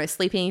all, you know,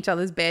 sleeping in each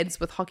other's beds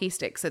with hockey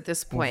sticks at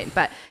this point. Oof.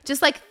 But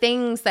just like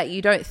things that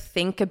you don't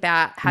think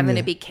about having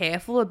to be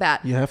careful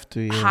about. You have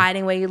to,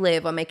 hiding where you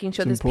live or making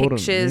sure there's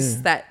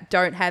pictures that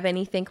don't have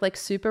anything like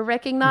super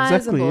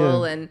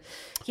recognizable. Exactly,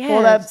 and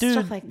or that dude,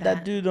 stuff like that.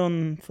 That dude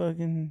on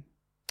fucking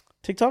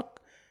TikTok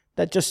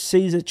that just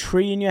sees a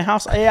tree in your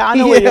house. Yeah, I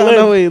know where you live. I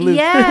know where you live.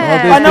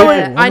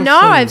 Yeah. I know.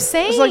 I've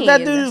seen. It's like that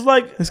dude is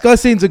like, this guy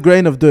sees a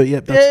grain of dirt.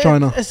 Yep, that's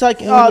China. It's like,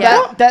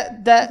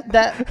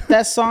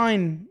 that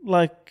sign,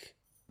 like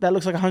that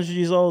looks like 100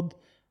 years old,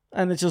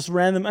 and it's just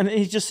random, and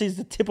he just sees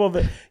the tip of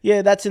it.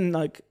 Yeah, that's in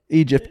like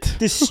Egypt.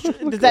 This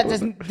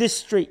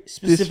street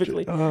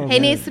specifically. He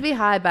needs to be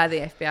hired by the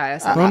FBI or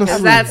something.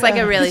 Honestly, that's like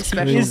a really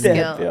special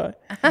skill.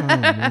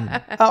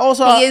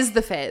 Also, he is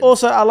the Fed.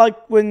 Also, I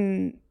like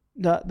when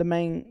the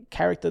main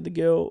character, the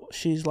girl,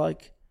 she's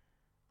like,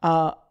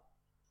 I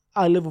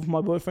live with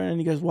my boyfriend, and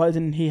he goes, why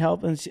didn't he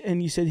help?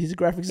 And you said he's a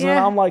graphic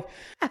designer. I'm like,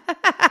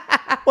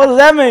 what does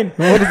that mean?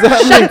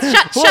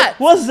 Shut.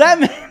 What does that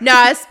mean? No,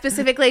 I was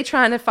specifically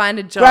trying to find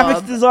a job.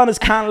 Graphics designers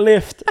can't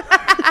lift.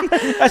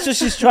 That's what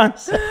she's trying to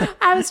say.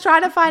 I was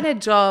trying to find a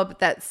job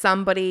that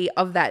somebody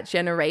of that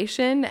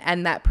generation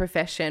and that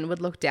profession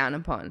would look down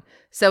upon.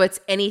 So it's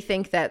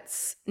anything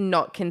that's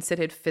not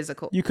considered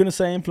physical. You couldn't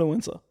say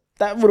influencer.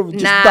 That would have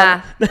just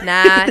done it.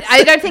 Nah.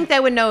 I don't think they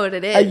would know what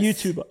it is. A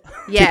YouTuber.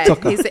 Yeah,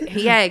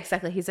 TikToker.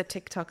 Exactly. He's a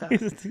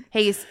TikToker.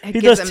 He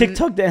does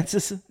TikTok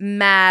dances.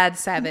 Mad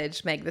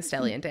savage Meg the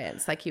Stallion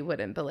dance like you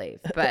wouldn't believe.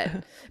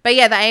 But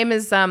yeah, the aim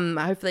is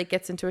hopefully it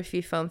gets into a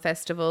few film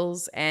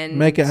festivals and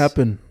Make it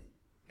happen.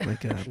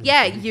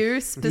 Yeah,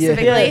 you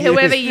specifically,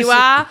 whoever you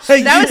are.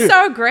 Hey, that you. was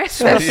so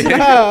aggressive. Specifically,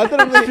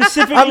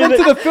 I meant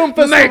to the film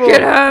festival. Make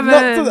it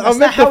happen. That's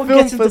not how it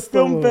gets into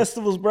film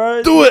festivals,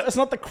 bro. Do it. It's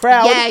not the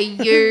crowd. Yeah,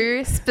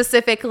 you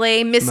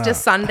specifically, Mr.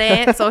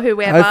 Sundance or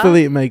whoever.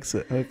 Hopefully it makes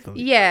it. Hopefully.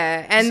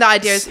 Yeah, and the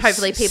idea is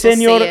hopefully people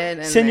see it.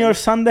 And Senor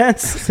Sundance.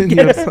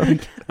 Senor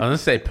Sundance. I was gonna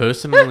say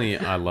personally,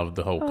 I love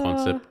the whole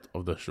concept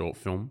of the short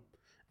film,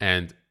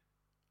 and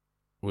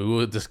we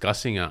were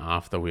discussing it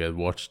after we had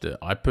watched it.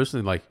 I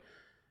personally like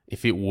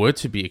if it were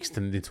to be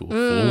extended into a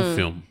full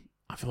film.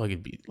 I feel like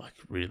it'd be like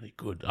really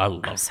good. I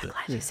loved I'm so it.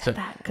 glad you said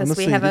that because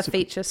Honestly, we have a this-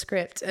 feature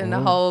script and a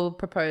whole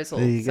proposal.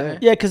 There you go.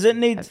 Yeah, because it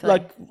needs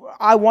Hopefully.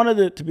 I wanted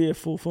it to be a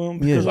full film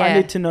because I Yeah.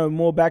 need to know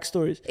more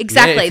backstories.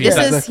 Exactly. Yeah,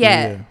 This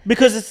is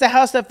Because it's the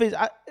house that feeds.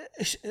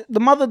 The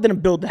mother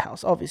didn't build the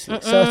house,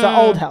 obviously, so it's an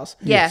old house.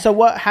 Yeah. So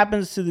what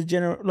happens to the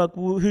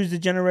who's the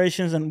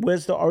generations and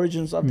where's the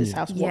origins of this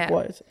house? Yeah.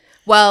 What is it?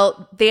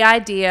 Well, the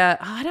idea.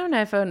 I don't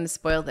know if I want to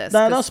spoil this. No,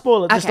 'cause- don't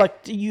spoil it. Just Okay. like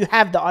you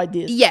have the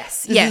ideas.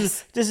 Yes,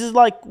 yes. This is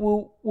like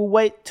we'll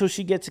wait till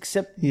she gets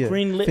accepted, Yeah.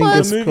 greenlit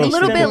Fingers for the movie. A crossed.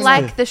 little Yeah. bit Yeah.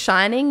 like The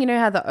Shining. You know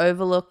how the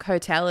Overlook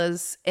Hotel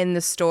is in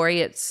the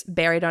story? It's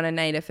buried on a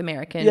Native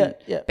American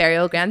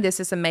burial ground. There's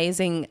this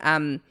amazing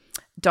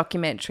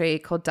documentary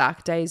called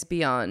Dark Days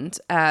Beyond,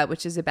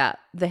 which is about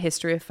the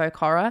history of folk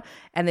horror.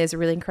 And there's a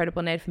really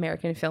incredible Native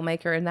American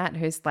filmmaker in that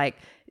who's like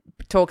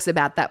talks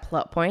about that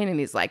plot point, and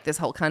he's like, this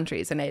whole country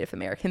is a Native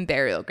American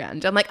burial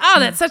ground. I'm like, oh,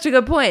 that's such a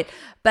good point.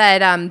 But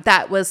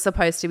that was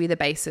supposed to be the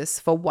basis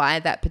for why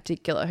that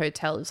particular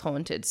hotel is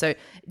haunted. So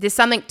there's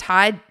something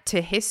tied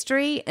to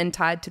history and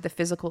tied to the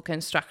physical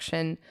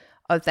construction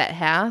of that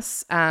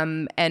house,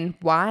 and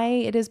why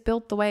it is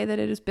built the way that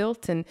it is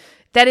built. And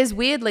that is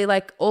weirdly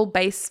like all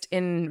based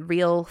in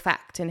real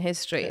fact and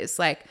history. It's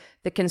like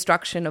the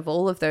construction of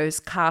all of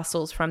those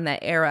castles from that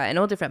era in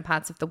all different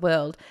parts of the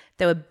world.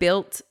 They were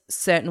built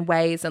certain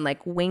ways and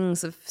like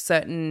wings of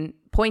certain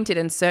pointed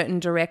in certain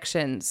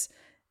directions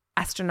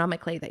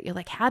astronomically that you're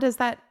like, how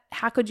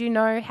could you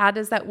know? How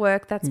does that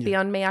work? That's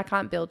beyond me. I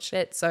can't build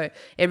shit. So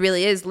it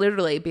really is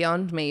literally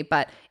beyond me,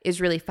 but is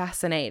really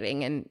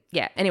fascinating. And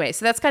yeah, anyway,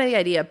 so that's kind of the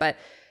idea, but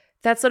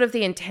that's sort of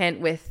the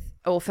intent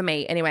or for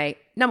me anyway.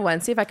 Number one,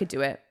 see if I could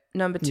do it.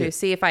 Number two,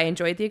 see if I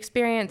enjoyed the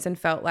experience and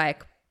felt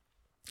like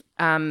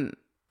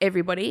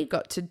everybody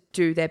got to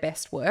do their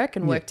best work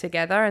and work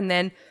together. And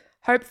then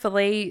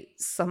hopefully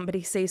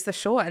somebody sees the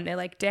short and they're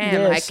like,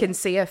 damn, I can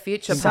see a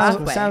future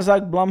pathway. Sounds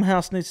like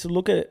Blumhouse needs to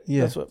look at it.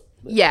 Yeah. That's what.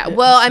 Yeah,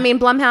 well, I mean,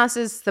 Blumhouse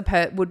is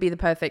would be the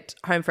perfect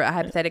home for it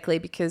hypothetically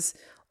because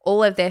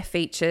all of their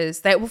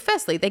features,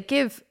 firstly, they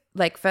give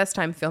like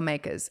first-time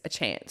filmmakers a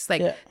chance.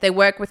 Like they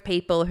work with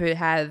people who don't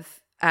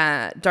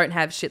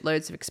have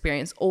shitloads of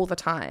experience all the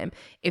time.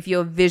 If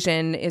your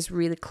vision is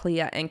really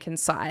clear and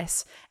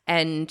concise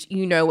and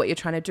you know what you're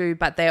trying to do,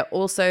 but they're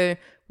also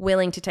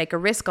willing to take a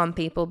risk on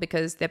people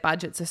because their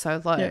budgets are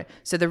so low. Yeah.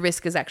 So the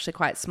risk is actually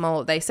quite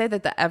small. They say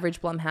that the average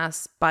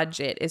Blumhouse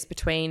budget is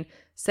between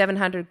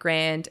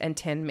 $700,000 and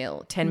 10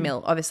 mil. 10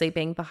 mil obviously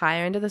being the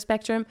higher end of the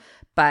spectrum,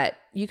 but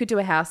you could do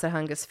a house at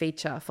Hungus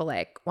feature for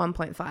like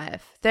 1.5.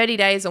 30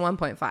 days or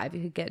 1.5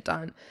 you could get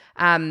done.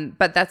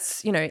 But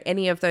that's,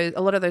 a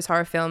lot of those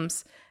horror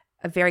films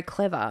are very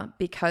clever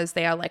because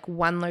they are like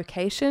one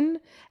location.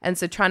 And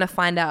so trying to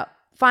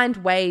find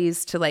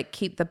ways to like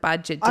keep the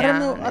budget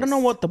down. I don't know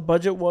what the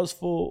budget was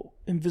for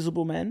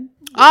Invisible Man.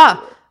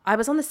 I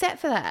was on the set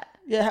for that.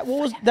 Yeah, what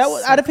was that?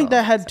 I don't think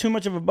that had too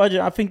much of a budget.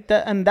 I think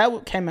that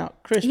came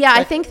out crisp. Yeah,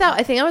 I think that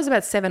was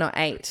about 7 or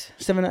 8.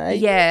 7 or 8.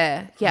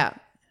 Yeah.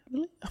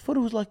 Really? I thought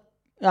it was like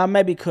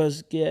maybe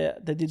because they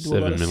did do a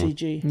lot of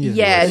CG.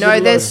 Yeah, no,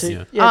 there's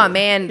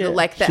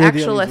like the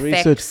actual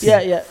effects.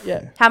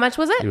 Yeah. How much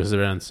was it? It was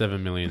around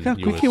 7 million. How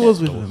quick he was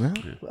with it,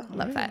 man.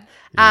 Love that.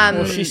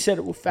 Well, she said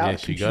it without. Yeah,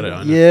 she got it.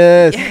 I know.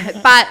 Yes.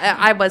 But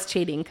I was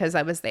cheating because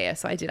I was there,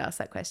 so I did ask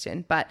that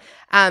question. But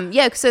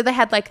so they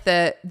had like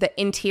the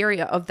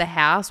interior of the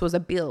house was a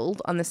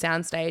build on the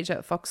soundstage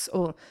at Fox,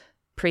 or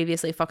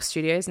previously Fox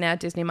Studios, now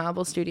Disney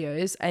Marvel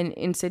Studios, and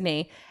in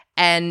Sydney.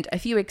 And a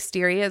few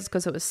exteriors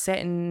because it was set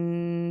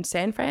in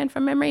San Fran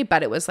from memory,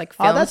 but it was like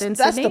filmed in Sydney.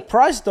 That's the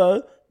price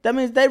though. That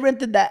means they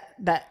rented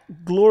that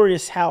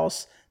glorious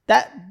house.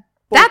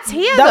 That's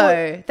here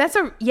though.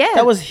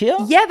 That was here?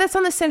 Yeah, that's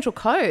on the Central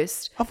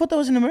Coast. I thought that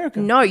was in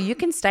America. No, you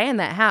can stay in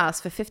that house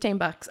for $15.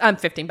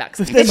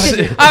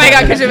 $15. Oh my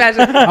God, could you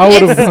imagine? I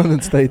would have gone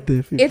and stayed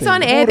there. It's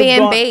on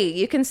Airbnb.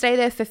 You can stay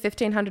there for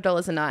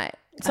 $1,500 a night.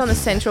 It's on the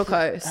Central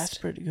Coast. That's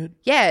pretty good.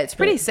 Yeah, it's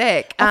pretty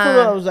sick. I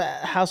thought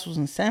that house was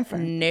in San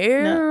Fran.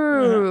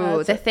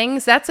 No.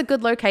 That's a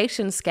good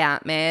location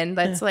scout, man.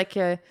 That's like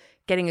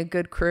getting a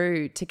good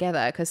crew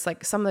together, because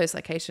like some of those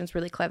locations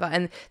really clever,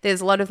 and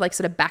there's a lot of like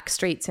sort of back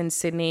streets in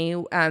Sydney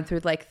through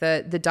like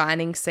the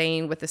dining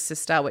scene with the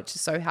sister, which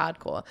is so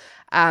hardcore,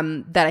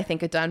 that I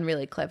think are done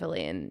really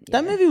cleverly. And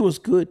that movie was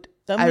good.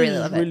 That movie really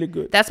love it. Really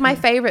good. That's my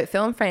favorite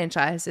film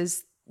franchise.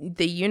 Is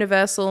the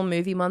Universal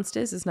movie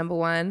monsters is number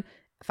 1,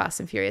 Fast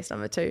and Furious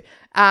number 2,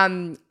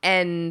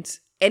 and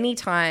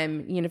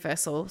anytime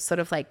Universal sort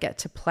of like get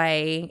to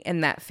play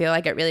in that field,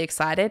 I get really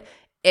excited.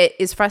 It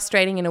is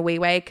frustrating in a wee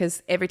way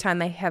because every time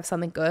they have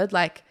something good,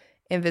 like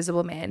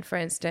Invisible Man, for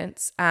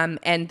instance,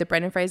 and the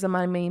Brendan Fraser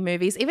Mummy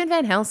movies, even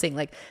Van Helsing,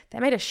 like they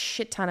made a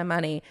shit ton of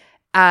money.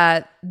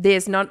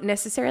 There's not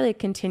necessarily a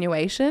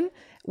continuation.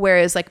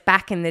 Whereas like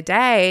back in the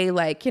day,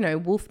 like, you know,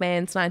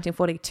 Wolfman's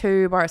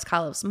 1942, Boris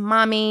Karloff's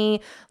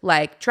Mummy,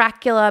 like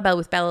Dracula,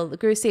 with Bela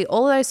Lugosi,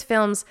 all those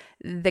films,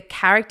 the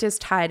characters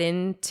tied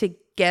in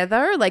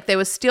together. Like there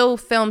were still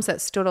films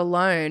that stood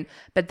alone,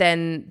 but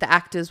then the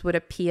actors would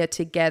appear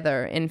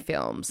together in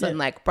films. And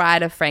like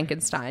Bride of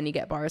Frankenstein, you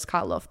get Boris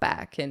Karloff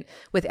back, and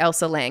with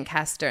Elsa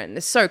Lanchester, and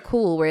it's so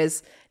cool.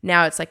 Whereas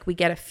now it's like we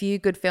get a few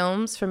good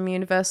films from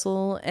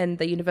Universal and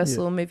the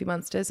Universal movie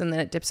monsters, and then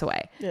it dips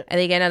away. And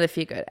then you get another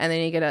few good, and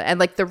then you get and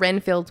like the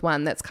Renfield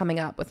one that's coming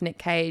up with Nick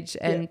Cage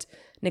and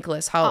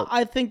Nicholas Hoult.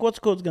 I think what's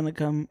called going to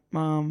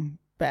come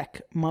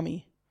back,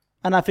 Mummy.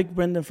 And I think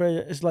Brendan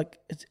Fraser is like,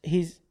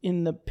 he's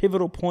in the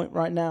pivotal point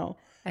right now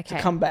to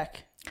come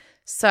back.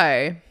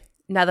 So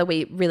another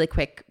we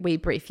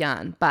brief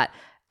yarn, but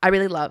I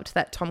really loved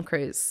that Tom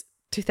Cruise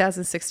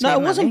 2016 No,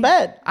 it wasn't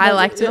bad. I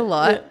liked it a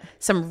lot. Yeah.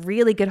 Some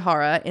really good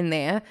horror in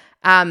there.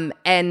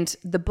 And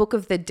the Book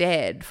of the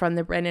Dead from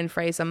the Brendan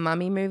Fraser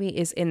Mummy movie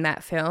is in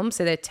that film.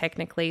 So they're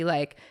technically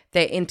like,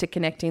 they're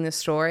interconnecting the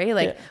story.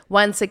 Like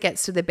once it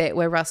gets to the bit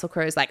where Russell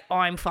Crowe's like,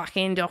 I'm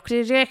fucking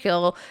Dr.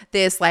 Jekyll,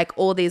 there's like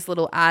all these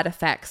little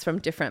artifacts from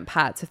different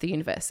parts of the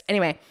universe.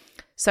 Anyway,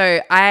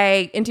 so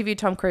I interviewed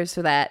Tom Cruise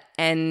for that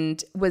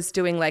and was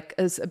doing like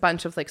a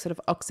bunch of like sort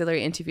of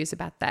auxiliary interviews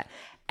about that,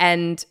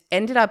 and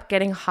ended up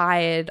getting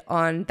hired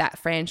on that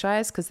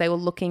franchise because they were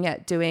looking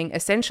at doing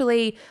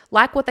essentially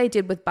like what they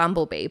did with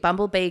Bumblebee.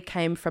 Bumblebee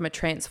came from a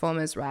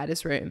Transformers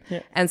writer's room.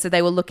 And so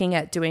they were looking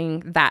at doing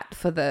that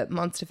for the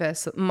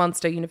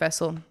Monster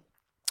Universal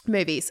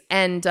movies.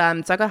 And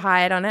so I got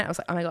hired on it. I was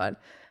like, oh my God,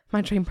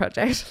 my dream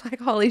project.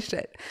 Like, holy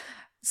shit.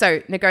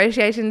 So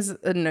negotiations,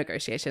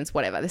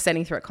 whatever. They're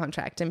sending through a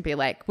contract and be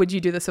like, would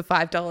you do this for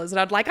 $5? And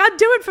I'd like, I'd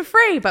do it for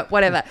free, but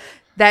whatever.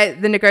 The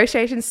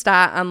negotiations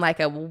start on like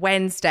a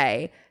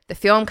Wednesday. The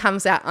film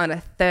comes out on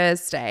a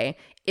Thursday.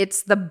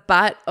 It's the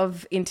butt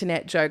of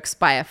internet jokes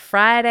by a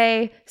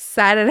Friday,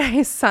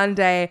 Saturday,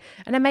 Sunday,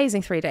 an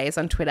amazing 3 days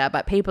on Twitter,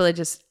 but people are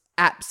just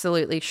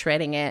absolutely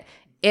shredding it.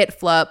 It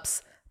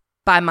flops.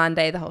 By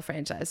Monday, the whole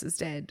franchise is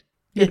dead.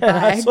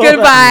 Goodbye.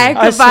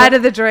 Goodbye to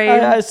the dream.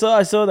 I saw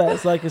that.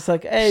 It's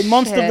like, hey,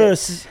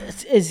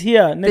 Monsterverse is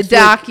here. The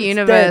Dark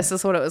Universe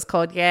is what it was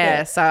called.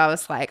 Yeah. So I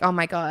was like, oh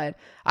my God,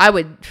 I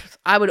would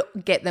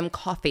get them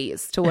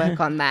coffees to work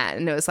on that.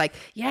 And it was like,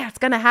 yeah, it's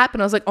going to happen.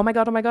 I was like, oh my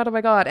God.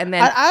 And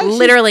then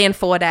literally in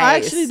 4 days. I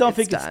actually don't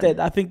think it's dead.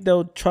 I think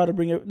they'll try to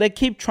bring it. They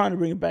keep trying to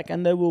bring it back,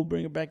 and they will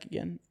bring it back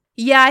again.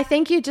 Yeah, I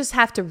think you just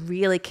have to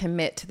really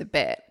commit to the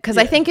bit, because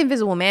I think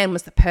Invisible Man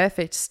was the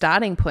perfect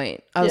starting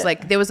point. I was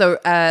like, there was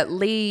a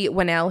Lee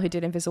Winnell who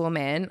did Invisible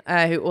Man,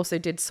 who also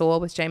did Saw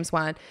with James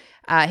Wan.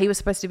 He was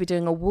supposed to be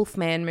doing a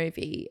Wolfman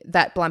movie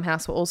that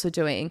Blumhouse were also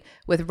doing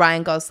with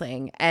Ryan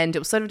Gosling, and it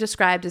was sort of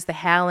described as The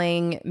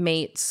Howling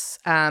meets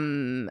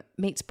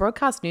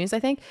broadcast news, I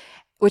think,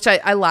 which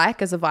I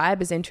like as a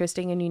vibe, is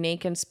interesting and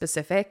unique and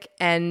specific.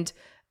 And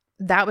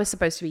that was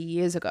supposed to be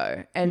years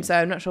ago. And so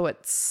I'm not sure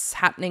what's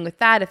happening with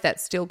that, if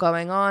that's still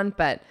going on.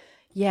 But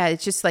yeah,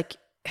 it's just like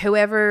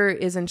whoever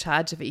is in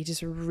charge of it, you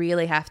just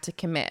really have to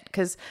commit.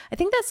 Because I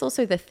think that's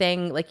also the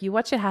thing. Like you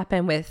watch it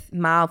happen with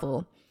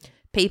Marvel.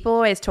 People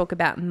always talk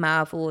about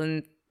Marvel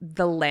and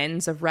the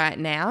lens of right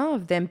now,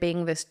 of them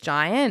being this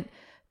giant.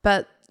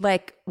 But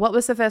like, what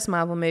was the first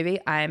Marvel movie?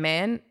 Iron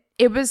Man.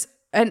 It was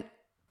a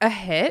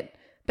hit,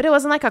 but it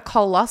wasn't like a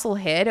colossal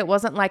hit. It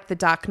wasn't like The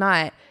Dark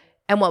Knight.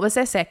 And what was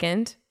their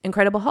second?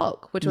 Incredible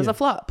Hulk, which was a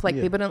flop. Like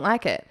people didn't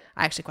like it.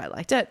 I actually quite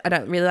liked it. I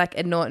don't really like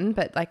Ed Norton,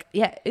 but like,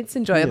 yeah, it's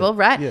enjoyable,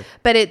 right? Yeah.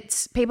 But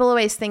it's, people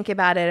always think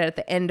about it at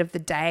the end of the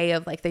day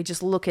of like, they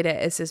just look at it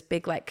as this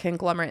big like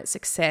conglomerate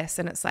success.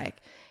 And it's like,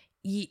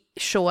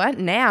 sure,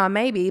 now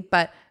maybe,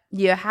 but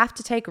you have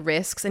to take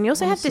risks, and you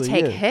also have to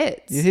take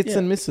hits. Your hits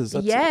and misses.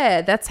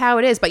 That's how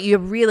it is. But you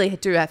really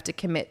do have to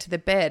commit to the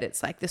bid.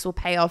 It's like, this will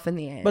pay off in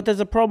the end. But there's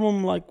a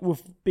problem like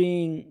with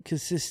being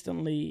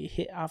consistently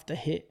hit after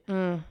hit.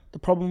 The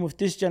problem with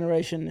this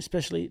generation,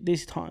 especially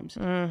these times,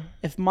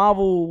 if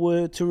Marvel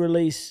were to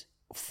release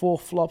 4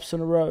 flops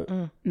in a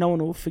row, no one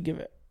will forgive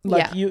it.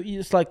 Like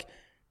it's like,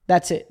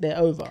 that's it. They're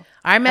over.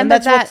 I remember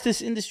and that's what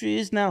this industry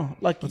is now.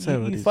 Like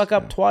you fuck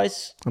up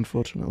twice,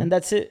 unfortunately, and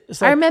that's it. It's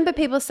like, I remember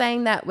people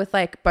saying that with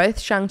like both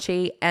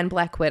Shang-Chi and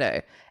Black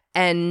Widow,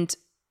 and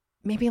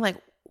maybe like,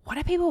 what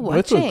are people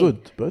watching? Both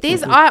were good.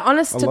 These are,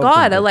 honest to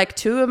God, are like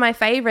 2 of my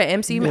favorite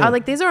MCU.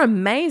 Like these are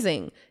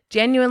amazing.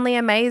 genuinely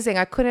amazing.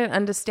 I couldn't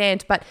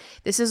understand. But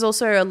this is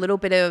also a little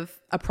bit of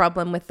a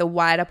problem with the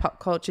wider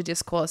pop culture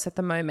discourse at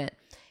the moment,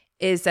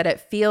 is that it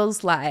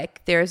feels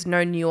like there is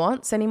no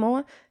nuance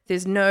anymore.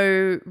 There's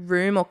no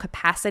room or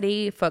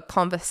capacity for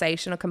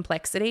conversation or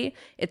complexity.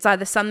 It's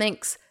either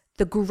something's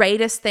the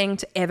greatest thing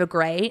to ever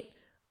great,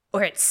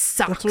 or it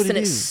sucks and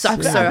it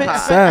sucks so hard.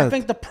 I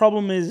think the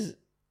problem is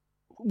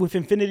with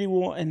Infinity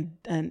War and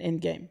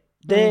Endgame.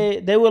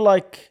 They were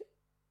like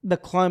the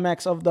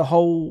climax of the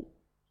whole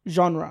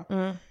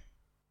genre.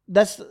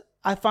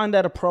 I find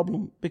that a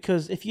problem,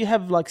 because if you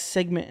have like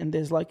segment and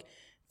there's like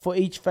for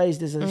each phase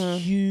there's a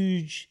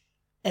huge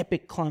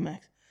epic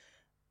climax,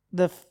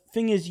 the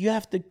thing is you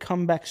have to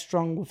come back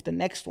strong with the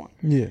next one.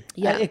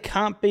 It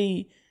can't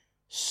be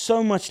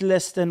so much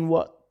less than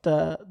what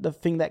the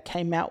thing that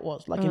came out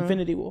was, like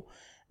Infinity War.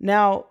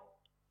 Now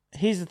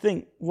here's the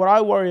thing, what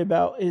I worry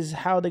about is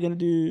how they're going to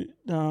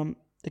do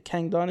the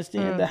Kang Dynasty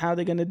and how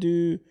they're going to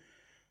do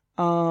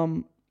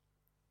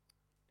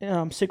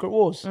Secret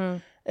Wars.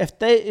 If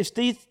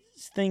these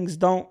things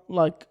don't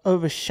like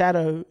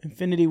overshadow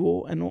Infinity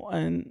War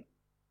and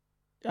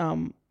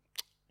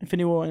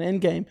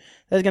Endgame,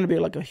 there's going to be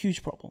like a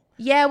huge problem.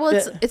 Yeah, well,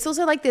 it's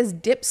also like there's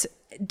dips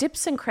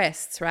and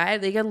crests,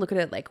 right? You got to look at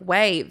it like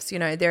waves. You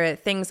know, there are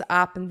things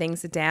up and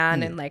things are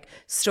down, and like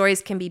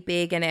stories can be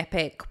big and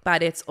epic,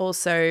 but it's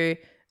also,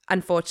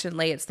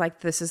 unfortunately, it's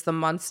like this is the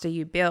monster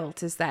you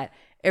built, is that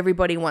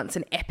everybody wants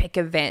an epic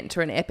event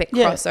or an epic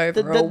crossover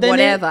or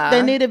whatever.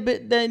 They need a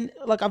bit. Then,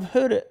 like I've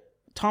heard it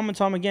time and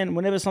time again.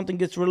 Whenever something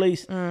gets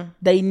released,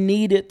 they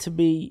need it to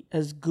be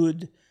as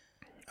good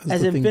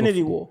as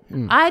Infinity War.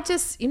 I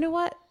just, you know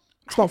what?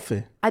 It's not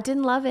fair. I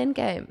didn't love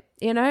Endgame,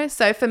 you know?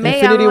 So for me,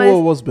 Infinity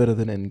War was better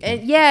than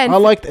Endgame. I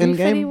liked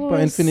Endgame,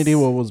 but Infinity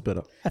War was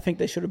better. I think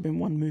they should have been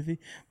one movie.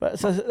 But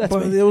so that's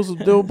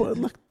there were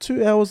like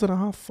 2 hours and a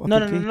half.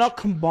 No, not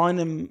combine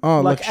them.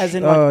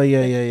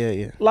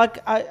 Yeah.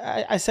 Like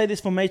I say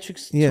this for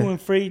Matrix 2 and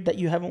 3 that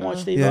you haven't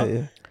watched either.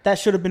 Yeah. That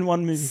should have been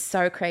one movie.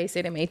 So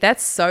crazy to me.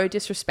 That's so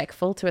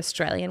disrespectful to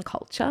Australian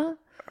culture.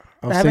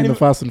 I've seen the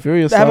Fast and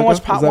Furious Saga. They haven't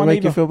watched part 1 Does that make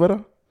either. you feel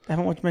better? They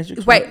haven't watched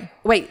Matrix.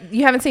 Wait,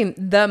 you haven't seen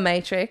The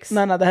Matrix?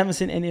 No, they haven't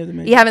seen any of the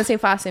Matrix. You haven't seen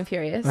Fast and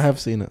Furious? I have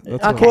seen it.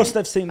 That's Of course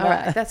they've seen that. All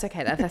right, that's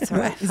okay. That's all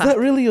right. Is that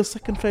really your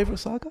second favorite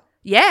saga?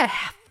 Yeah,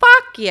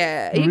 fuck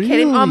yeah. Are you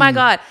kidding? Oh my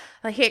God.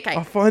 Like, okay.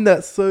 I find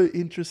that so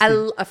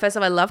interesting. First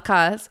of all, I love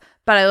cars,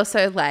 but I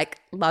also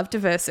love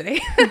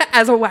diversity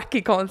as a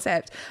wacky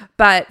concept.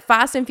 But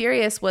Fast and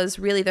Furious was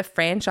really the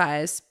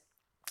franchise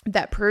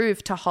that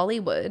proved to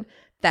Hollywood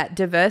that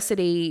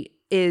diversity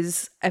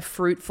is a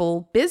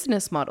fruitful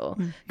business model.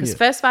 Because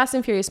first Fast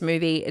and Furious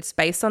movie, it's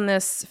based on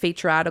this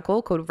feature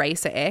article called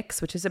Racer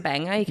X, which is a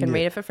banger. You can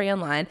read it for free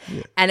online.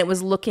 And it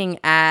was looking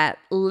at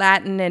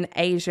Latin and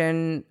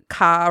Asian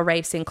car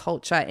racing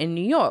culture in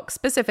New York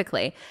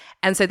specifically.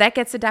 And so that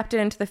gets adapted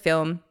into the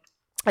film.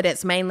 And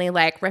it's mainly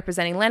like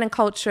representing Latin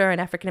culture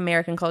and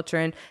African-American culture,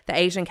 and the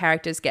Asian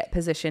characters get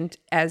positioned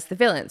as the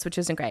villains, which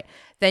isn't great.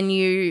 Then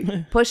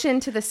you push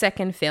into the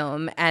second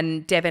film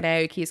and Devon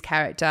Aoki's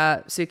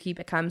character, Suki,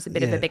 becomes a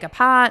bit of a bigger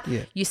part.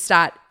 You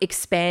start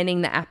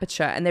expanding the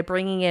aperture and they're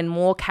bringing in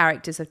more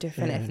characters of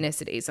different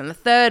ethnicities. And the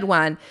third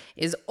one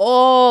is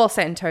all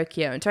set in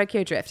Tokyo and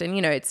Tokyo Drift. And,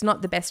 you know, it's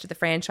not the best of the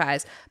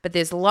franchise, but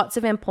there's lots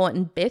of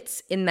important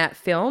bits in that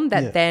film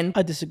that then...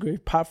 I disagree.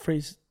 Part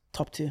 3's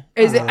top tier.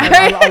 Is it?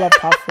 I love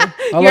Part 3.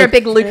 You're a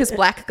big Lucas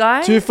Black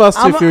guy? Too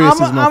Fast, Too Furious is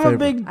my favorite. I'm a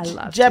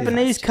big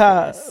Japanese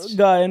car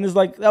guy, and it's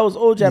like, that was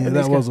all Japanese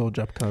that cars. was all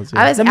Jap cars,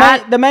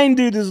 The main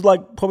dude is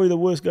like probably the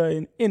worst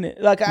guy in it.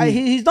 Like,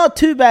 he's not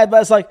too bad, but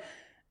it's like,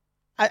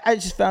 I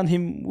just found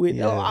him weird.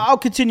 I'll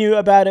continue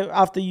about it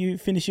after you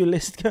finish your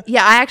list.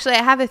 Yeah, I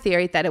have a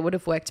theory that it would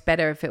have worked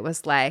better if it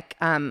was like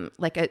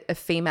a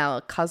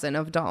female cousin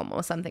of Dom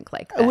or something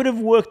like that. It would have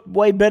worked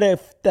way better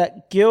if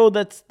that girl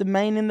that's the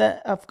main in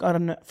that, I forgot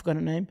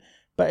her name,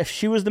 but if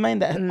she was the main,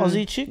 that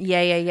Aussie chick.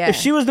 Yeah. If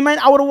she was the main,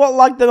 I would have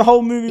liked the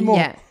whole movie more.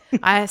 Yeah.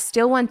 I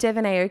still want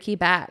Devon Aoki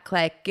back.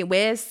 Like,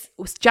 where's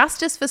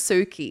justice for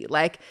Suki?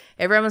 Like,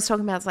 everyone was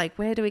talking about, it's like,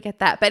 where do we get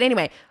that? But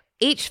anyway,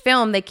 each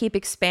film, they keep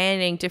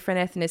expanding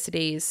different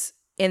ethnicities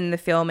in the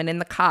film and in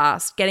the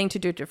cast, getting to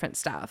do different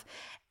stuff.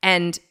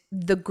 And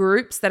the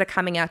groups that are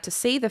coming out to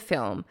see the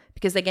film,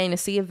 because they're going to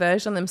see a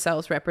version of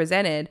themselves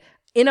represented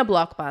in a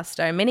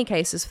blockbuster, in many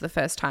cases for the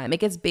first time, it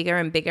gets bigger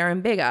and bigger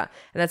and bigger.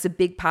 And that's a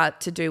big part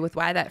to do with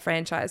why that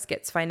franchise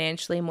gets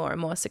financially more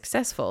and more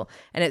successful.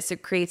 And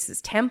it creates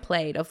this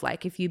template of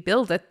like, if you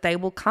build it, they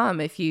will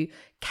come. If you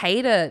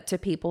cater to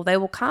people, they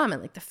will come.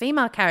 And like the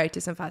female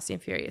characters in Fast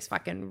and Furious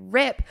fucking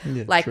rip.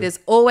 There's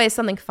always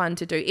something fun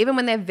to do. Even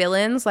when they're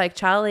villains, like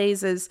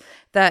Charlie's is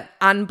the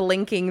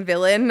unblinking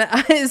villain.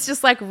 It's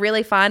just like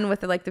really fun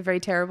with the very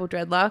terrible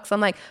dreadlocks. I'm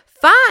like,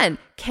 fun,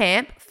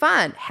 camp,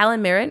 fun.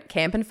 Helen Mirren,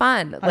 camp and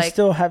fun. I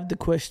still have the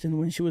question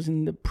when she was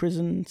in the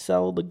prison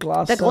cell, the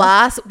glass.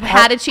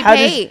 How did she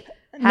pee?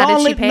 Not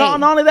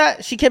only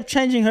that, she kept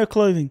changing her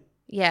clothing.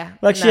 Yeah.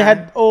 Like she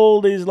had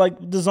all these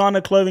like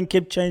designer clothing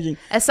kept changing.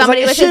 As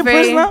somebody is she a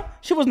prisoner?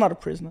 She was not a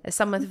prisoner. As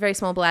someone with a very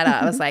small bladder,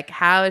 I was like,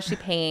 how is she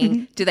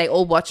peeing? Do they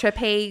all watch her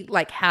pee?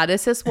 Like, how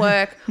does this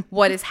work?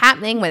 What is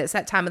happening when it's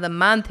that time of the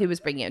month? Who was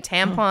bringing her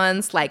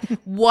tampons? Like,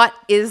 what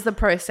is the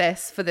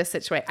process for this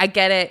situation? I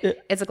get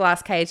it. It's a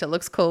glass cage. It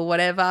looks cool,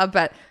 whatever.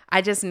 But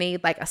I just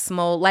need like a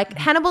small, like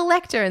Hannibal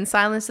Lecter in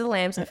Silence of the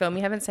Lambs, a film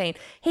you haven't seen.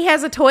 He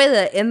has a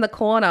toilet in the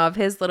corner of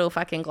his little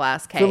fucking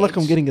glass cage. I feel like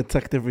I'm getting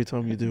attacked every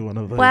time you do one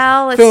of those.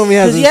 Well, it's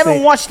because you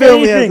haven't watched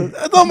anything.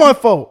 It's not my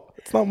fault.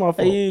 It's not my fault.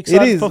 Are you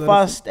excited for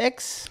Fast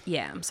X?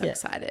 Yeah, I'm so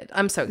excited.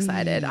 I'm so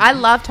excited. I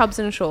loved Hobbs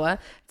and Shaw.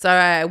 So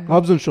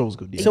Hobbs and Shaw was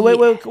good. Yeah. So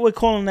we're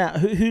calling out.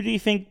 Who do you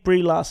think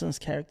Brie Larson's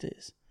character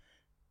is?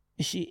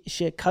 Is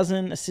she a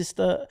cousin, a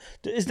sister?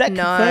 Is that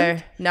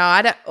confirmed? No,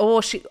 I don't.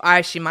 Or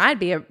she might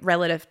be a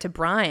relative to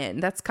Brian.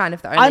 That's kind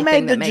of the only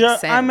thing that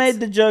makes sense. I made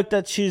the joke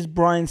that she's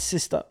Brian's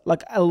sister,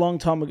 like a long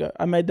time ago.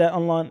 I made that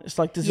online. It's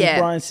like this is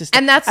Brian's sister,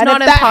 and that's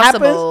not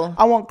impossible. Happens,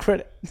 I want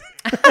credit.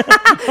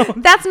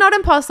 That's not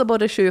impossible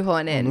to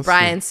shoehorn in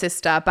Brian's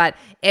sister, but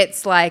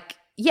it's like.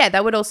 Yeah,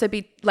 that would also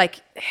be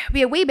like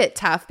be a wee bit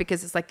tough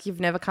because it's like you've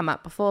never come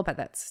up before, but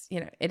that's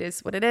it is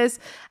what it is.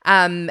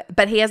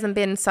 But he hasn't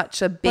been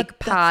such a big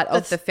part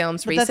of the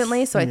films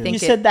recently, so I think you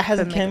said that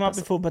hasn't came up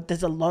before, but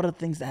there's a lot of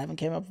things that haven't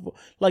came up before.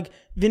 Like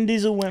Vin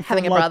Diesel went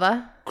having from a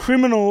brother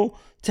criminal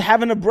to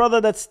having a brother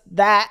that's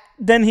that.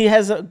 Then he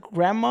has a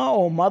grandma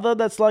or mother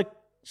that's like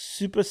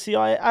super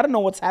CIA. I don't know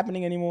what's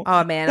happening anymore.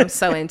 Oh man, I'm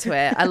so into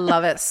it. I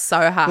love it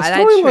so hard. The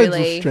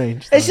storylines are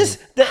strange. It's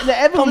just the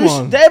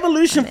evolution. The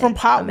evolution from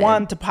part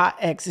 1 to part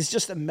X is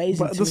just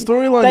amazing. But the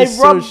storyline is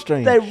so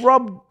strange. They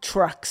robbed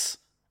trucks,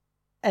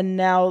 and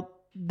now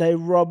they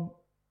rob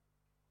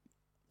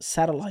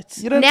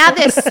satellites. Now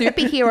they're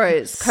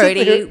superheroes,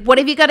 Cody. What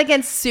have you got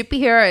against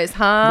superheroes,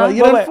 huh?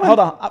 Wait, hold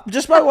on.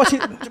 Just by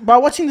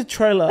watching the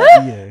trailer,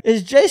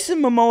 is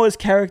Jason Momoa's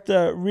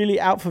character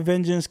really out for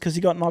vengeance because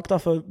he got knocked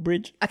off a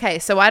bridge? Okay,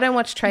 so I don't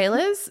watch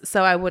trailers,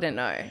 so I wouldn't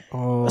know.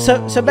 Oh.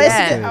 So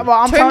basically,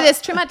 there's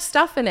too much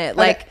stuff in it.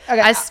 Like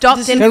I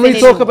stopped. Can we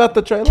talk about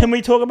the trailer? Can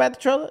we talk about the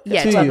trailer?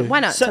 Yeah,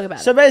 why not? Talk about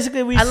it. So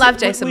basically, I love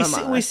Jason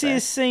Momoa. We see a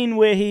scene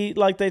where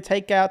they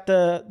take out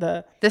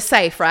the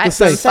safe, right? The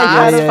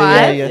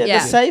safe. The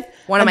safe.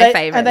 One of my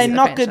favorites. And they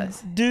knock a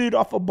dude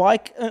off a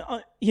bike,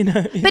 But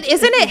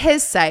isn't it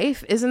his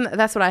safe?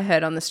 That's what I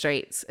heard on the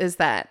streets, is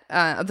that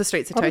of the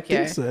streets of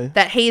Tokyo,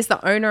 that he's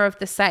the owner of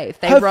the safe.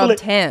 They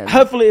robbed him.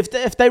 Hopefully,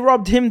 if they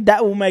robbed him,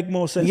 that will make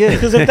more sense. Yeah.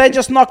 Because if they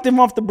just knocked him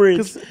off the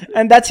bridge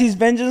and that's his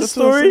vengeance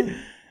story.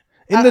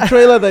 In the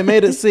trailer, they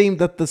made it seem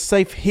that the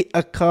safe hit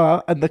a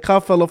car and the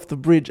car fell off the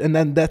bridge, and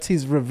then that's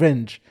his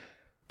revenge.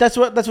 That's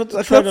what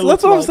the trailer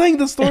looks like. I'm saying.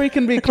 The story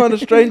can be kind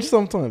of strange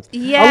sometimes.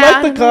 Yeah,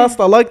 I like the cast,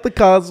 I like the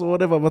cars or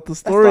whatever, but the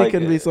story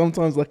can be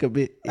sometimes like a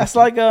bit. That's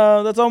like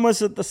that's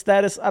almost at the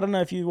status. I don't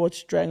know if you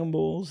watch Dragon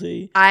Ball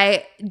Z.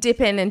 I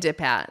dip in and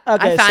dip out.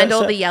 Okay, I find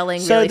all the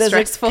yelling really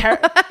stressful.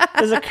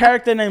 There's a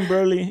character named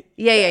Broly.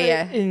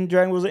 Yeah. In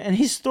Dragon Ball Z, and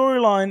his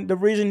storyline, the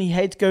reason he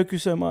hates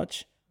Goku so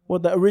much,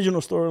 the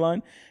original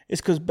storyline, is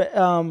because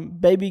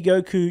baby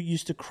Goku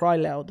used to cry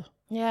loud.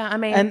 Yeah, I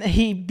mean, and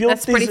he built.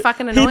 That's pretty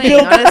fucking annoying,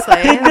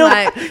 honestly.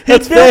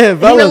 That's fair,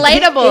 valid.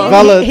 Relatable.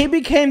 Valid. He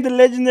became the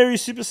legendary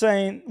Super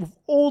Saiyan with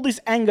all this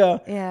anger,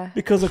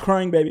 because of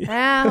crying baby.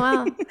 Yeah,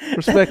 well,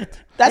 respect.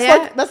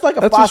 That's like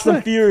a Fast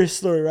and Furious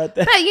story right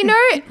there.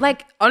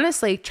 But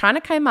honestly, trying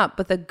to come up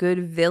with a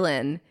good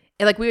villain.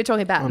 Like we were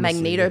talking about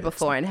Magneto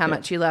before and how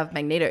much you love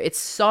Magneto. It's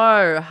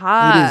so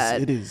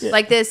hard. It is. Yeah.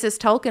 Like there's this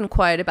Tolkien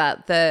quote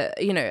about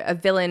a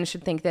villain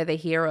should think they're the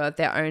hero of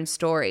their own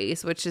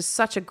stories, which is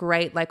such a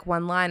great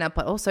one-liner.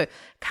 But also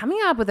coming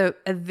up with a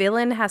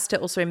villain has to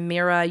also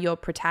mirror your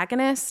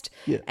protagonist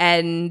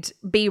and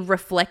be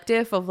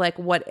reflective of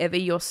whatever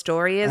your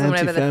story is and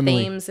whatever the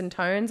themes and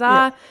tones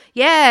are.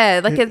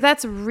 Yeah,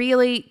 that's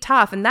really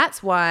tough. And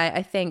that's why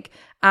I think,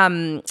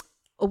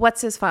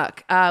 what's his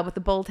fuck with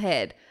the bald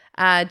head?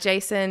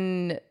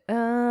 Jason,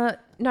 no,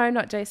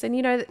 not Jason.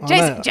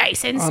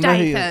 Jason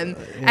Statham.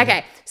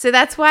 Okay, so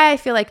that's why I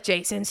feel like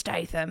Jason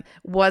Statham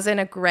wasn't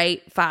a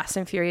great Fast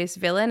and Furious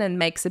villain and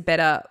makes a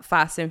better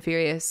Fast and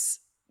Furious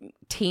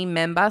team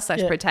member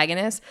 /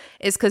 protagonist,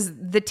 is because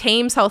the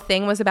team's whole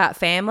thing was about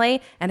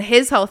family and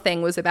his whole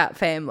thing was about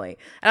family.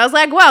 And I was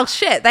like, well,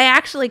 shit, they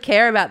actually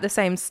care about the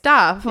same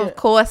stuff. Yeah. Of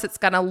course, it's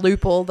going to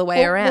loop all the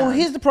way around. Well,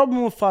 here's the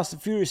problem with Fast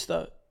and Furious,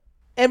 though.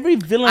 Every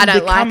villain I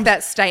don't like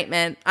that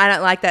statement.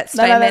 At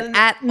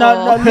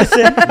all. No,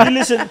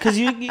 listen, because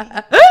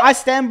I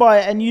stand by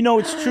it and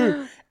it's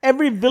true.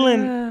 Every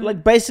villain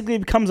basically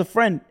becomes a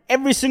friend.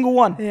 Every single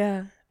one.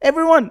 Yeah.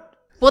 Everyone.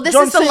 Well, this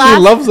John is the Cena last.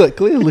 He loves it,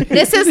 clearly.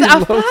 This is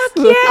a fuck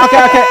yeah.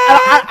 Okay.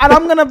 And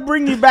I'm going to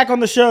bring you back on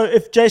the show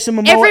if Jason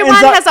Momoa Everyone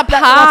has a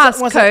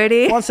past,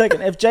 Cody. One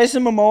second. If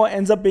Jason Momoa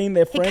ends up being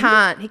their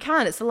friend. He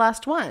can't. It's the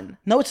last one.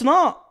 No, it's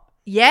not.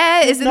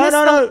 Yeah, isn't this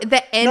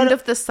the end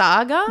of the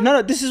saga?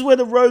 No, this is where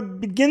the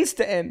road begins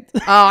to end.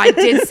 Oh, I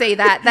did see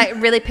that. That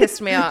really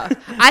pissed me off.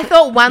 I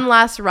thought One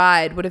Last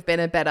Ride would have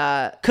been a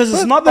better... Because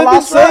it's not the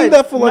last ride. They've been saying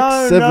that for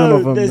like 7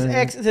 of them.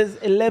 There's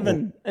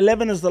 11.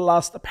 11 is the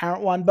last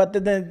apparent one, but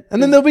then...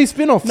 And then there'll be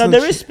spin-offs. No,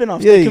 there is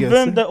spin-offs. They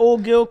confirmed the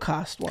all-girl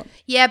cast one.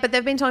 Yeah, but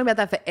they've been talking about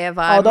that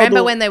forever. I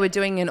remember when they were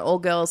doing an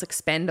all-girls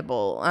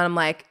Expendable, and I'm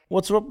like...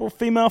 What's up with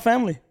female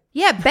family?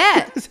 Yeah,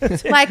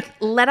 bet. Like,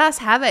 let us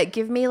have it.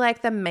 Give me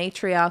like the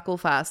matriarchal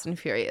Fast and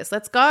Furious.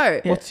 Let's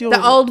go. Yeah.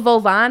 The old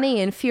Volvani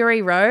and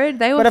Fury Road,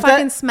 they were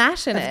fucking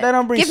smashing it.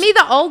 Give me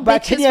the old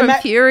bitches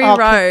from Fury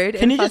Road.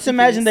 Can you just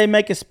imagine they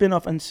make a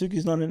spin-off and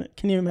Suki's not in it?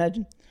 Can you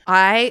imagine?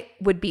 I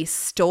would be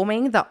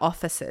storming the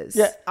offices.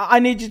 Yeah, I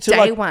need you to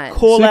Day one.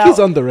 Call out. Suki's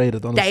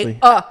underrated, honestly.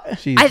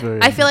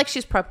 I feel like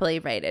she's properly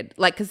rated.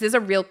 Like, because there's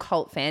a real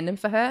cult fandom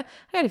for her.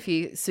 I got a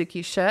few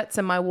Suki shirts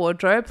in my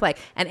wardrobe. Like,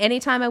 and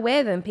anytime I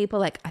wear them, people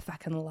are like, I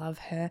fucking love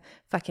her.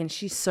 Fucking,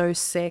 she's so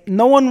sick.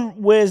 No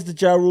one wears the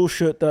Ja Rule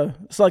shirt though.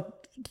 It's like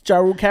Ja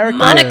Rule character.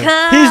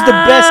 Monica! He's the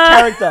best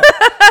character.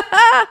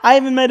 I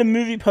even made a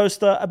movie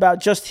poster about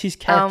just his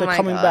character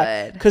coming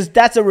back. Because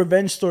that's a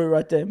revenge story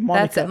right there.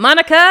 Monica. That's it.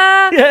 Monica!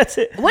 Yeah, that's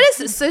it. What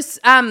is it? So,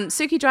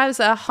 Suki drives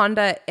a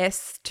Honda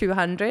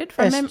S200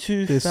 from him.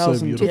 S2000. So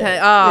beautiful. Isn't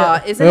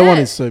that it? one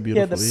is so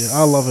beautiful.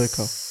 I love her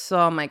car.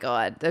 Oh my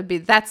God.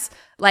 That's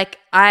like,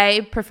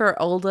 I prefer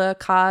older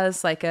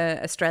cars, like a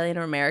Australian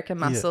or American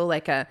muscle,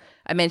 like I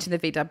mentioned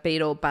the VW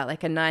Beetle, but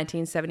like a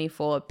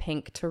 1974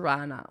 pink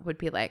Tirana would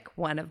be like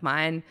one of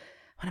my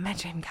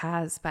dream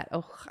cars. But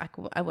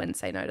I wouldn't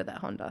say no to that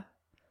Honda.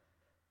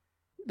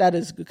 That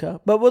is a good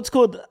car. But what's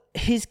called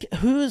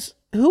who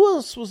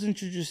else was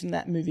introduced in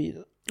that movie?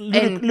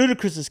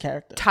 Ludacris's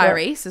character,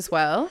 Tyrese as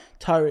well.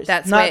 Tyrese.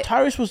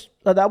 Tyrese was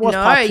part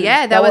 2.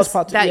 that was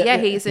part 2.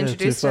 He's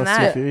introduced in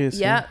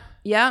that.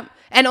 Yeah.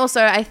 And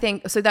also, I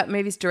think that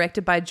movie's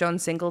directed by John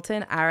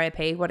Singleton,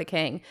 R.I.P. What a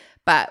king.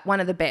 But one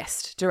of the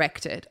best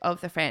directed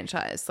of the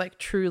franchise. Like,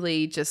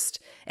 truly, just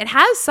it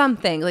has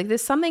something. Like,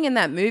 there's something in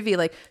that movie.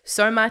 Like,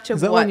 so much of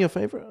is that one your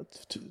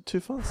favorite? Too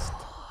Fast.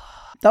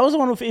 That was the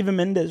one with Eva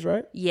Mendes,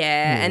 right?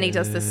 Yeah, and he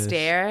does the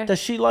stare. Does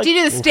she like... Do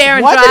you do the stare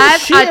and drive?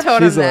 I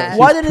told him that.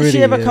 Why didn't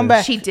she ever come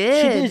back? She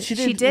did.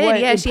 She did.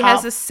 Yeah, she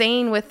has a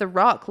scene with The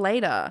Rock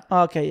later.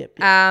 Okay, yep.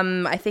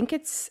 I think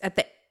it's at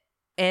the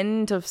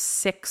end of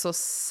 6 or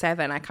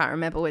 7. I can't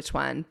remember which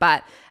one.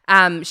 But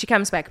she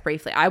comes back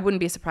briefly. I wouldn't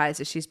be surprised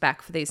if she's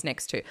back for these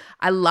next 2.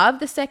 I love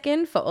the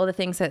second for all the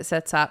things that it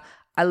sets up.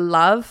 I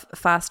love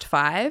Fast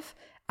 5.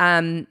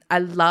 I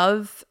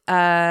love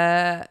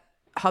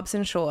Hobbs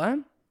and Shaw.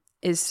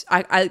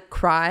 I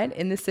cried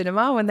in the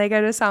cinema when they go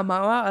to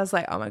Samoa. I was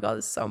like, oh my God,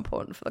 this is so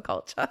important for the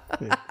culture.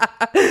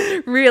 Yeah.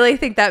 Really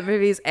think that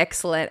movie is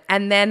excellent.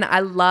 And then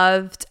I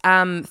loved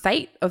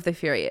Fate of the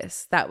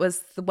Furious. That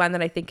was the one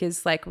that I think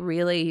is like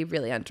really,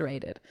 really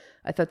underrated.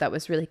 I thought that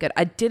was really good.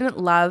 I didn't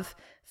love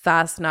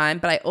Fast 9,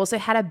 but I also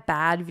had a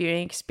bad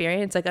viewing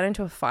experience. I got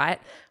into a fight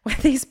with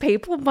these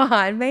people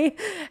behind me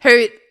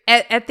who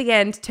at the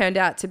end turned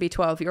out to be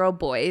 12-year-old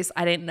boys.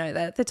 I didn't know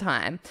that at the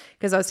time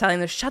because I was telling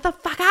them, shut the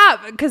fuck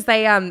up, because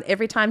they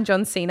every time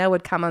John Cena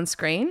would come on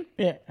screen,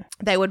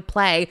 they would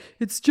play,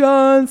 it's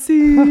John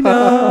Cena.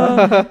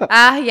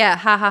 Yeah,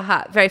 ha ha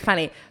ha. Very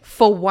funny.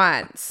 For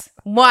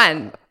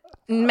one,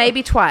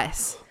 maybe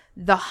twice.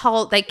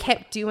 They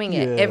kept doing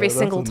it every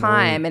single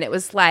time. And it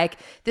was like,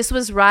 this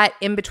was right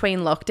in between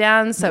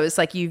lockdowns. So it's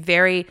like you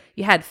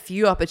had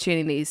few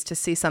opportunities to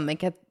see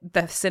something at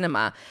the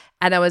cinema.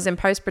 And I was in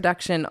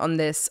post-production on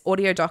this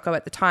audio doco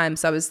at the time.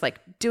 So I was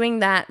like doing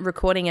that,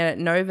 recording it at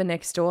Nova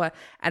next door,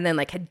 and then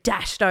like had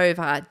dashed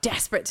over,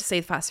 desperate to see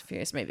the Fast and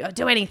Furious movie. I'll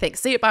do anything,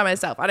 see it by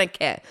myself. I don't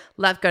care.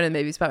 Love going to the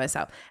movies by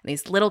myself. And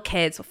these little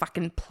kids were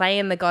fucking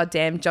playing the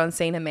goddamn John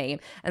Cena meme.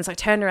 And so I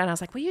turned around and I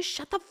was like, will you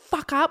shut the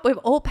fuck up? We've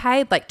all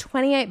paid like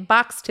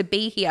 $28 to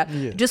be here.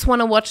 Yeah. Just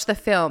want to watch the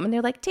film. And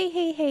they're like, tee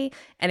hee hee.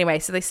 Anyway,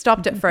 so they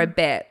stopped it for a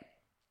bit.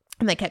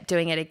 And they kept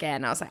doing it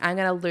again. I was like, I'm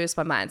going to lose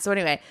my mind. So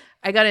anyway,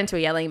 I got into a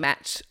yelling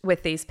match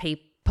with these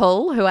people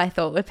who I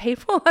thought were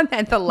people, and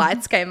then the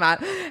lights came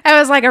up. It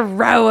was like a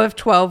row of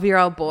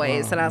 12-year-old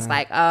boys, and I was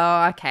like,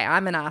 oh, okay,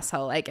 I'm an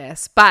asshole, I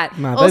guess. But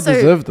also, they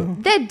deserve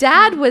them. Their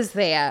dad was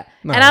there,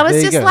 and I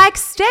was just like,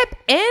 step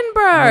in,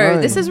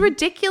 bro. This is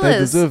ridiculous. They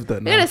deserve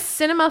that. We had a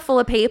cinema full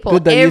of people.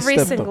 Every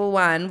single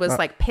one was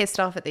like pissed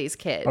off at these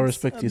kids. I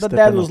respect you. The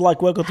dad was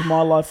like, welcome to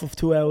my life of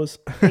 2 hours.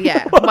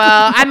 Yeah,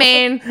 well, I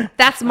mean,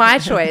 that's my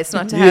choice,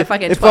 not to have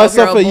fucking 12-year-old boys. If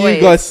I suffer,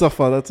 you guys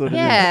suffer. That's what it is.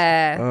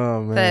 Yeah.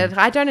 Oh, man.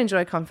 I don't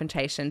enjoy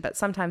confrontation, but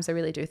sometimes I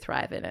really do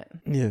thrive in it.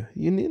 Yeah,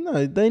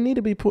 they need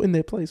to be put in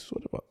their place.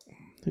 What about?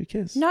 Who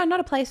cares? No, not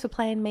a place for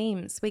playing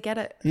memes. We get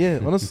it. Yeah,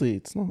 honestly,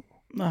 it's not.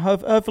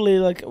 Hopefully,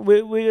 like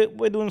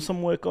we're doing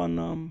some work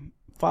on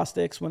Fast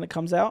X when it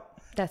comes out.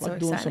 That's like so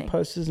doing exciting. some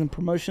posters and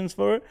promotions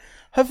for it.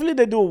 Hopefully,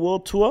 they do a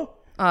world tour.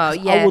 Oh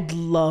yeah, I would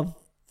love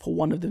for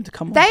one of them to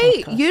come on.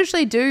 They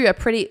usually do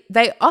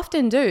they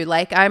often do.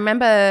 Like I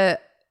remember,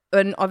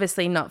 and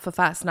obviously not for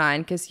Fast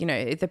 9 because, you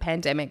know, the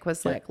pandemic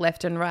was like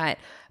left and right.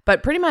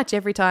 But pretty much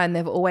every time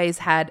they've always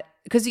had,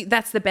 because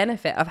that's the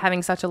benefit of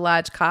having such a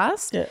large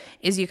cast,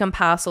 is you can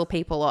parcel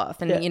people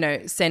off and, you know,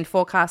 send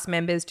 4 cast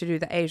members to do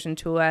the Asian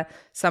tour,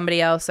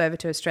 somebody else over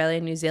to Australia,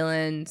 New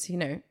Zealand, you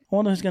know. I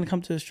wonder who's going to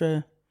come to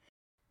Australia.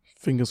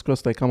 Fingers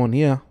crossed they come on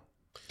here.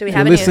 Do we If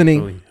have you're any?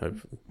 listening?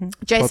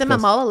 Jason podcast.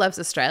 Momoa loves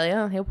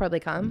Australia. He'll probably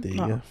come. There you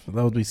go.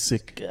 That would be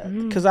sick.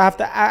 Because I have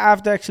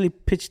to actually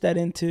pitch that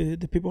into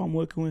the people I'm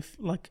working with.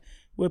 Like,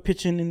 we're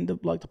pitching in the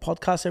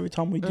podcast every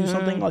time we do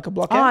something, like a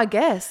block Oh, out. I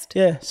guessed.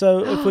 Yeah,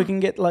 so if we can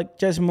get like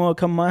Jason Moore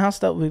come to my house,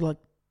 that would be like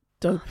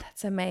dope.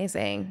 That's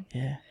amazing.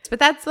 Yeah. But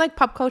that's like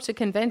pop culture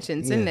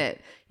conventions, isn't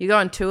it? You go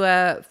on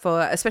tour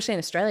for, especially in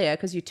Australia,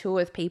 because you tour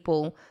with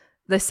people,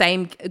 the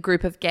same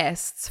group of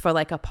guests for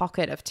like a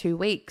pocket of 2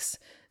 weeks.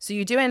 So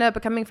you do end up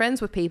becoming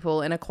friends with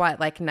people in a quite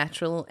like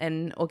natural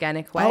and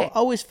organic way. I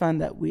always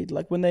found that weird.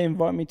 Like when they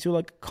invite me to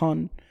like a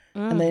con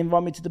and they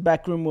invite me to the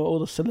back room where all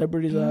the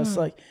celebrities are, it's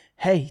like,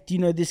 hey, do you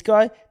know this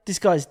guy? This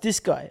guy's this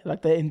guy.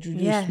 Like they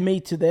introduced me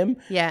to them.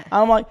 Yeah. And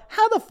I'm like,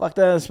 how the fuck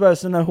are they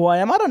supposed to know who I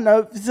am? I don't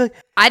know. It's like,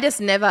 I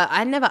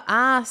never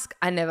ask.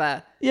 I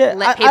never Yeah,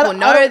 let people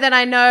know that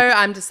I know.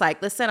 I'm just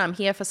like, listen, I'm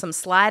here for some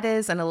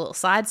sliders and a little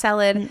side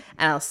salad, and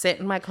I'll sit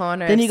in my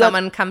corner. Then If you got-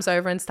 someone comes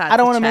over and starts, I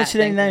don't want to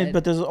mention any names, good.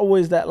 but there's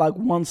always that like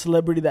one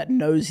celebrity that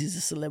knows he's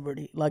a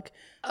celebrity. Like,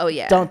 Oh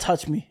yeah, don't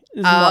touch me. This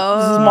is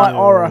my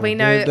aura. we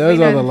know Those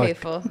we are know the, the like,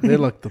 people. they're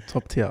like the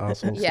top tier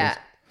assholes. Yeah.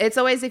 It's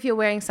always if you're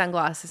wearing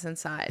sunglasses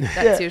inside.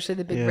 That's usually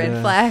the big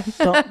red flag.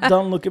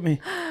 don't look at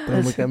me.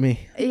 Don't look at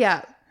me.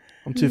 Yeah.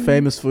 I'm too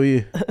famous for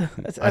you.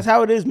 That's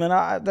how it is, man.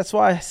 That's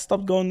why I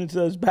stopped going into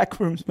those back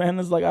rooms, man.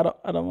 It's like I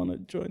don't want to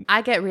join.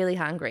 I get really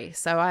hungry,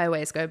 so I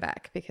always go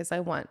back because I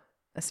want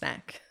a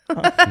snack.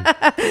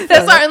 That's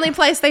the only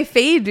place they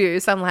feed you.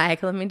 So I'm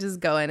like, let me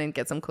just go in and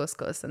get some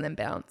couscous and then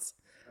bounce.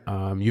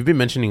 You've been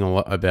mentioning a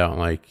lot about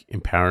like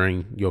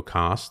empowering your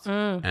cast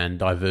and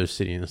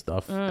diversity and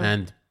stuff.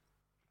 And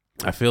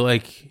I feel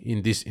like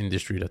in this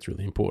industry, that's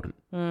really important.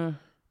 You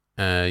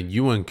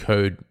and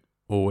Kode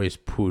always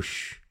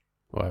push,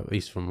 or at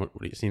least from what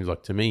it seems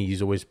like to me, you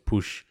always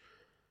push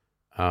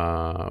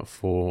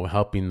for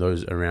helping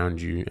those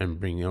around you and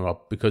bringing them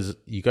up, because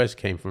you guys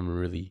came from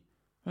really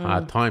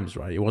hard times,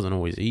 right? It wasn't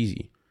always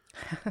easy.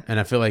 And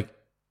I feel like,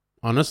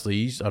 honestly,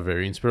 you are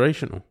very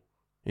inspirational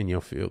in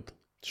your field.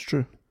 It's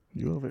true.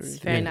 You are It's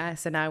very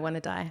nice, and now I want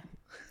to die.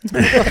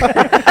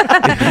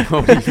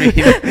 What do you mean?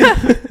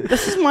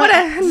 This is my What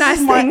a nice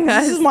thing,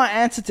 guys. This is my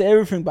answer to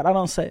everything, but I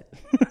don't say it.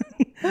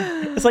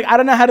 It's like I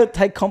don't know how to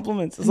take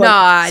compliments. It's like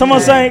I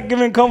someone know.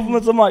 giving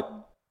compliments. I'm like,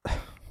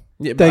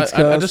 Yeah, Thanks,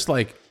 but I guys. just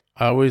like,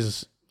 I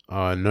always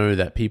know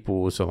that people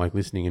also like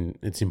listening, and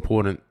it's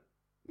important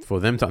for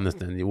them to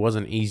understand it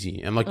wasn't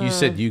easy. And like you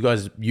said,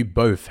 you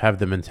both have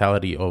the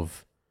mentality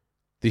of,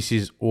 this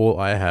is all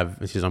I have.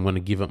 This is, I'm going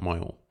to give it my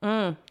all.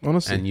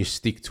 Honestly. And you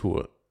stick to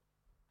it.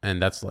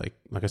 And that's like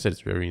I said,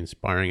 it's very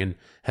inspiring. And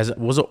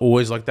was it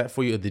always like that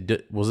for you? Or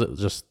was it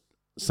just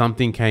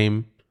something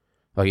came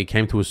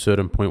to a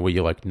certain point where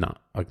you're like, nah,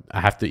 I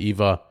have to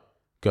either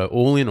go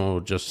all in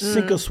or just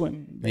sink or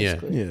swim,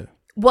 basically. yeah.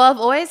 Well, I've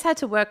always had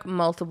to work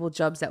multiple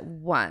jobs at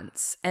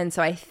once, and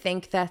so I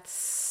think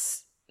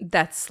that's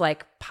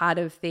like part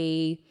of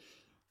the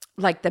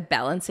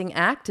balancing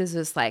act is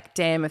just like,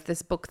 damn, if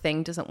this book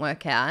thing doesn't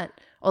work out,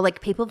 or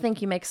like people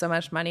think you make so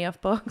much money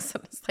off books,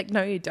 and it's like,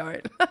 no, you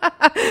don't.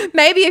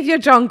 Maybe if you're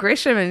John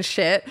Grisham and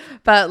shit,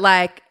 but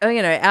like,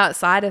 you know,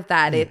 outside of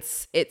that,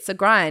 it's a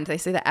grind. They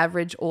say the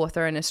average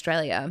author in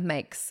Australia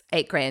makes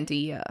 $8,000 a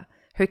year.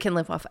 Who can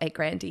live off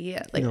 $8,000 a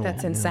year? Like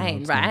that's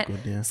insane, that's not right? good,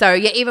 yeah. So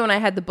yeah, even when I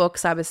had the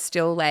books, I was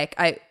still like,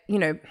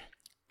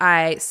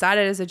 I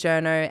started as a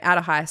journo out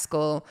of high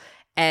school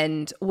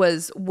and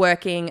was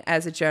working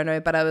as a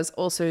journo, but I was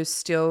also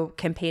still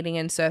competing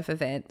in surf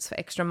events for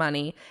extra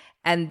money.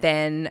 And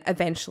then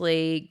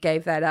eventually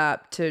gave that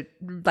up to,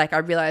 like, I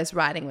realized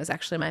writing was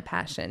actually my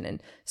passion,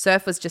 and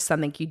surf was just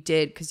something you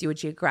did because you were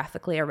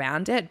geographically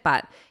around it,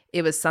 but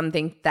it was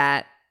something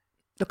that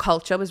the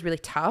culture was really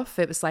tough.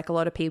 It was like a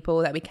lot of people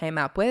that we came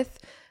up with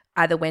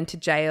either went to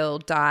jail,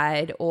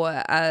 died,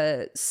 or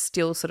are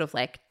still sort of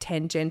like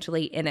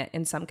tangentially in it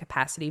in some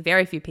capacity.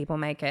 Very few people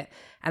make it,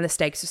 and the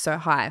stakes are so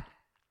high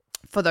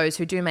for those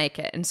who do make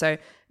it. And so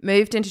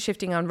moved into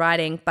shifting on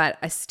writing, but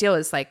I still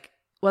was like,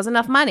 wasn't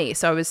enough money.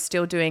 So I was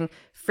still doing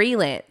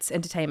freelance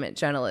entertainment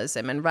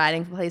journalism and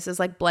writing for places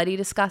like Bloody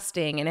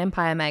Disgusting and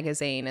Empire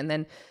Magazine, and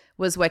then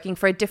was working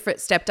for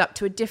stepped up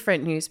to a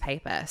different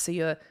newspaper. So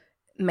you're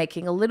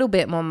making a little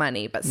bit more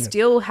money, but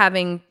still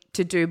having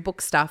to do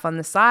book stuff on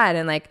the side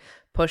and like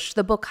push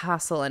the book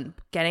hustle, and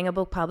getting a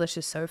book published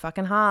is so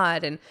fucking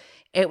hard. And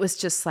it was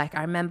just like,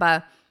 I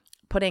remember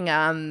putting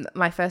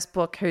my first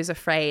book, Who's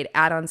Afraid,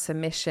 out on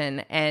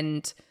submission,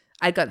 and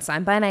I'd gotten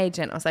signed by an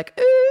agent. I was like,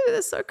 ooh,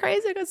 that's so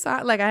crazy. I got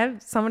signed. Like, I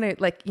have someone who,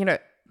 like, you know,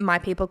 my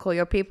people call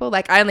your people.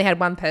 Like, I only had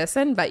one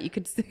person, but you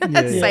could say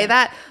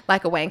that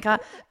like a wanker.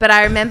 But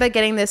I remember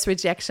getting this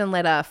rejection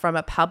letter from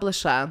a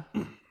publisher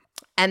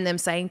and them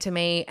saying to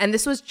me, and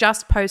this was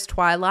just post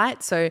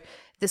Twilight, so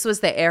this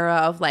was the era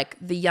of like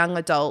the young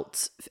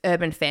adult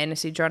urban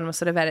fantasy genre was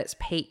sort of at its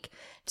peak.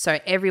 So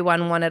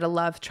everyone wanted a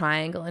love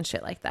triangle and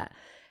shit like that.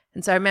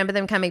 And so I remember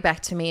them coming back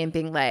to me and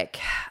being like,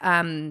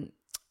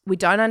 we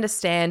don't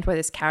understand why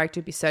this character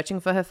would be searching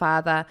for her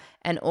father.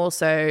 And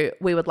also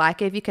we would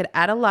like it if you could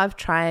add a love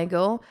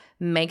triangle,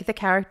 make the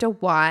character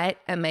white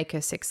and make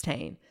her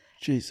 16.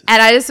 Jesus.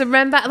 And I just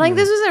remember, like,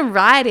 this was in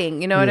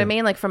writing, you know what I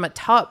mean? Like, from a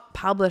top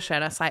publisher.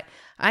 And I was like,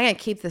 I'm going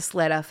to keep this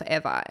letter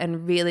forever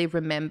and really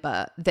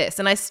remember this.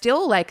 And I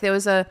still, like, there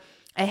was a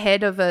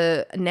head of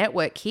a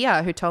network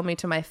here who told me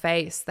to my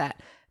face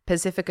that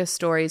Pacifica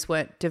stories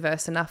weren't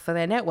diverse enough for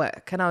their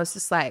network. And I was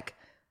just like,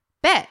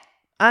 bet.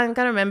 I'm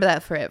going to remember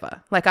that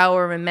forever. Like, I will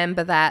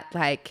remember that,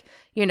 like,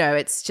 you know,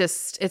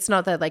 it's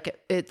not that, like,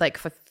 it like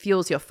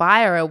fuels your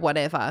fire or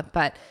whatever,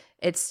 but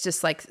it's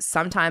just, like,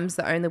 sometimes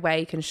the only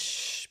way you can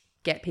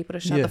get people to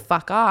shut the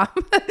fuck up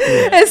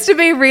is to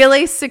be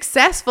really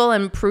successful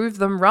and prove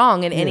them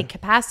wrong in any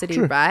capacity,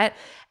 right?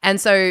 And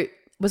so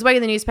was working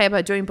in the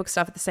newspaper, doing book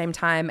stuff at the same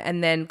time,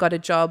 and then got a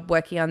job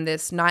working on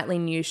this nightly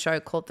news show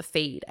called The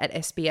Feed at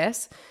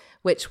SBS,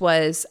 which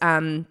was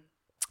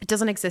it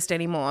doesn't exist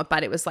anymore,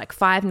 but it was like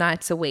 5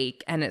 nights a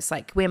week, and it's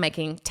like we're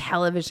making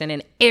television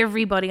and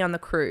everybody on the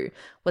crew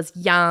was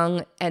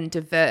young and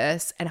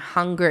diverse and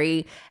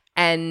hungry.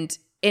 And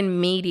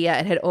in media,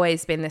 it had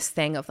always been this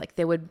thing of like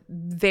there would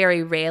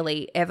very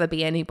rarely ever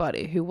be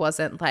anybody who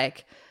wasn't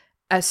like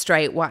a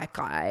straight white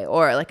guy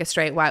or like a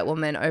straight white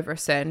woman over a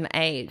certain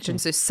age.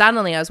 And so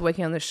suddenly I was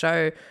working on the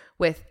show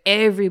with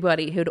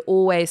everybody who'd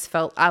always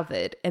felt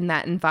othered in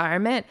that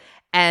environment.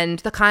 And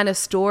the kind of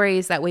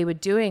stories that we were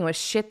doing was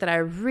shit that I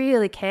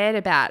really cared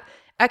about.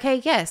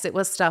 Okay, yes, it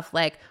was stuff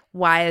like,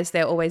 why is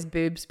there always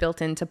boobs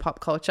built into pop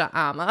culture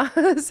armor?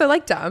 So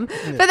like dumb.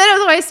 Yeah. But then it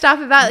was always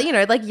stuff about, you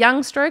know, like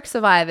young stroke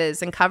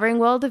survivors and covering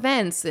world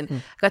events. And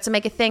I got to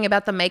make a thing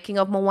about the making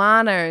of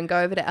Moana and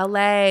go over to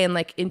LA and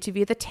like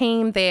interview the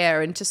team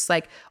there and just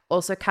like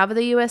also cover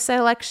the US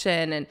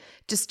election and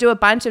just do a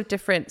bunch of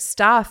different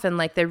stuff. And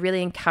like they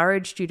really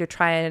encouraged you to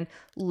try and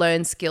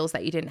learn skills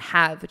that you didn't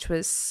have, which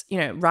was, you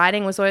know,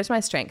 writing was always my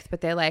strength.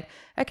 But they're like,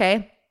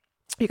 okay,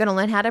 you're going to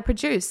learn how to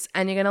produce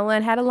and you're going to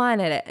learn how to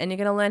line edit and you're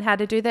going to learn how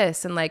to do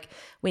this. And like,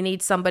 we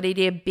need somebody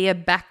to be a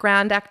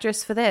background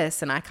actress for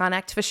this. And I can't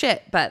act for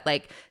shit, but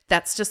like,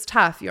 that's just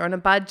tough. You're on a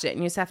budget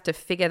and you just have to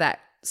figure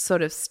that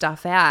sort of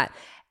stuff out.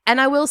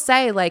 And I will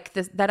say like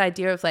that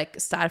idea of like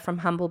start from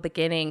humble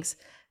beginnings,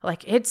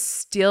 like it's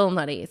still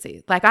not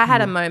easy. Like I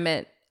had a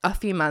moment a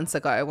few months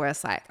ago where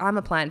it's like, I'm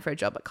applying for a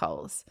job at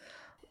Coles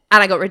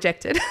and I got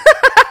rejected.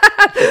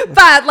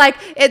 But like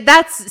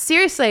that's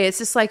seriously, it's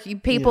just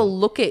like people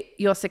look at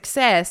your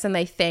success and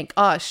they think,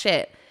 oh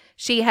shit,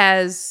 she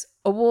has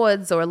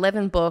awards or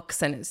 11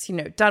 books and it's, you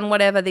know, done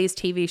whatever these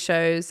TV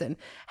shows and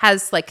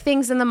has like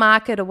things in the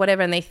market or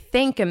whatever. And they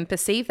think and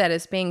perceive that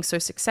as being so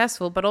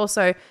successful. But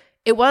also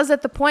it was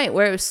at the point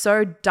where it was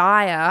so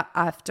dire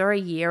after a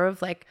year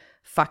of like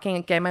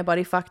fucking getting my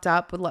body fucked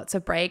up with lots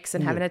of breaks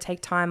and having to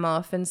take time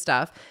off and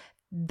stuff,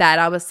 that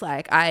I was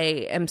like, I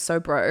am so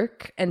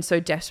broke and so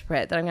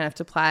desperate that I'm going to have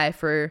to apply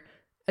for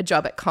a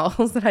job at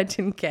Coles that I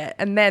didn't get.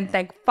 And then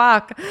thank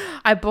fuck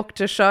I booked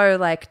a show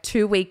like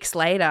 2 weeks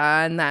later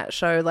and that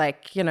show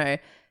like, you know,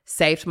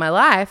 saved my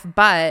life.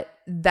 But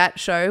that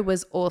show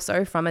was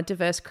also from a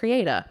diverse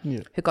creator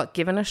who got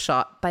given a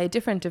shot by a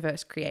different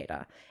diverse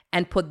creator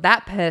and put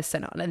that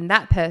person on and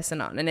that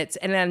person on. And it's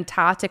an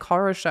Antarctic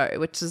horror show,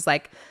 which is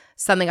like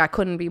something I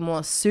couldn't be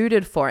more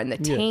suited for. And the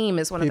team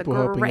is one people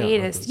of the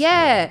greatest.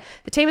 The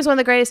team is one of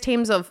the greatest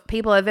teams of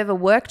people I've ever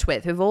worked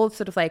with who've all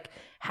sort of like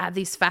had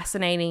these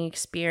fascinating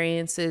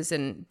experiences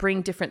and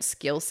bring different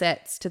skill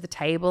sets to the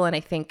table. And I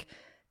think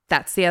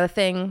that's the other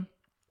thing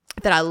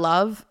that I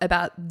love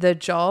about the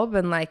job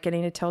and like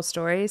getting to tell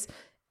stories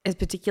is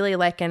particularly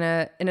like in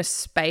a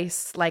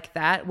space like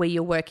that where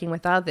you're working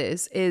with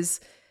others is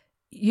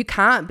you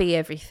can't be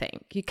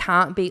everything. You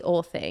can't be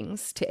all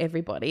things to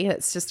everybody.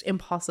 It's just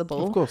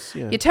impossible. Of course,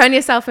 You turn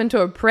yourself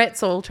into a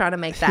pretzel trying to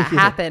make that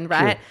happen,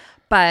 right? Sure.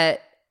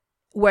 But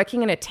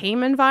working in a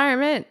team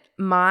environment,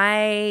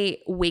 my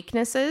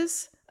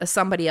weaknesses are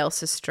somebody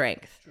else's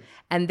strength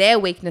and their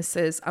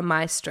weaknesses are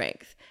my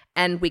strength.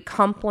 And we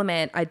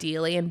complement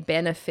ideally and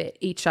benefit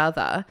each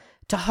other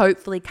to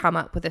hopefully come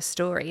up with a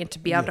story and to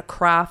be able to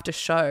craft a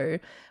show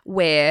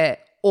where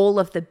all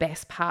of the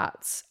best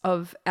parts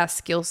of our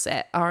skill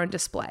set are on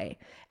display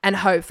and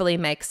hopefully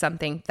make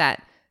something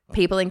that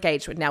people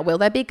engage with. Now, will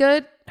they be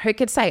good? Who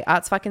could say?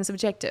 Art's fucking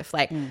subjective.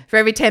 Like for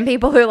every 10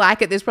 people who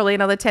like it, there's probably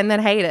another 10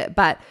 that hate it.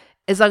 But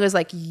as long as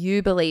like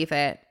you believe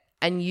it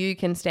and you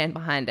can stand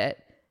behind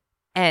it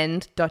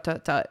and ...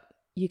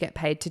 you get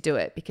paid to do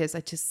it, because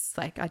I just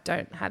like, I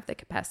don't have the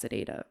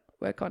capacity to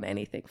work on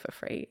anything for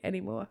free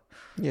anymore.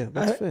 Yeah,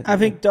 that's fair. I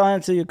think to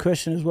answer your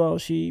question as well,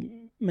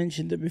 she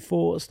mentioned it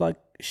before. It's like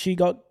she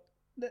got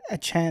a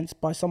chance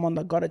by someone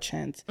that got a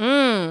chance,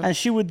 and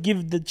she would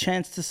give the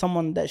chance to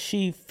someone that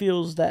she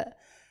feels that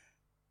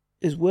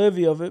is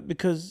worthy of it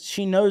because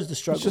she knows the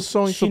struggle. It's just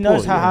showing she support,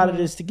 knows how hard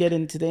it is to get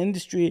into the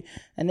industry.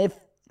 And if,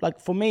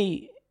 like, for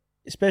me,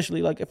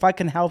 especially like if I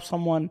can help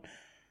someone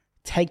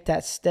take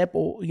that step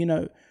or, you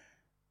know,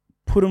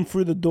 put them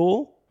through the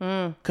door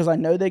because I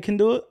know they can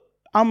do it.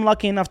 I'm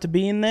lucky enough to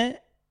be in there.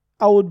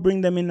 I would bring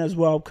them in as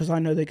well because I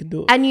know they can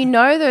do it. And you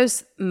know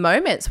those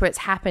moments where it's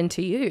happened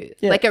to you.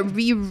 Yeah. Like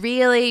you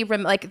really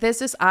like there's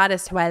this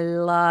artist who I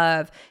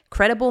love,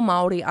 credible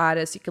Māori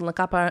artist. You can look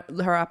up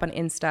her up on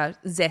Insta,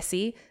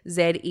 Zessie,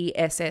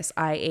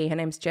 Zessie. Her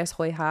name's Jess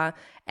Hoiha.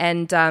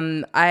 And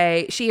her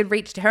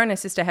and her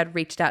sister had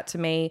reached out to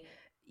me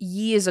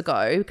years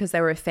ago because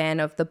they were a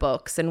fan of the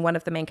books. And one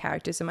of the main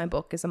characters in my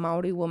book is a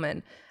Māori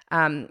woman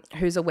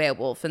who's a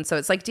werewolf. And so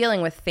it's like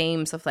dealing with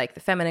themes of like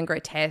the feminine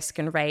grotesque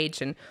and rage,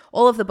 and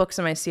all of the books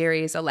in my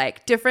series are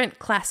like different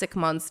classic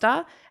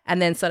monster and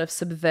then sort of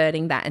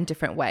subverting that in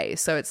different ways.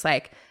 So it's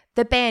like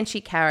the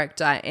Banshee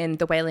character in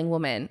The Wailing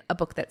Woman, a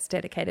book that's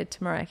dedicated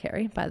to Mariah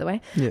Carey, by the way.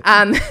 Yeah.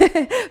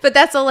 But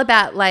that's all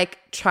about like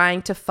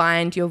trying to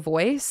find your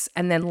voice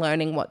and then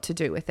learning what to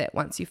do with it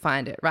once you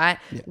find it, right?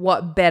 Yeah.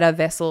 What better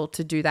vessel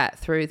to do that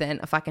through than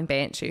a fucking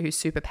Banshee whose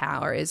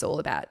superpower is all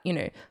about, you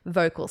know,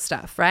 vocal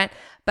stuff, right?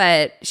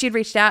 But she'd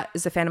reached out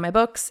as a fan of my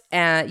books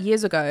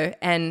years ago,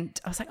 and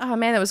I was like, oh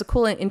man, that was a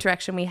cool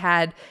interaction we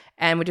had.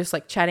 And we're just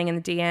like chatting in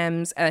the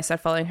DMs, and I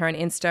started following her on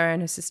Insta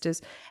and her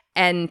sisters,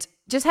 and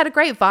just had a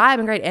great vibe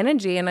and great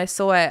energy. And I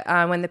saw it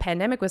when the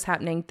pandemic was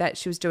happening that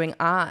she was doing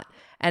art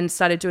and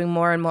started doing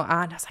more and more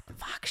art. And I was like,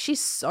 fuck, she's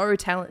so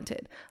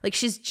talented. Like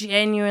she's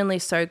genuinely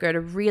so good, a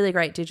really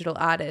great digital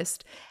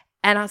artist.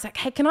 And I was like,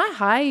 hey, can I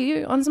hire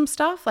you on some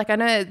stuff? Like I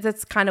know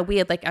that's kind of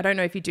weird. Like I don't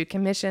know if you do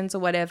commissions or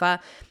whatever.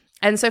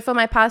 And so for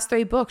my past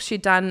 3 books,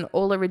 she'd done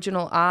all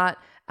original art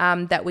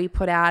that we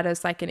put out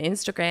as like an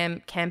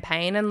Instagram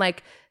campaign. And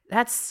like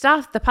that's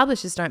stuff, the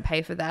publishers don't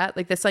pay for that.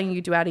 Like there's something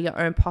you do out of your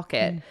own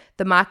pocket.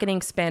 The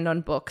marketing spend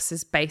on books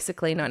is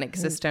basically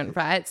non-existent,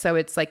 right? So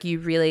it's like you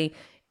really,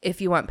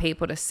 if you want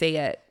people to see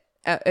it,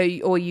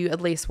 or you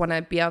at least want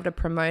to be able to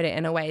promote it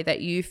in a way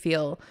that you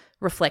feel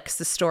reflects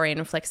the story and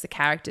reflects the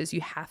characters,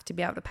 you have to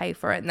be able to pay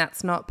for it. And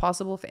that's not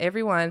possible for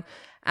everyone.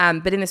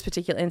 But in this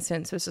particular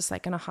instance, it was just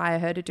like going to hire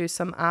her to do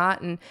some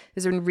art. And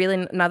there's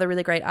another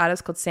really great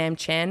artist called Sam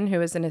Chen, who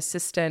was an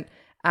assistant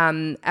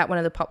at one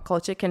of the pop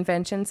culture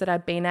conventions that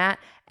I'd been at,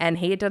 and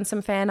he had done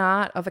some fan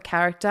art of a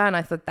character, and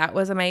I thought that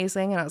was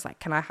amazing. And I was like,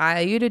 can I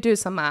hire you to do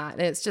some art?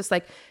 And it's just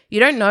like, you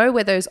don't know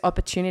where those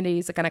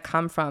opportunities are going to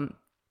come from.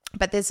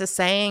 But there's a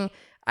saying,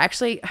 I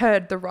actually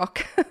heard The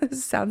Rock,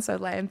 this sounds so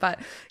lame, but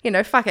you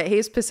know, fuck it,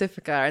 he's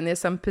Pacifica, and there's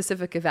some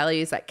Pacifica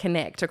values that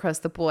connect across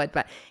the board.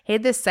 But he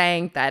had this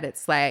saying that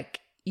it's like,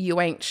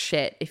 you ain't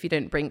shit if you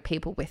didn't bring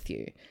people with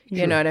you.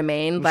 You know what I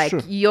mean? Like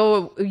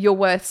you're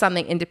worth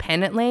something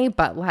independently,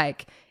 but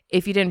like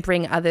if you didn't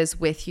bring others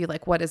with you,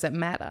 like what does it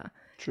matter?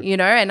 True. You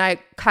know? And I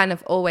kind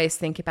of always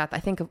think about that. I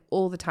think of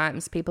all the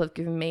times people have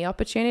given me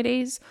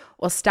opportunities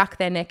or stuck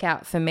their neck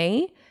out for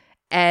me,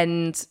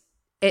 and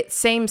it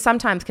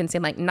sometimes can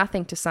seem like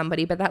nothing to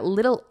somebody, but that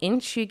little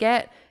inch you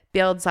get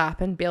builds up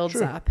and builds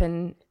up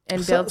and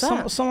builds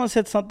up. Someone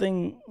said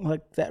something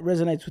like that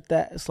resonates with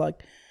that. It's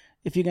like,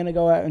 if you're going to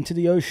go out into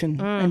the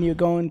ocean and you're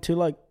going to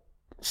like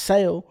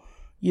sail,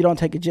 you don't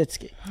take a jet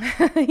ski.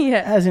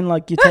 Yeah. As in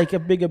like you take a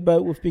bigger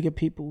boat with bigger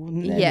people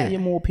and you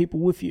more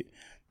people with you.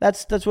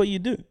 That's what you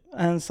do.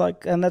 And it's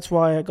like, and that's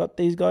why I got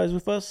these guys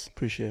with us.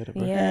 Appreciate it,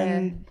 bro. Yeah.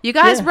 And you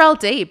guys roll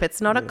deep. It's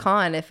not a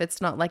con if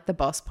it's not like the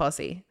boss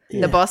posse.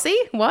 Yeah. The bossy?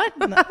 What?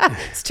 No.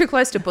 It's too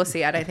close to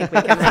bussy. I don't think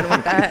we can run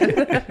with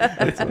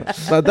that.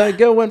 But that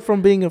girl went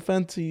from being a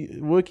fan to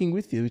working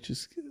with you, which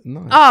is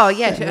nice. Oh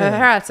yeah,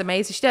 her art's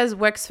amazing. She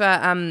works for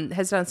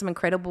has done some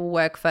incredible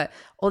work for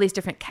all these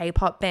different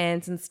K-pop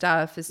bands and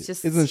stuff. It's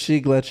just, isn't she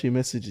glad she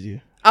messaged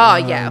you? Oh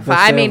yeah, but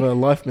I mean,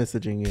 life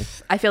messaging you.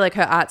 I feel like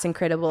her art's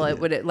incredible. It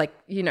would like,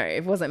 you know,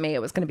 if it wasn't me, it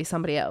was going to be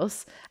somebody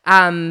else. Shout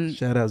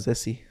out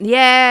Zessie.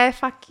 Yeah,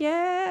 fuck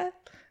yeah,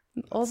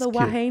 all the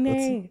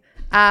wahine.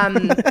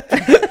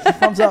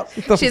 Thumbs up.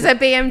 She's a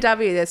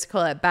BMW. Let's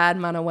call it Bad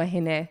Mana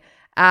Wahine.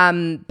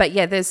 But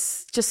yeah,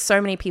 there's just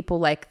so many people.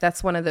 Like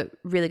that's one of the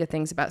really good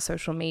things about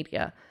social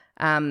media.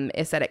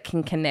 Is that it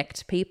can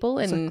connect people,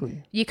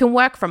 and you can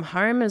work from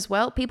home as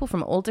well. People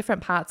from all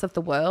different parts of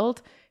the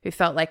world who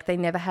felt like they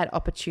never had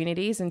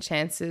opportunities and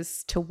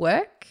chances to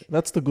work.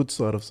 That's the good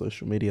side of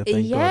social media.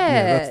 Thank God.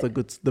 Yeah,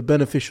 that's the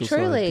beneficial side.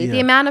 Truly, the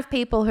amount of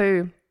people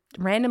who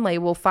randomly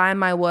will find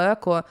my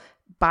work or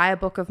buy a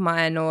book of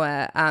mine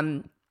or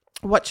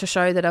watch a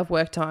show that I've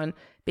worked on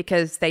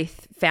because they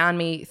found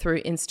me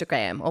through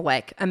Instagram, or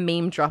like a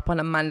meme drop on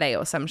a Monday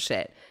or some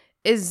shit,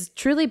 is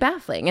truly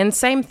baffling. And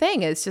same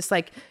thing, it's just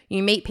like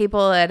you meet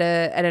people at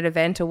an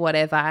event or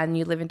whatever, and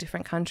you live in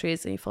different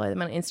countries and you follow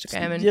them on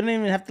Instagram. And you don't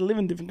even have to live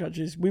in different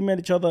countries. We met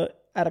each other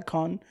at a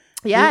con.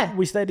 Yeah.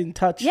 We stayed in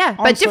touch. Yeah,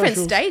 but different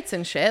states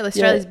and shit.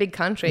 Australia's a big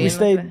country. We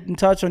stayed in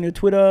touch on your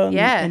Twitter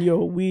and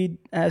your weird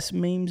ass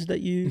memes that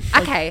you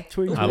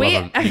tweet. I love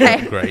them.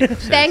 Okay. Great.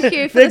 Thank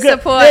you for the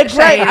support,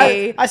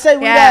 Shady. I say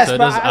weird ass,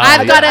 but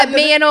I've got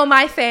me and all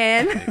my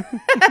fan.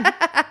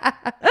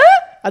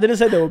 I didn't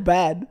say they were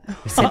bad.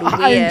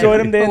 I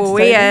enjoyed them. They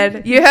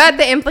weird. You heard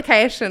the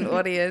implication,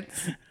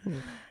 audience.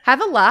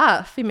 Have a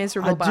laugh, you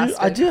miserable bastard.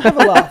 I do have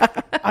a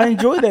laugh. I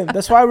enjoy them.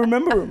 That's why I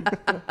remember them.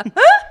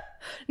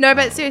 No,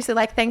 but seriously,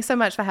 like, thanks so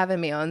much for having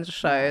me on the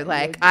show.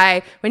 Like,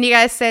 when you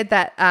guys said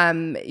that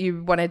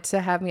you wanted to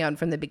have me on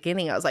from the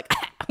beginning, I was like,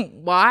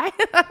 why?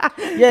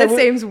 Yeah, it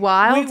seems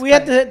wild. We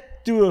had to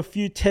do a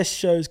few test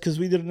shows because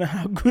we didn't know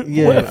how good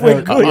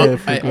we're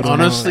good.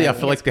 Honestly, I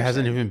feel like there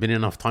hasn't even been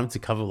enough time to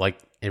cover like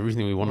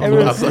everything we want to talk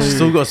about. I've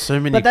still got so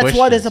many questions. But that's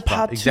why there's a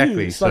part two.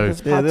 Exactly. So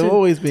they've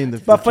always been the.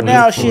 But for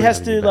now, she has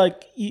to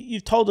like.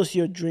 You've told us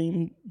your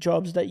dream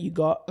jobs that you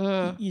got.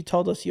 You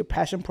told us your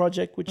passion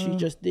project, which you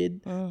just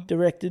did,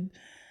 directed.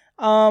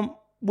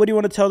 What do you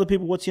want to tell the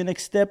people? What's your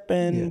next step,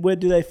 and where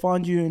do they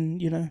find you?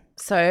 And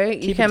so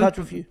you can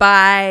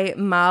buy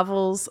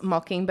Marvel's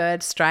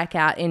Mockingbird Strike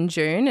Out in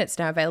June. It's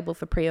now available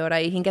for pre-order.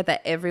 You can get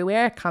that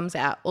everywhere. It comes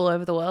out all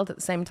over the world at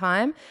the same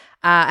time.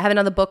 I have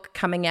another book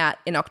coming out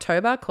in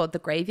October called The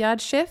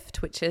Graveyard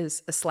Shift, which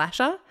is a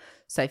slasher.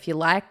 So if you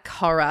like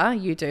horror,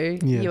 you do.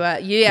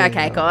 Yeah.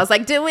 Okay, cool. I was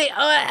like, do we? Oh,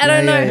 I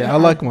don't know. Yeah. I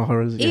like my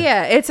horrors.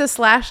 Yeah, it's a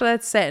slasher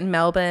that's set in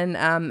Melbourne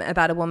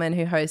about a woman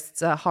who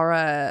hosts a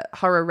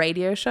horror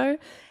radio show.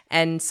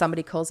 And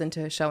somebody calls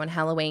into her show on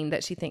Halloween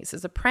that she thinks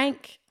is a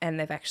prank, and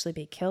they've actually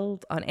been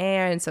killed on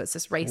air. And so it's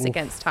this race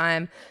against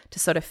time to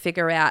sort of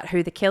figure out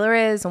who the killer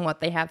is and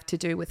what they have to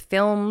do with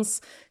films,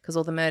 because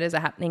all the murders are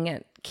happening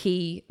at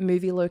key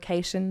movie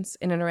locations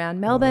in and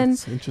around Melbourne.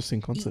 That's an interesting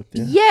concept.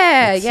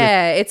 Yeah.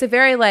 It's a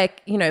very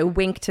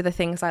wink to the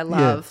things I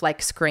love,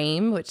 like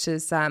Scream, which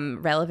is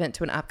relevant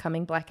to an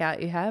upcoming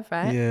blackout you have,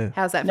 right? Yeah.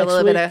 How's that for a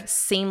little bit of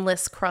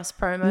seamless cross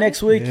promo?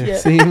 Next week,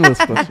 seamless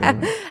cross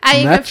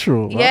promo.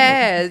 Natural.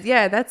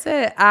 Yeah, that's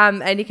it.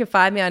 And you can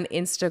find me on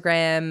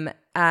Instagram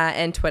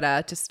and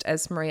Twitter just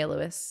as Maria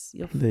Lewis.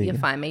 You'll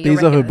find me.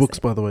 These are her books,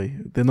 by the way.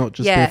 They're not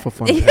just there for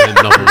fun.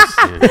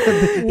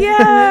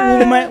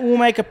 We'll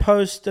make a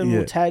post and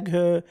we'll tag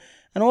her.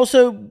 And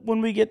also,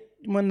 when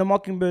the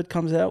Mockingbird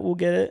comes out, we'll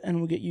get it and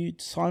we'll get you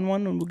to sign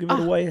one and we'll give it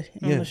away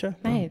on the show.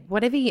 Mate,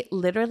 whatever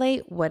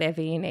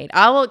you need.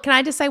 Can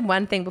I just say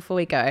one thing before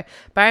we go?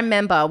 But I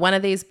remember one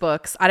of these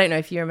books, I don't know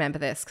if you remember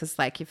this because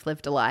you've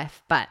lived a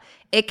life, but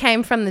it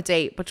came from the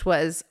deep, which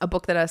was a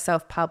book that I was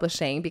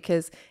self-publishing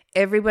because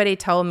everybody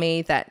told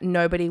me that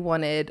nobody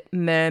wanted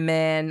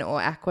merman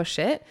or aqua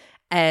shit.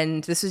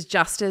 And this was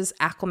just as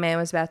Aquaman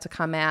was about to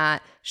come out,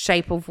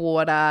 Shape of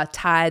Water,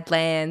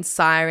 Tideland,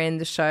 Siren,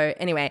 the show.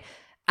 Anyway,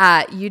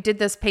 you did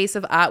this piece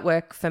of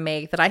artwork for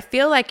me that I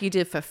feel like you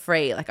did for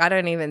free. Like I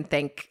don't even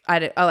think I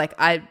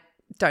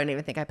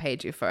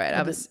paid you for it.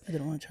 I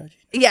didn't want to charge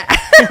you. Yeah.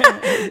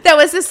 There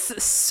was this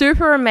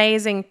super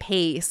amazing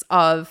piece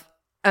of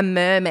a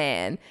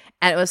merman,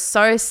 and it was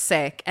so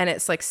sick, and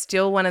it's like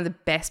still one of the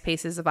best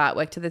pieces of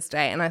artwork to this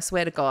day. And I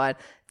swear to God,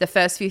 the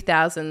first few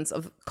thousands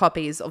of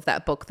copies of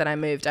that book that I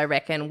moved, I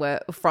reckon,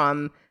 were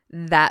from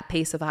that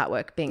piece of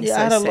artwork being so sick.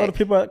 I had a lot of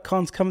people at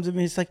cons come to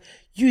me. It's like,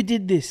 you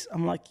did this.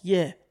 I'm like,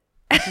 yeah.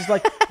 It's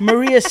like,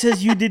 Maria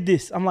says you did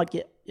this. I'm like,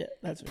 yeah,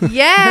 that's right.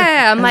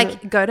 Yeah, I'm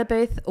like, go to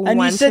booth 127.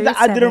 And you said that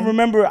I didn't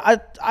remember.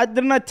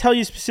 Didn't I tell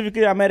you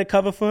specifically I made a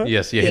cover for her?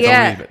 Yes,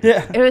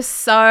 It was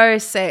so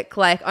sick.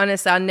 Like,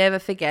 honestly, I'll never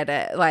forget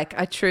it. Like,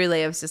 I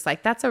truly was just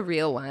like, that's a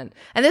real one.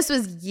 And this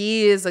was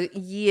years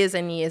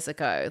and years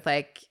ago.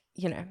 Like,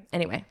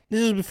 anyway. This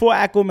is before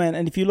Aquaman,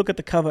 and if you look at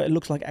the cover, it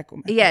looks like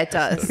Aquaman. Yeah, it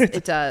does.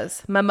 It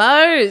does.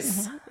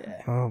 Mimos.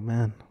 Oh,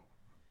 man.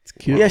 It's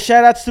cute. Yeah,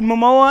 shout outs to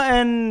Momoa,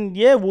 and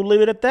we'll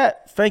leave it at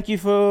that. Thank you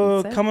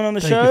for coming on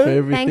the show.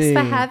 Thanks for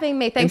having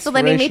me. Thanks for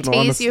letting me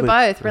tease you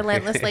both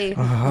relentlessly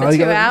for 2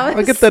 hours.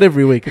 I get that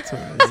every week. It's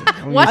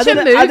amazing. Watch a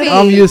movie.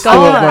 I'm used to it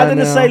I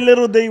didn't say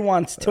little D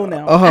once till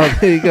now. Oh,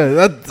 there you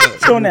go.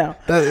 Till now.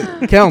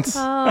 That counts.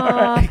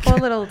 Oh, poor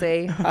little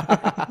D.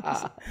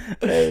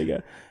 There you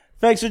go.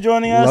 Thanks for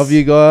joining us. Love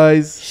you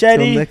guys.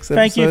 Shady,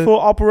 thank you for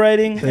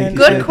operating and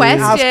good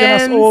questions. Asking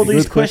us all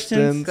these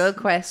questions. Good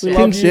questions.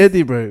 King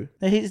Shady, bro.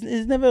 He's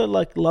never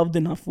loved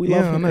enough. We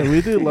love him. I know.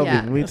 We do love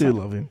him. We do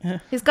love him. Yeah.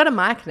 He's got a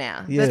mic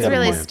now. That's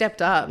really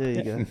stepped up. There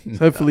you go. So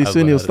hopefully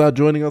soon he'll start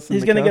joining us.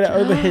 He's going to get an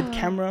overhead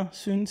camera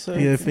soon. So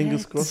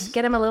fingers crossed.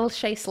 Get him a little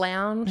chaise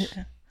lounge.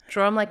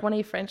 Draw him like one of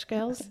your French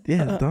girls.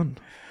 Yeah, done.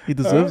 He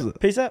deserves it.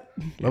 Peace out.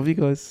 Love you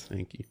guys.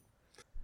 Thank you.